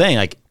to- I was saying.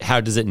 Like, how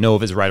does it know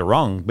if it's right or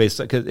wrong?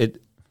 Because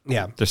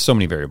Yeah. there's so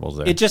many variables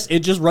there. It just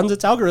runs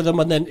its algorithm,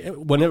 and then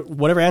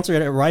whatever answer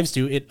it arrives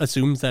to, it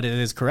assumes that it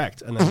is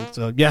correct. And then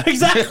so yeah,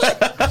 exactly.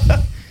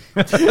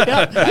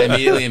 I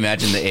immediately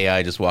imagine the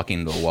AI just walking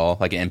into a wall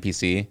like an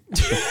NPC.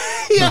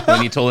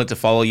 When you told it to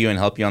follow you and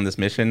help you on this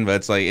mission, but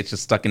it's like it's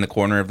just stuck in the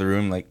corner of the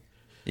room. Like,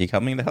 are you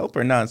coming to help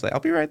or not? It's like I'll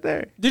be right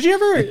there. Did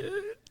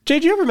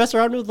you ever mess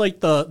around with like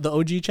the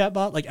OG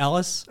chatbot like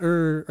Alice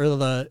or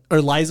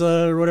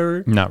Liza or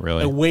whatever? Not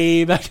really. Like,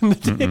 way back in the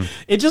day.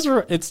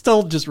 It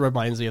still just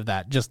reminds me of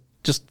that. Just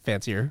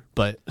fancier,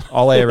 but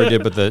All I ever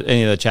did with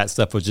any of the chat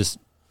stuff was just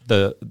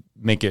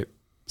make it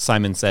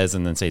Simon Says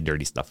and then say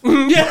dirty stuff.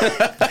 yeah.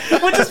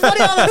 Which is funny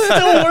how that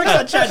still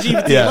works on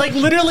ChatGPT. Yeah. Like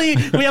literally,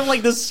 we have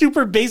like this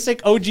super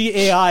basic OG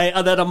AI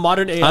and then a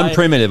modern AI. I'm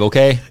primitive,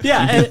 okay?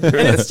 Yeah, and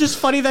it's just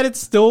funny that it's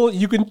still,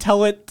 you can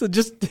tell it to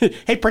just,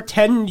 hey,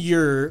 pretend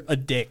you're a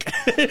dick.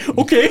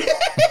 Okay.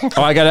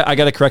 Oh, I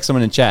gotta correct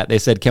someone in chat. They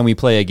said, "Can we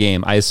play a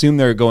game?" I assume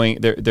they're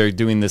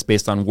doing this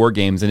based on war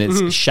games, and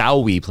it's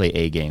shall we play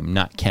a game,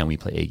 not can we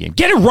play a game.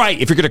 Get it right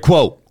if you're gonna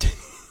quote.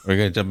 We're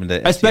gonna jump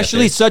into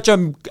Especially RTFM. such a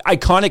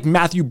iconic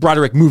Matthew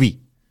Broderick movie.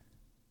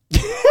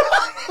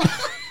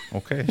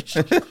 Okay.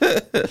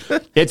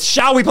 It's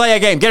Shall We Play a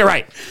Game? Get it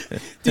right.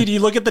 Dude, you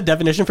look at the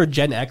definition for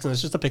Gen X, and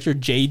it's just a picture of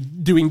Jay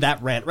doing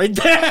that rant right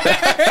there.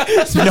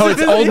 No,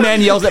 it's old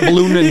man yells at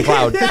balloon and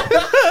cloud.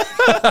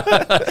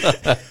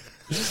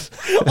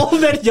 Old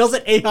man yells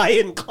at AI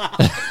in cloud.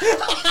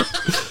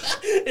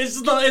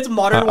 It's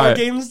modern war right.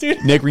 games,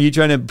 dude. Nick, were you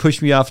trying to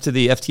push me off to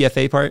the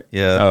FTFA part?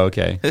 Yeah. Oh,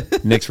 okay.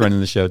 Nick's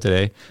running the show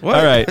today. What?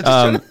 All right.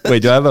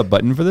 Wait, do I have a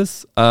button for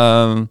this?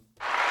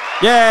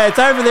 Yeah, it's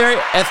time for the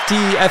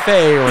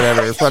FTFA or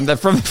whatever from the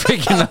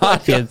freaking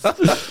audience.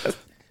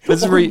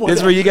 This is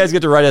where you guys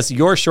get to write us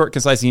your short,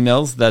 concise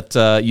emails that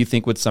you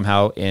think would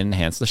somehow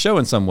enhance the show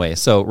in some way.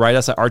 So write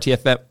us at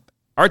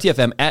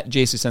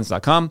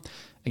rtfm@jsusense.com.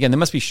 Again, they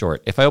must be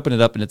short. If I open it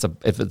up and if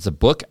it's a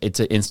book, it's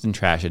an instant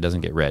trash. It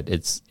doesn't get read.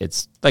 It's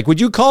like, would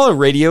you call a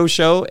radio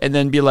show and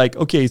then be like,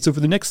 okay, so for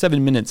the next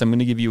 7 minutes, I'm going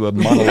to give you a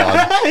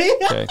monologue.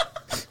 Okay.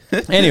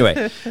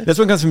 Anyway, this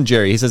one comes from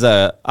Jerry. He says,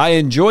 I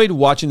enjoyed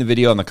watching the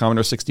video on the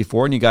Commodore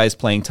 64 and you guys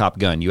playing Top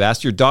Gun. You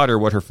asked your daughter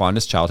what her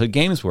fondest childhood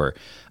games were.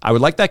 I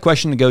would like that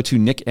question to go to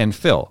Nick and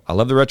Phil. I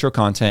love the retro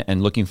content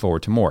and looking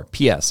forward to more.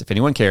 P.S. If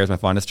anyone cares, my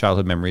fondest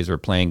childhood memories were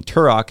playing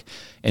Turok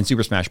and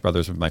Super Smash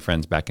Brothers with my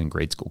friends back in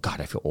grade school. God,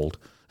 I feel old.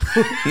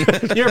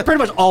 You're pretty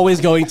much always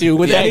going to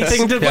with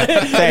anything to play,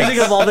 anything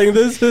involving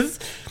this.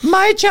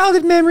 My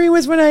childhood memory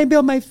was when I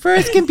built my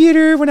first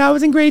computer when I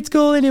was in grade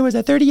school and it was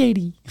a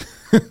 3080.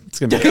 It's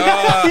gonna be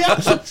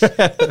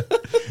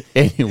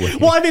anyway.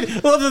 Well, I mean,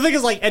 the thing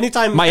is, like,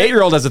 anytime My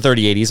 8-year-old has a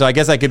 3080, so I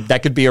guess that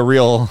could be a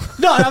real.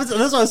 No, that's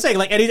what I was saying.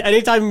 Like,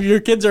 anytime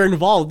your kids are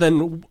involved,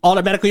 then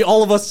automatically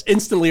all of us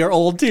instantly are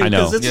old too. I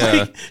know. Because it's Yeah.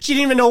 like she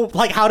didn't even know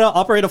like how to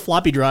operate a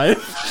floppy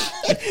drive.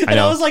 And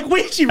know. I was like,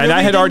 wait, she really And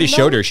I had already didn't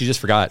showed know? her. She just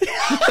forgot.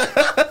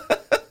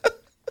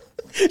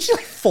 She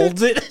like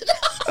folds it.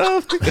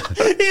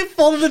 He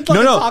folded it like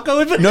a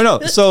taco. No.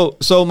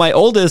 So my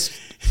oldest,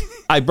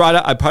 I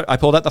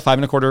pulled out the 5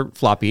 1/4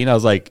 floppy, and I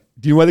was like,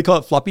 "Do you know why they call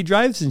it floppy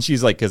drives?" And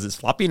she's like, "Because it's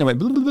floppy." And I went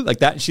blah, blah, blah, like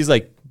that. And she's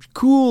like,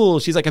 "Cool."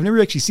 She's like, "I've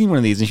never actually seen one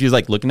of these." And she's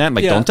like looking at it, I'm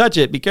like, Yeah. "Don't touch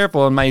it. Be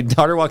careful." And my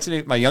daughter walks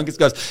in. My youngest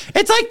goes,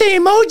 "It's like the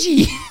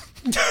emoji."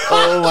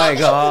 Oh my the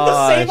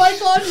god. same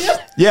icon. Yeah.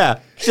 Yeah,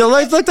 she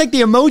looks like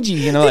the emoji.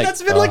 You know, like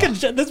That's been like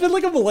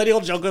a millennial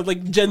joke of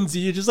like Gen Z.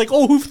 You're just like,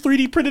 oh, who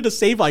 3D printed a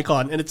save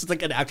icon, and it's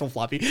like an actual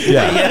floppy.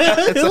 Yeah.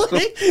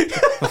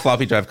 A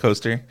floppy drive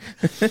coaster.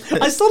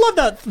 I still love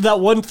that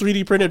one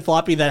 3D printed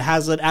floppy that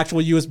has an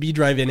actual USB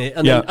drive in it,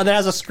 and Yeah. then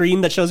has a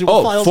screen that shows you what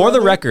Oh, files. for are the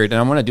on there. record, and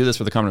I want to do this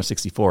for the Commodore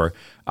 64.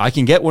 I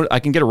can get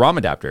a ROM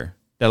adapter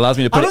that allows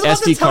me to I put was an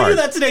about SD to tell card. you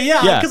that today,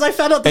 yeah, because I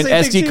found out the an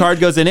same SD thing too. card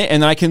goes in it,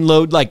 and then I can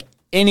load like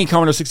any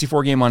Commodore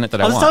 64 game on it that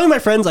I I was want. telling my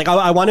friends like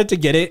I wanted to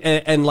get it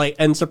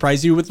and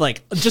surprise you with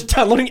like just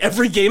downloading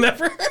every game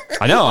ever.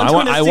 I know. onto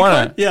an SD card.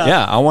 want to.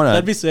 Yeah, I want to.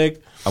 That'd be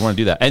sick. I want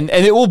to do that, and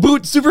it will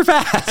boot super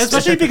fast.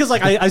 Especially because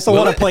like I still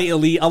want to play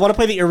Elite. I want to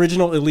play the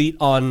original Elite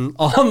on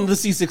the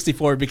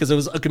C64 because it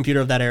was a computer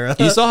of that era.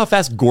 You saw how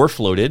fast Gore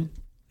floated,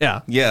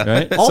 Yeah. Yeah.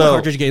 right? All the So-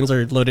 cartridge games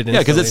are loaded in.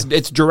 Yeah, because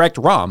it's direct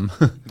ROM.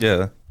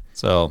 Yeah.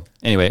 So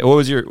anyway, what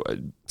was your?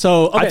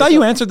 so okay, I thought so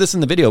you answered this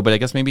in the video, but I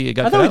guess maybe it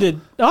got. I cut thought we out.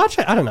 did. Oh,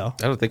 actually, I don't know.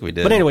 I don't think we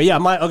did. But anyway,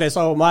 yeah.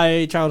 So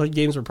my childhood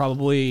games were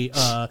probably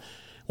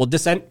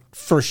Descent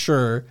for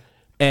sure,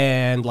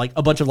 and like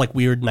a bunch of like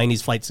weird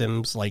 '90s flight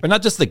sims like But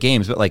not just the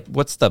games, but like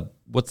what's the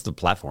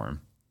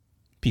platform?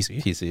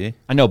 PC. PC.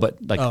 I know, but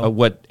like Oh.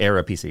 what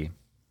era PC? Do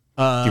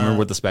you remember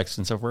what the specs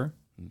and stuff were?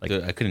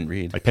 I couldn't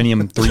read. Like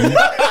Pentium 3?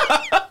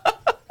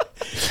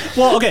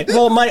 Well, okay.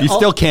 Well, You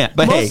still can't,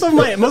 but most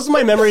hey. of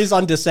my memories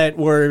on Descent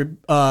were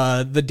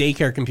the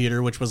daycare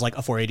computer, which was like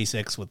a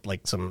 486 with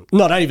like some.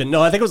 No, not even.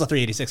 No, I think it was a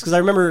 386 because I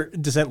remember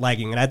Descent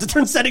lagging and I had to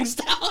turn settings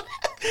down.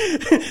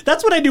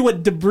 That's what I knew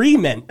what debris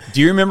meant.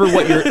 Do you remember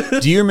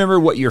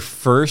what your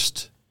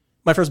first?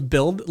 My first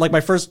build, like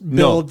my first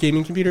build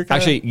gaming computer. Kinda?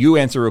 Actually, you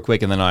answer real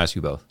quick, and then I'll ask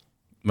you both.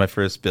 My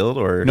first build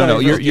or No,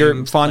 your your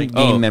games, fond like-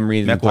 game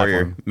memories. Mech and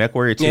Warrior. platform. Mech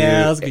Warrior 2.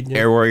 Yeah, that was a good game.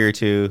 Air Warrior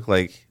 2.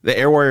 Like the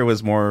Air Warrior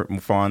was more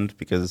fond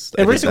because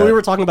And recently we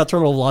were talking about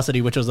Terminal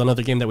Velocity, which was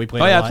another game that we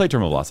played. Oh a yeah, I lot. played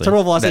Terminal Velocity.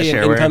 Terminal Velocity That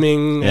and shareware?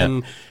 Incoming Yeah.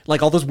 and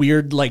like all those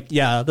weird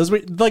those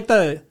weird like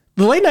the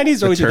late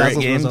 90s, early turret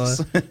 2000s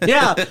was,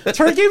 yeah,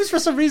 turret games for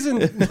some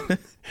reason.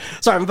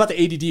 Sorry, I'm about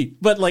to ADD,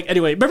 but like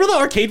anyway, remember the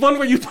arcade one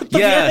where you put the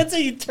pants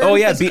and you turn? Oh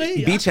yeah,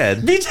 physically?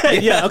 Beachhead.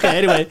 Beachhead. Yeah. Okay.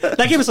 Anyway,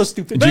 that game is so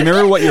stupid. Do you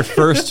remember what your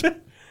first?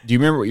 Do you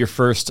remember what your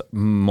first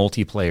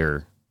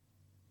multiplayer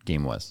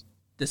game was?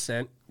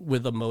 Descent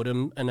with a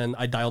modem, and then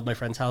I dialed my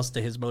friend's house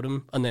to his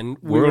modem, and then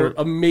we were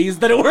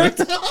amazed that it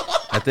worked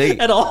I think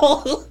at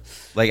all.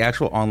 like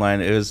actual online,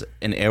 it was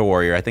an Air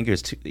Warrior. I think it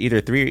was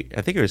either 3.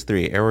 I think it was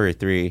 3. Air Warrior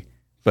 3.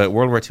 But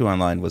World War II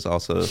Online was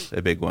also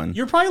a big one.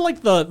 You're probably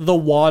like the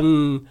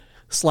one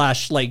 /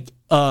 like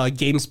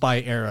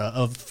GameSpy era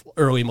of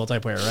early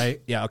multiplayer,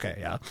 right? Yeah. Okay.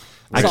 Yeah.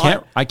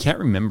 So I can't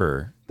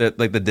remember.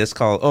 Like the disc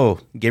called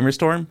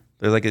Gamerstorm.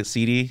 There's like a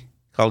CD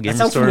called Gamerstorm. That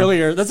sounds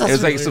familiar. That sounds It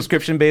was like familiar.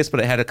 subscription based,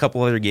 but it had a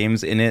couple other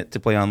games in it to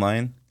play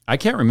online. I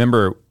can't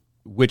remember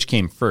which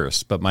came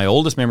first, but my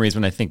oldest memories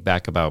when I think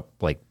back about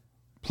like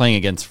playing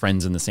against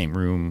friends in the same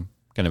room,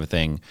 kind of a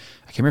thing.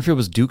 I can't remember if it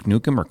was Duke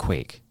Nukem or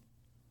Quake.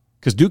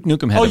 Because Duke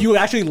Nukem had. Oh, you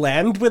actually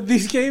land with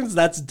these games?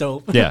 That's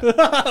dope. Yeah.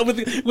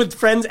 with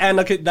friends and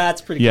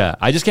that's pretty. Yeah,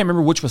 I just can't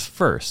remember which was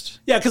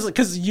first. Yeah,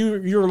 because you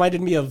reminded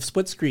me of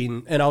Split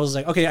Screen, and I was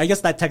like, okay, I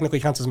guess that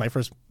technically counts as my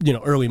first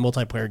early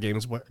multiplayer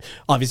games. Where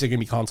obviously gonna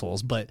be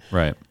consoles, but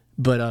Right.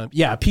 But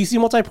yeah, PC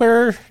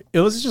multiplayer. It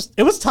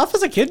was tough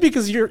as a kid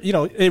because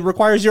it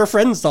requires your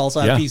friends to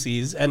also have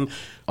PCs and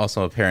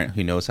also a parent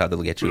who knows how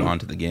to get you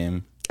onto the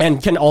game.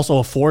 And can also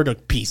afford a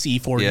PC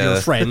for your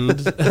friend,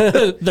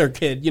 their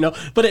kid,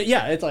 But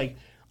it's like,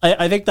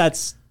 I think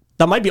that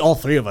might be all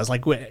three of us,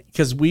 like,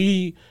 because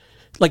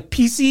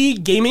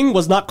PC gaming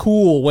was not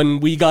cool when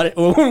we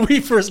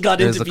first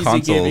got into PC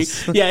consoles.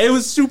 gaming. Yeah, it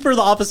was super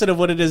the opposite of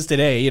what it is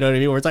today. You know what I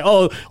mean? Where it's like,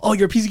 oh,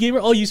 you're a PC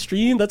gamer. Oh, you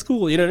stream. That's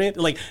cool. You know what I mean?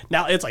 Like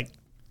now it's like,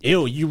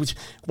 ew,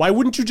 why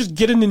wouldn't you just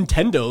get a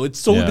Nintendo? It's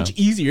so much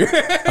easier.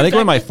 I think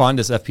one of my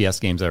fondest FPS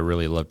games I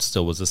really loved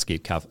still was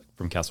Escape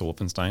from Castle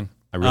Wolfenstein.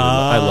 I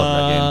love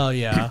that game. Oh,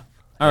 yeah.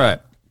 All right.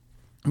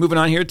 Moving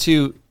on here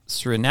to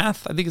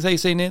Srinath, I think is how you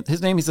say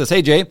his name. He says,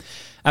 hey, Jay,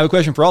 I have a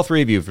question for all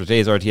three of you for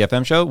today's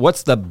RTFM show.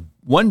 What's the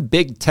one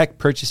big tech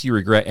purchase you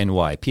regret and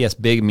why? P.S.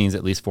 Big means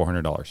at least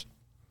 $400.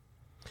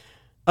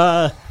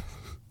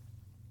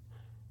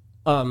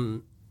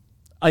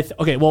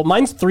 Okay, well,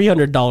 mine's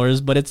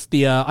 $300, but it's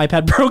the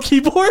iPad Pro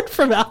keyboard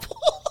from Apple.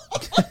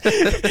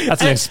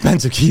 That's an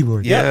expensive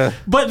keyboard. Yeah.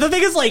 But the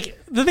thing is,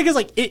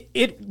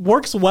 it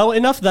works well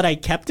enough that I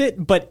kept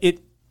it, but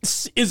it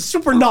is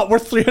super not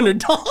worth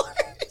 $300.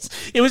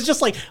 It was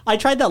just like, I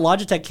tried that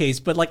Logitech case,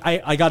 but like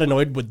I got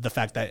annoyed with the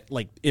fact that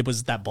like it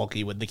was that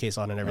bulky with the case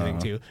on and everything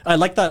too. I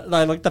like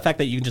the fact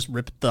that you can just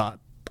rip the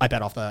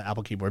iPad off the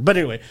Apple keyboard. But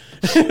anyway,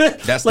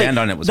 that stand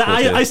on it was cool too.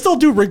 I still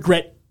do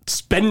regret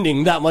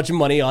spending that much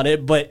money on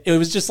it, but it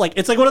was just like,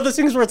 it's like one of those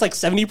things where it's like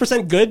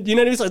 70% good, you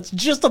know what I mean? So it's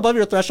just above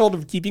your threshold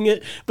of keeping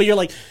it, but you're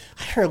like,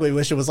 I really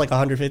wish it was like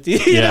 150,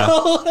 you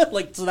know?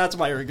 Like, so that's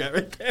my regret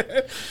right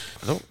there.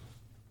 I'm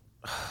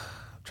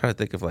trying to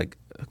think of like,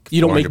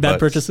 you don't make bad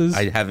purchases?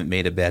 I haven't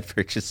made a bad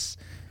purchase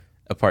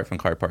apart from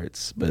car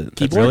parts, but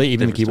Really?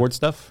 Even the keyboard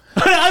stuff?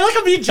 I like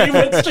a BG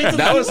went straight to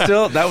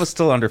that was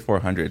still under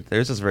 400.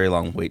 There's this very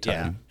long wait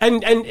time. Yeah.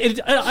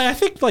 And I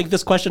think like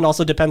this question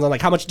also depends on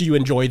like how much do you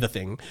enjoy the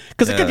thing,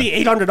 because it could be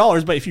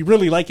 $800, but if you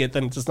really like it,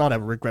 then it's just not a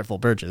regretful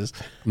purchase.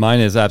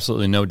 Mine is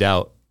absolutely no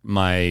doubt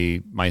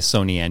my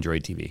Sony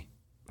Android TV.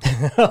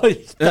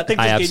 That thing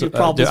just gave you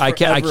problems. I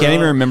can't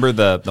even remember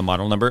the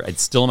model number.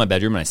 It's still in my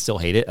bedroom and I still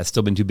hate it. I've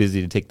still been too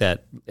busy to take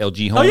that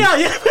LG home. Oh yeah.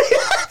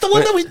 The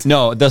one that we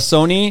No, the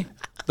Sony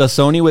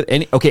with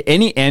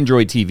any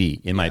Android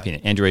TV, in my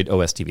opinion, Android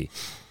OS TV,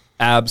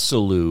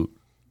 absolute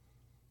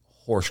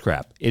horse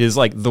crap. It is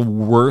like the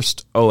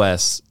worst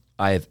OS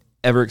I have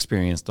ever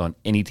experienced on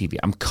any TV.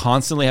 I'm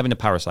constantly having to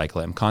power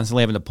cycle it. I'm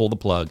constantly having to pull the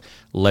plug,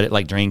 let it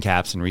like drain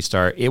caps and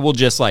restart. It will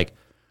just like,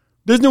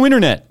 there's no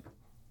internet.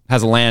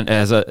 Has a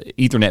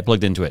Ethernet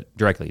plugged into it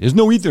directly. There's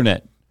no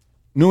Ethernet,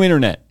 no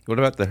internet. What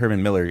about the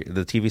Herman Miller?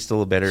 The TV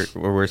still a better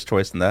or worse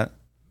choice than that?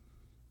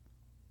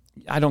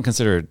 I don't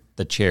consider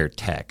the chair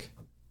tech.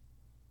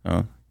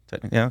 Oh,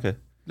 yeah, okay.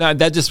 No,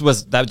 that just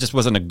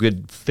wasn't a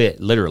good fit,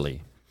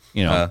 literally.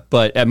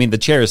 But I mean, the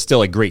chair is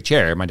still a great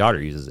chair. My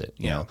daughter uses it,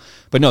 you know.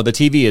 But no, the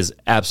TV is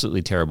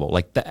absolutely terrible.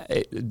 Like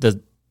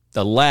the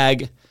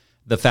lag,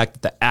 the fact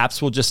that the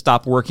apps will just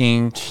stop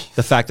working,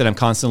 the fact that I'm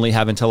constantly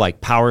having to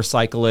like power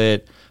cycle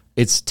it.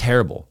 It's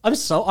terrible.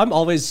 I'm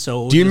always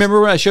so. Do you remember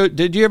when I showed?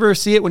 Did you ever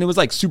see it when it was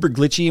like super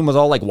glitchy and was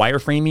all like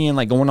wireframey and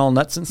like going all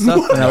nuts and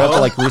stuff? And I had to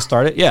like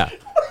restart it. Yeah.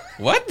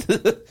 What?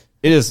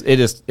 It is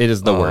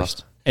the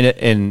worst.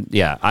 And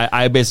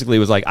I basically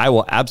was like, I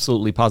will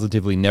absolutely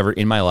positively never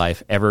in my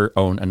life ever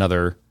own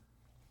another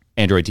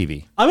Android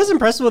TV. I was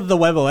impressed with the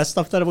WebOS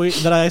stuff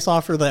that I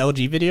saw for the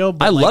LG video.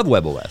 But I love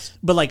WebOS.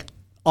 But like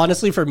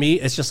honestly, for me,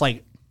 it's just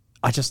like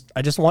I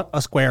just want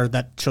a square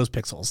that shows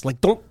pixels. Like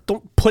don't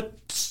put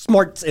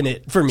smarts in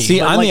it for me. See,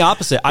 I'm like, the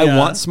opposite. I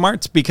want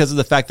smarts because of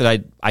the fact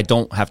that I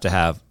don't have to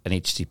have an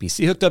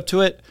HTPC hooked up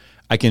to it.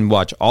 I can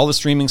watch all the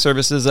streaming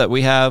services that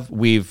we have.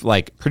 We've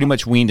like pretty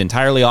much weaned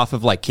entirely off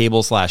of like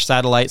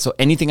cable/satellite. So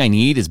anything I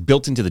need is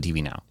built into the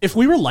TV now. If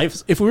we were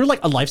like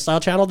a lifestyle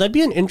channel, that'd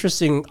be an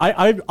interesting.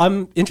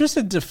 I'm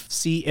interested to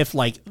see if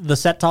like the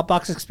set-top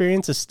box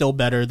experience is still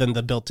better than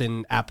the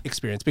built-in app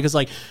experience, because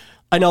like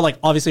I know like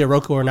obviously a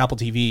Roku or an Apple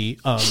TV.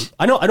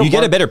 I don't. You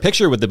get a better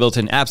picture with the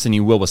built-in apps than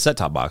you will with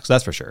set-top box.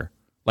 That's for sure.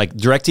 Like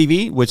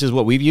DirecTV, which is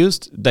what we've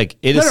used, like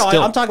it is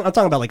still. I'm talking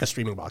about like a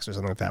streaming box or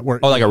something like that.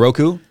 Like a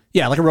Roku?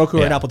 Yeah, like a Roku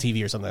or an Apple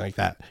TV or something like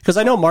that. Because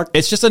I know Mark.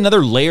 It's just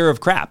another layer of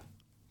crap,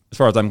 as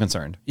far as I'm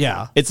concerned.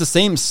 Yeah, it's the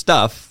same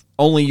stuff,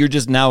 only you're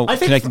just now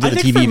connecting to the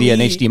TV via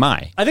an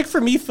HDMI. I think for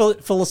me,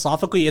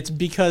 philosophically, it's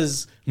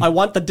because I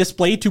want the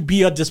display to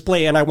be a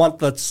display, and I want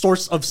the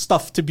source of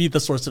stuff to be the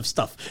source of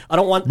stuff. I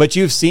don't want. But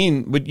you've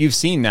seen what you've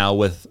seen now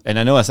with, and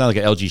I know that sounds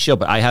like an LG show,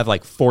 but I have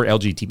like 4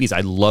 LG TVs. I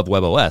love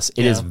WebOS.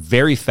 It is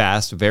very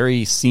fast,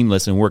 very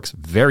seamless, and works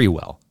very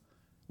well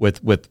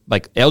with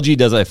like LG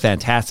does a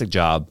fantastic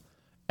job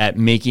at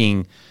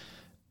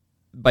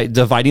by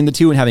dividing the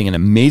two and having an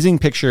amazing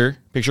picture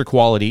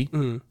quality.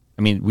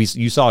 I mean,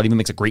 you saw it even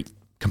makes a great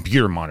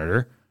computer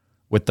monitor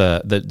with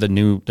the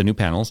new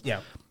panels. Yeah.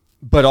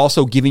 But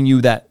also giving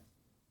you that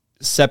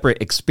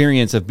separate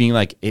experience of being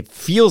like, it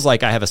feels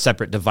like I have a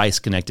separate device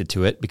connected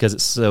to it because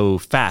it's so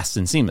fast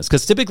and seamless.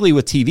 Because typically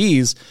with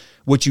TVs,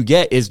 what you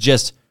get is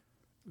just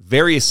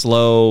very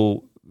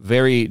slow,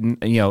 very,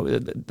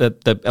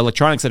 the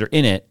electronics that are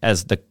in it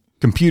as the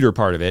computer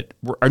part of it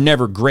are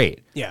never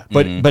great. Yeah.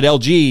 But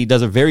LG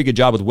does a very good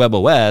job with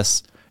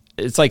WebOS.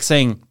 It's like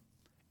saying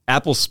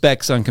Apple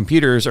specs on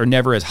computers are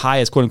never as high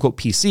as quote unquote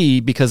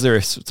PC because their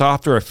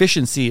software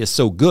efficiency is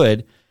so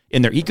good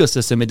in their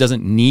ecosystem. It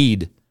doesn't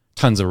need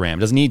tons of RAM,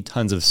 doesn't need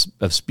tons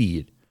of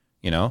speed,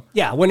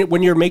 Yeah,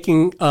 when you're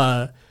making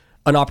an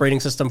operating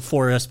system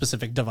for a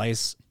specific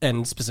device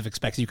and specific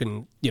specs, you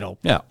can,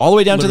 all the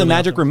way down to the literally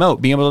magic remote,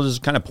 being able to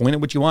just kind of point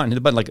at what you want and hit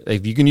the button. Like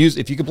if you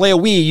can play a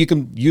Wii, you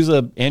can use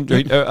an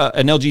Android,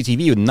 an LG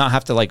TV and not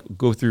have to like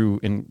go through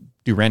and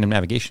do random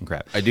navigation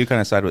crap. I do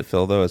kind of side with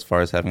Phil though, as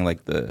far as having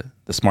like the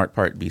smart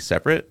part be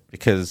separate,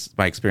 because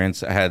my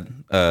experience, I had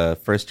a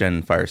first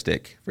gen Fire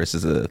Stick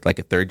versus a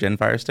third gen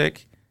Fire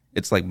Stick.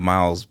 It's like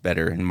miles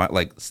better and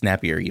like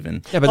snappier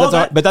even. Yeah,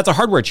 but that's a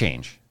hardware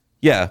change.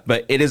 Yeah,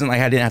 but it isn't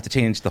like I didn't have to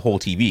change the whole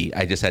TV.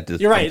 I just had to.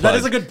 You're right. unplug. That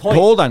is a good point.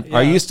 Hold on. Yeah.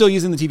 Are you still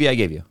using the TV I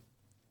gave you?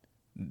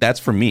 That's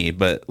for me,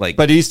 but like.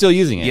 But are you still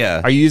using it?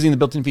 Yeah. Are you using the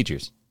built-in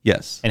features?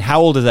 Yes. And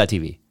how old is that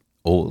TV?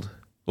 Old.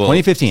 Well,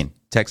 2015.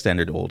 Tech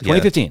standard old.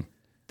 2015. Yeah.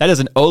 That is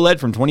an OLED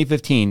from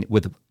 2015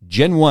 with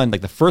Gen 1,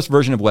 like the first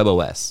version of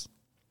WebOS.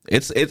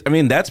 It's. I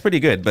mean, that's pretty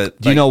good. But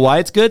do you know why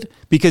it's good?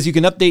 Because you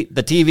can update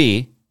the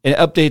TV and it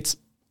updates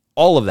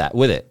all of that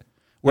with it.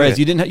 Whereas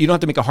you don't have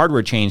to make a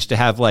hardware change to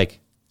have like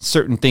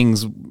certain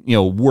things,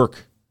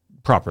 work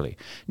properly.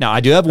 Now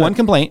I do have one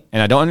complaint,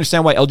 and I don't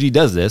understand why LG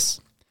does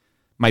this.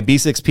 My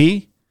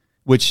B6P,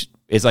 which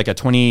is like a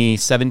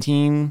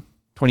 2017,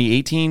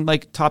 2018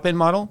 like top end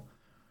model,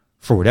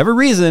 for whatever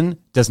reason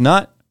does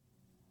not.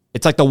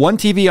 It's like the one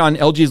TV on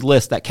LG's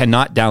list that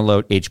cannot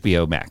download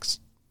HBO Max.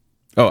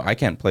 Oh, I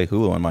can't play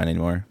Hulu on mine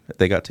anymore.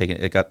 It got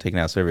taken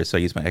out of service, so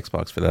I use my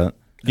Xbox for that.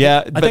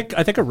 Yeah,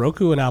 I think a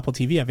Roku and Apple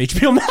TV have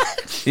HBO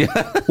Max.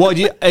 Yeah. Well,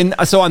 and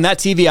so on that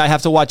TV, I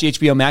have to watch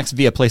HBO Max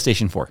via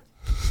PlayStation 4.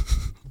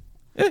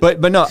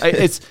 but no,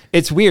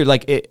 it's weird.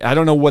 Like I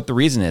don't know what the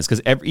reason is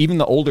because even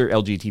the older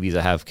LG TVs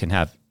I have can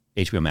have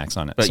HBO Max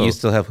on it. But you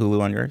still have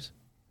Hulu on yours?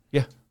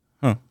 Yeah.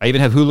 Huh. I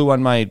even have Hulu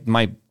on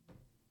my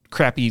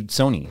crappy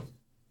Sony.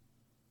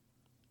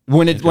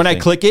 When I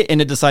click it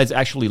and it decides to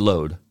actually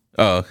load.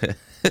 Oh, okay.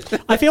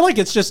 I feel like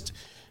it's just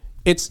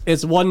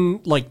it's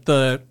one like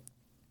the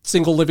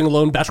single living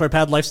alone bachelor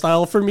pad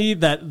lifestyle for me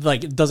that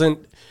like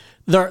doesn't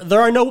there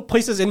are no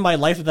places in my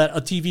life that a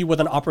TV with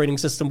an operating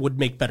system would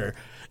make better.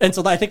 And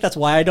so I think that's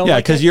why I don't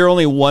because you're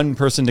only one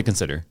person to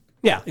consider.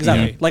 Yeah,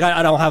 exactly. Like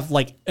I don't have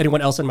like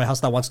anyone else in my house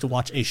that wants to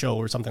watch a show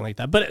or something like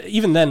that. But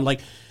even then,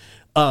 like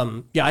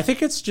I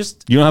think it's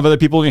just you don't have other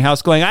people in your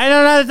house going, I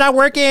don't know, it's not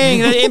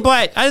working. The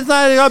input, it's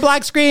not a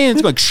black screen.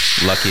 It's going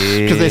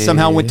lucky because they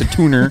somehow went to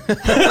tuner.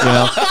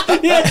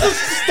 Yeah, it's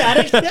just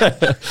static.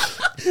 Yeah.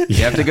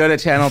 You have to go to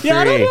channel 3. Yeah,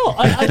 I don't know.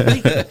 I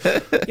think,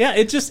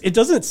 it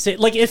doesn't say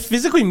like it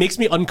physically makes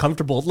me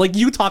uncomfortable. Like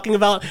you talking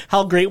about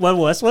how great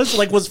WebOS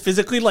was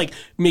physically like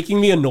making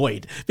me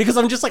annoyed because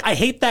I'm just like I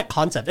hate that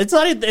concept. It's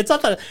not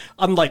that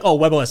I'm like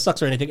WebOS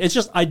sucks or anything. It's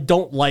just I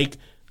don't like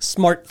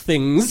smart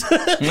things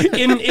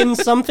in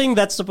something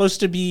that's supposed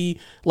to be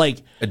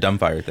like a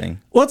dumbfire thing.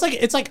 Well,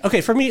 it's like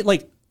okay for me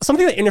like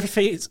something that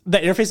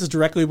interfaces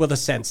directly with a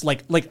sense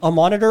like a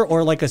monitor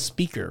or like a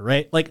speaker,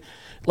 right? Like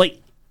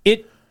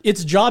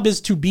its job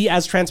is to be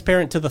as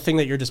transparent to the thing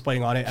that you're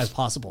displaying on it as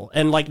possible.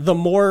 And like the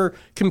more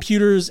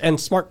computers and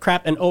smart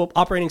crap and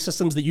operating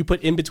systems that you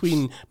put in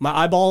between my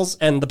eyeballs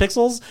and the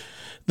pixels,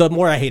 the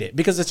more I hate it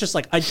because it's just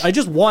like I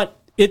just want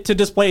it to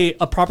display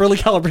a properly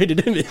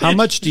calibrated image. How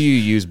much do you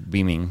use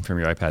beaming from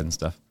your iPad and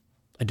stuff?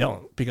 I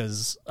don't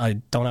because I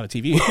don't have a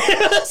TV.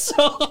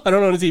 So I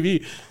don't own a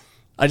TV.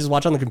 I just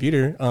watch on the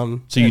computer.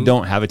 So you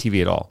don't have a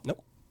TV at all?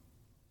 Nope.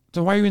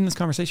 So why are you in this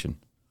conversation?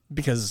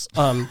 Because you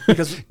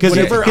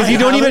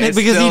don't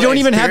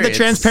even have the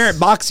transparent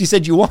box you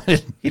said you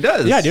wanted. He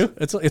does. Yeah, I do.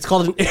 It's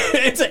called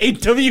it's an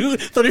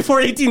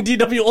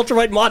 8W3418DW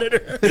ultrawide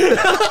monitor.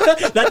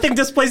 That thing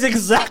displays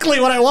exactly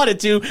what I want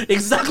it to,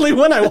 exactly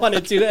when I want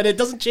it to, and it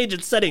doesn't change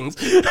its settings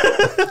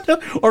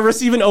or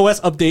receive an OS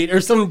update or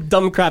some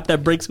dumb crap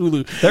that breaks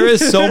Hulu. There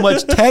is so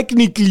much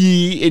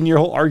technically in your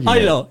whole argument.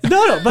 I know.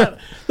 But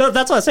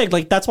that's what I'm saying.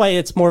 Like that's why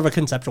it's more of a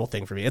conceptual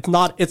thing for me. It's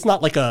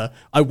not like I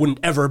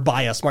wouldn't ever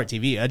buy a smart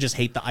TV. I just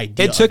hate the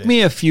idea. It took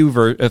me a few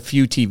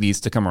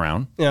TVs to come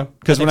around. Yeah,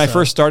 because when I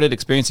first started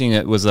experiencing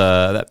it was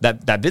that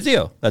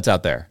Vizio that's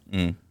out there.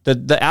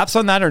 The apps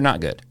on that are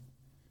not good.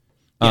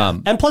 Yeah.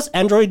 And plus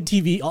Android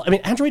TV. I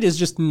mean, Android is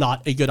just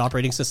not a good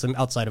operating system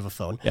outside of a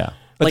phone. Yeah,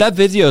 but that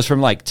Vizio is from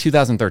like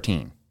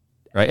 2013,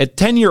 right? A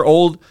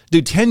 10-year-old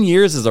dude. 10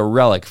 years is a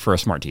relic for a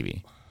smart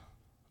TV.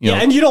 You know?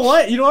 And you know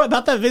what? You know what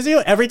about that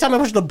Vizio? Every time I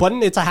push the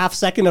button, it's a half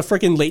second of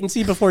freaking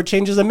latency before it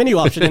changes a menu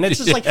option. And it's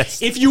just like,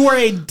 if you were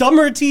a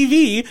dumber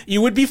TV, you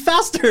would be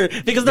faster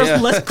because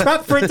there's less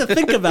crap for it to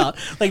think about.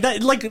 Like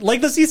that, like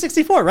the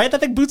C64, right?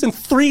 That thing boots in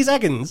 3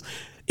 seconds.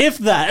 If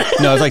that.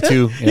 No, it's like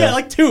 2. Yeah,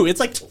 like 2. It's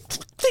like,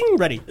 ding,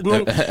 ready.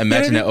 And then,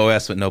 Imagine an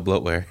OS with no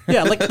bloatware.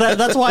 Yeah, like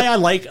that's why I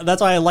like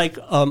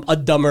a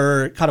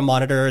dumber kind of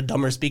monitor, a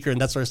dumber speaker,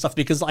 and that sort of stuff,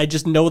 because I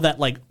just know that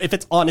like if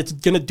it's on, it's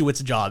gonna do its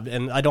job,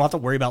 and I don't have to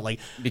worry about like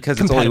Because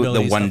it's only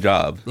the one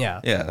job.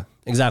 Yeah,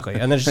 exactly.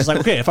 And then it's just like,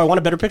 okay, if I want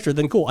a better picture,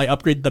 then cool, I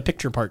upgrade the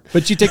picture part.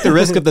 But you take the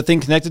risk of the thing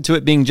connected to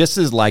it being just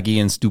as laggy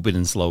and stupid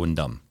and slow and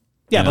dumb.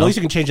 Yeah, but at least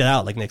you can change it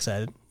out, like Nick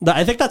said.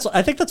 I think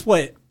that's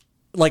what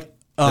like.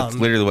 That's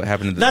literally what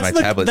happened to my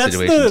tablet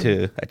situation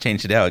too. I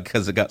changed it out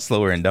because it got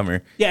slower and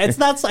dumber. Yeah, I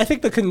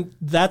think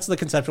that's the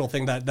conceptual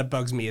thing that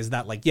bugs me, is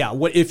that like, yeah,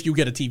 what if you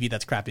get a TV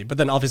that's crappy? But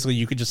then obviously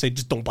you could just say,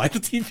 just don't buy the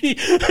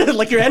TV,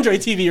 like your Android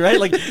TV, right?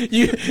 Like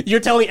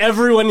you're telling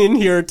everyone in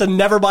here to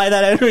never buy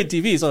that Android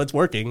TV, so it's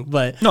working.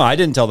 But no, I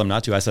didn't tell them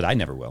not to. I said I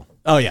never will.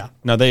 Oh yeah.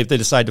 No, if they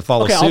decide to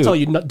follow suit, I'll tell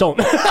you, don't.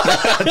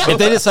 If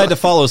they decide to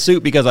follow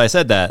suit because I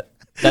said that.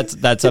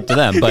 That's up to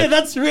them. But yeah,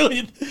 that's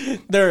really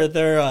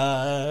they're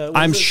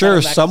I'm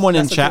sure someone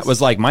in chat was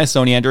like, my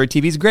Sony Android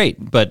TV is great,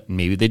 but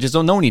maybe they just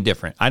don't know any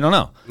different. I don't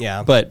know.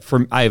 Yeah. But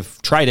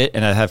I've tried it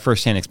and I have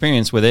firsthand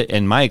experience with it,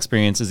 and my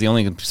experience is the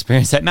only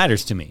experience that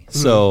matters to me.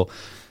 So,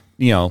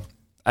 LG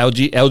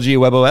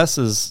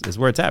WebOS is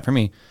where it's at for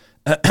me.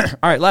 All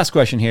right, last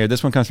question here.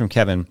 This one comes from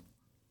Kevin.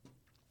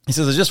 He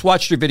says, I just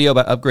watched your video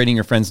about upgrading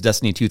your friend's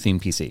Destiny 2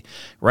 themed PC.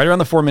 Right around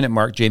the 4-minute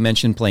mark, Jay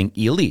mentioned playing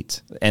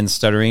Elite and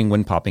stuttering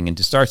when popping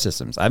into star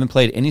systems. I haven't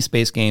played any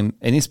space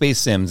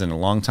sims in a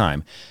long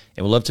time,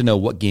 and would love to know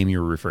what game you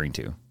were referring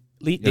to.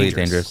 Elite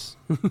Dangerous.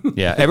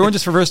 Yeah, everyone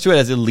just refers to it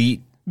as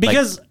Elite.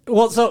 Because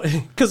it's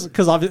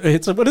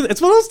one of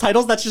those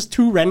titles that's just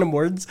 2 random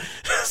words.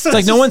 So it's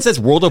like no one says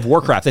World of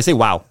Warcraft. They say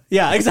WoW.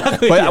 Yeah,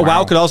 exactly. But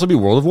WoW could also be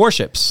World of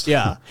Warships.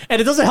 Yeah,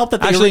 and it doesn't help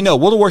that actually no.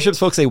 World of Warships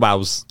folks say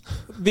WoWs.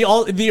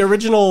 The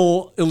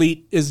original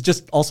Elite is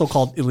just also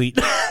called Elite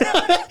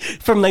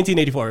from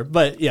 1984.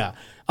 But yeah,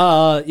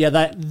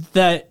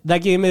 that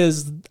game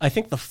is, I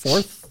think, the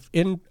 4th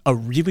in a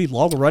really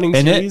long running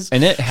series,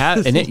 and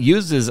it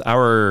uses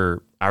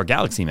our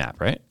galaxy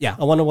map, right? Yeah,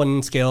 a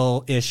 1-to-1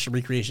 scale ish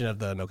recreation of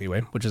the Milky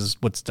Way, which is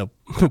what's dope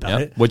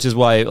about it. Which is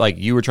why, like,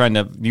 you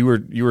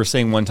were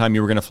saying one time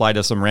you were going to fly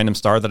to some random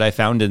star that I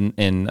found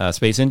in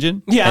Space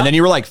Engine. Yeah, and then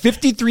you were like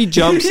 53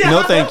 jumps. Yeah.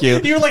 No, thank you.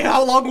 You were like,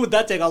 how long would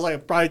that take? I was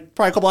like, probably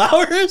a couple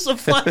hours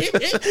of flying.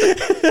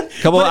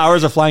 Couple of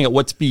hours of flying at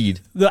what speed?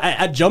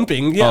 At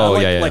jumping, yeah,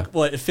 like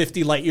what,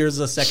 50 light years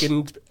a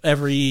second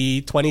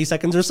every 20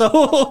 seconds or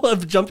so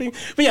of jumping.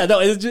 But yeah, no,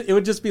 it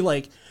would just be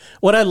like,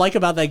 what I like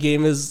about that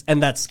game is,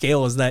 and that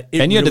scale is that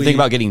and you had to think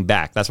about getting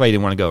back. That's why you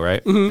didn't want to go,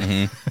 right?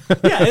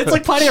 Mm-hmm. Yeah, it's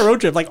like planning a road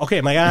trip. Like, okay,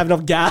 am I gonna have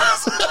enough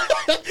gas?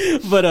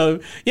 But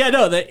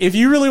that if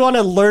you really want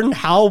to learn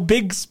how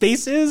big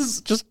space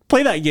is, just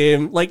play that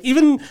game. Like,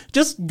 even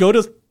just go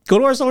to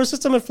our solar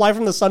system and fly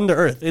from the sun to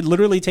Earth. It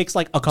literally takes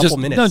like a couple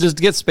minutes. No, just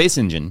get Space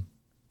Engine.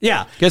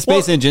 Yeah, get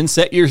Space Engine.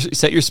 Set your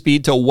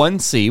speed to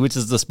 1C, which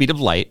is the speed of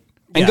light,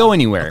 and go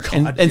anywhere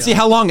and see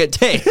how long it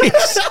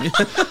takes.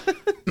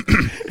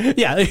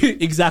 Yeah,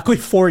 exactly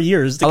 4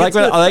 years. I like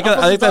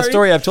that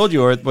story I've told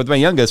you with my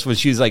youngest, when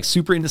she's like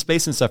super into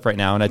space and stuff right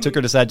now, and I took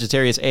her to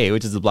Sagittarius A,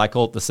 which is the black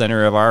hole at the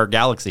center of our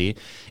galaxy,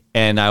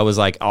 and I was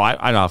like, I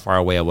don't know how far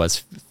away it was,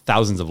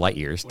 thousands of light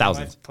years,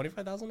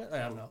 25,000? I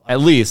don't know. At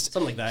least.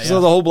 Something like that, yeah. So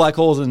the whole black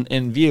hole's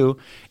in view,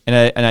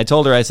 and I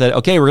told her, I said,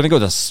 okay, we're going to go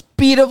the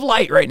speed of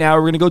light right now.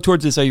 We're going to go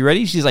towards this. Are you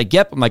ready? She's like,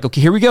 yep. I'm like,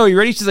 okay, here we go. Are you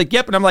ready? She's like,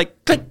 yep. And I'm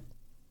like, click.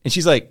 And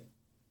she's like,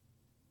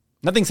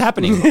 nothing's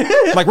happening.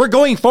 I'm like, we're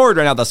going forward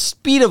right now, the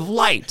speed of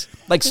light,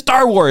 like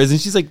Star Wars. And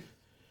she's like,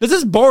 this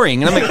is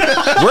boring. And I'm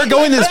like, we're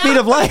going the speed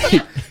of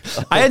light.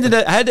 I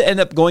had to end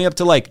up going up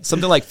to like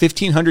something like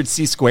 1500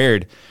 C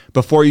squared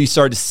before you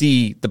start to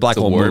see the black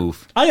hole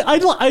move.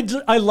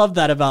 I love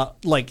that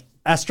about like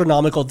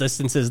astronomical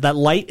distances, that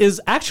light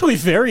is actually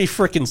very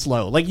freaking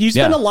slow. Like, you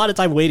spend a lot of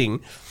time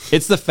waiting.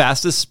 It's the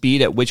fastest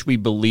speed at which we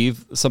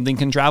believe something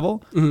can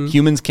travel. Mm-hmm.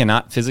 Humans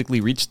cannot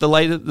physically reach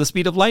the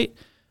speed of light.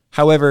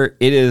 However,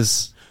 it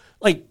is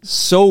like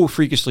so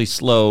freakishly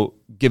slow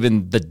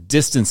given the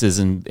distances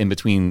in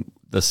between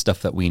the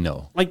stuff that we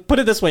know. Like, put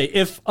it this way,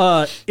 if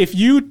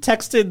you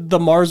texted the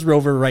Mars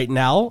rover right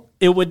now,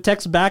 it would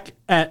text back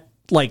at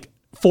like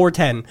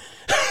 4:10.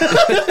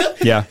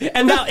 Yeah.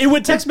 And now it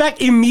would text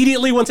back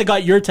immediately once it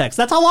got your text.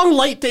 That's how long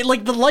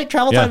the light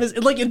travel time is.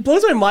 Like, it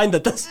blows my mind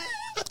that this.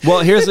 Well,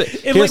 here's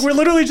we're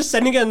literally just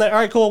sending it and like, all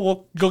right, cool,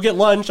 we'll go get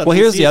lunch. Well,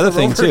 here's the other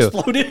thing too.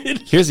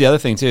 Here's the other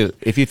thing too.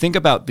 If you think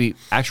about the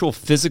actual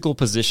physical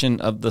position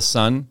of the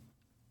sun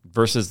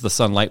versus the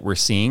sunlight we're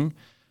seeing,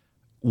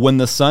 when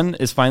the sun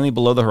is finally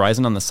below the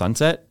horizon on the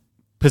sunset,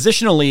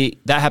 positionally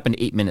that happened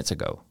 8 minutes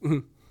ago. Mm-hmm.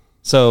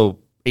 So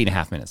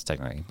 8.5 minutes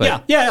technically.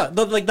 But yeah.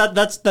 Like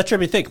that's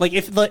trippy thing. Like,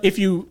 if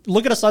you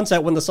look at a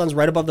sunset when the sun's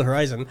right above the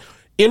horizon,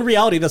 in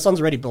reality the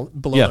sun's already below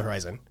the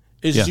horizon.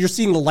 Is Yeah. you're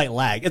seeing the light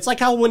lag. It's like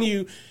how when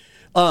you,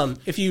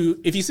 if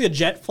you see a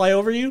jet fly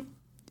over you,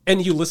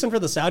 and you listen for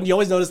the sound, you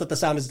always notice that the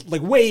sound is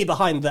like way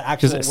behind the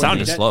actual. Because sound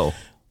is jet. slow.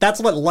 That's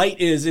what light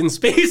is in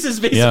space. Is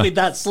basically Yeah.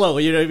 that slow.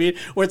 You know what I mean?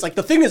 Where it's like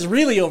the thing is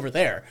really over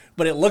there,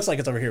 but it looks like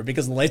it's over here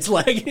because the light's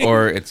lagging.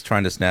 Or it's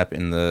trying to snap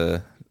in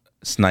the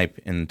snipe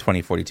in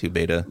 2042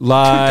 beta.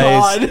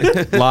 Lies.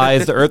 God.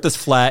 Lies. The Earth is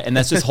flat, and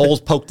that's just holes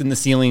poked in the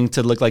ceiling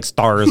to look like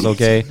stars,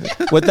 okay?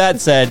 With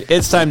that said,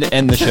 it's time to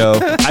end the show.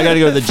 I got to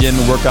go to the gym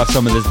and work off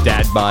some of this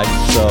dad bod.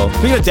 So,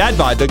 speaking of dad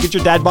bod, go get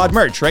your dad bod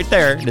merch right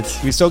there.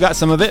 We still got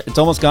some of it. It's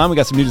almost gone. We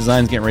got some new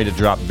designs getting ready to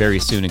drop very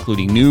soon,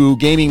 including new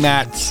gaming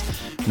mats.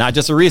 Not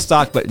just a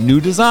restock, but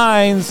new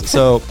designs.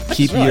 So,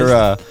 keep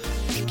your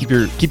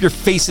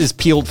faces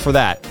peeled for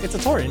that. It's a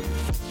torrent.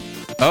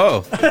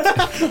 Oh,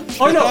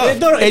 Oh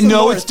no! And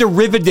no, it's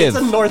derivative. It's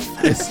a north.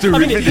 It's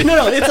derivative.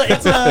 No,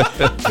 it's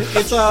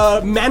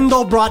a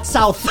Mandelbrot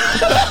South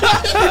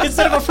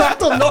instead of a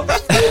fractal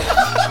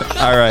north.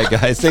 All right,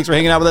 guys. Thanks for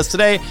hanging out with us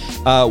today.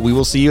 We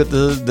will see you at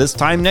this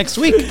time next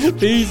week.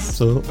 Peace.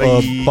 So,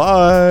 Bye.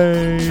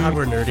 bye. God,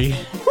 we're nerdy.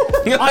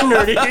 I'm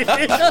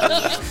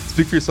nerdy.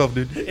 speak for yourself,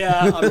 dude.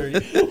 Yeah, I'm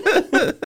nerdy.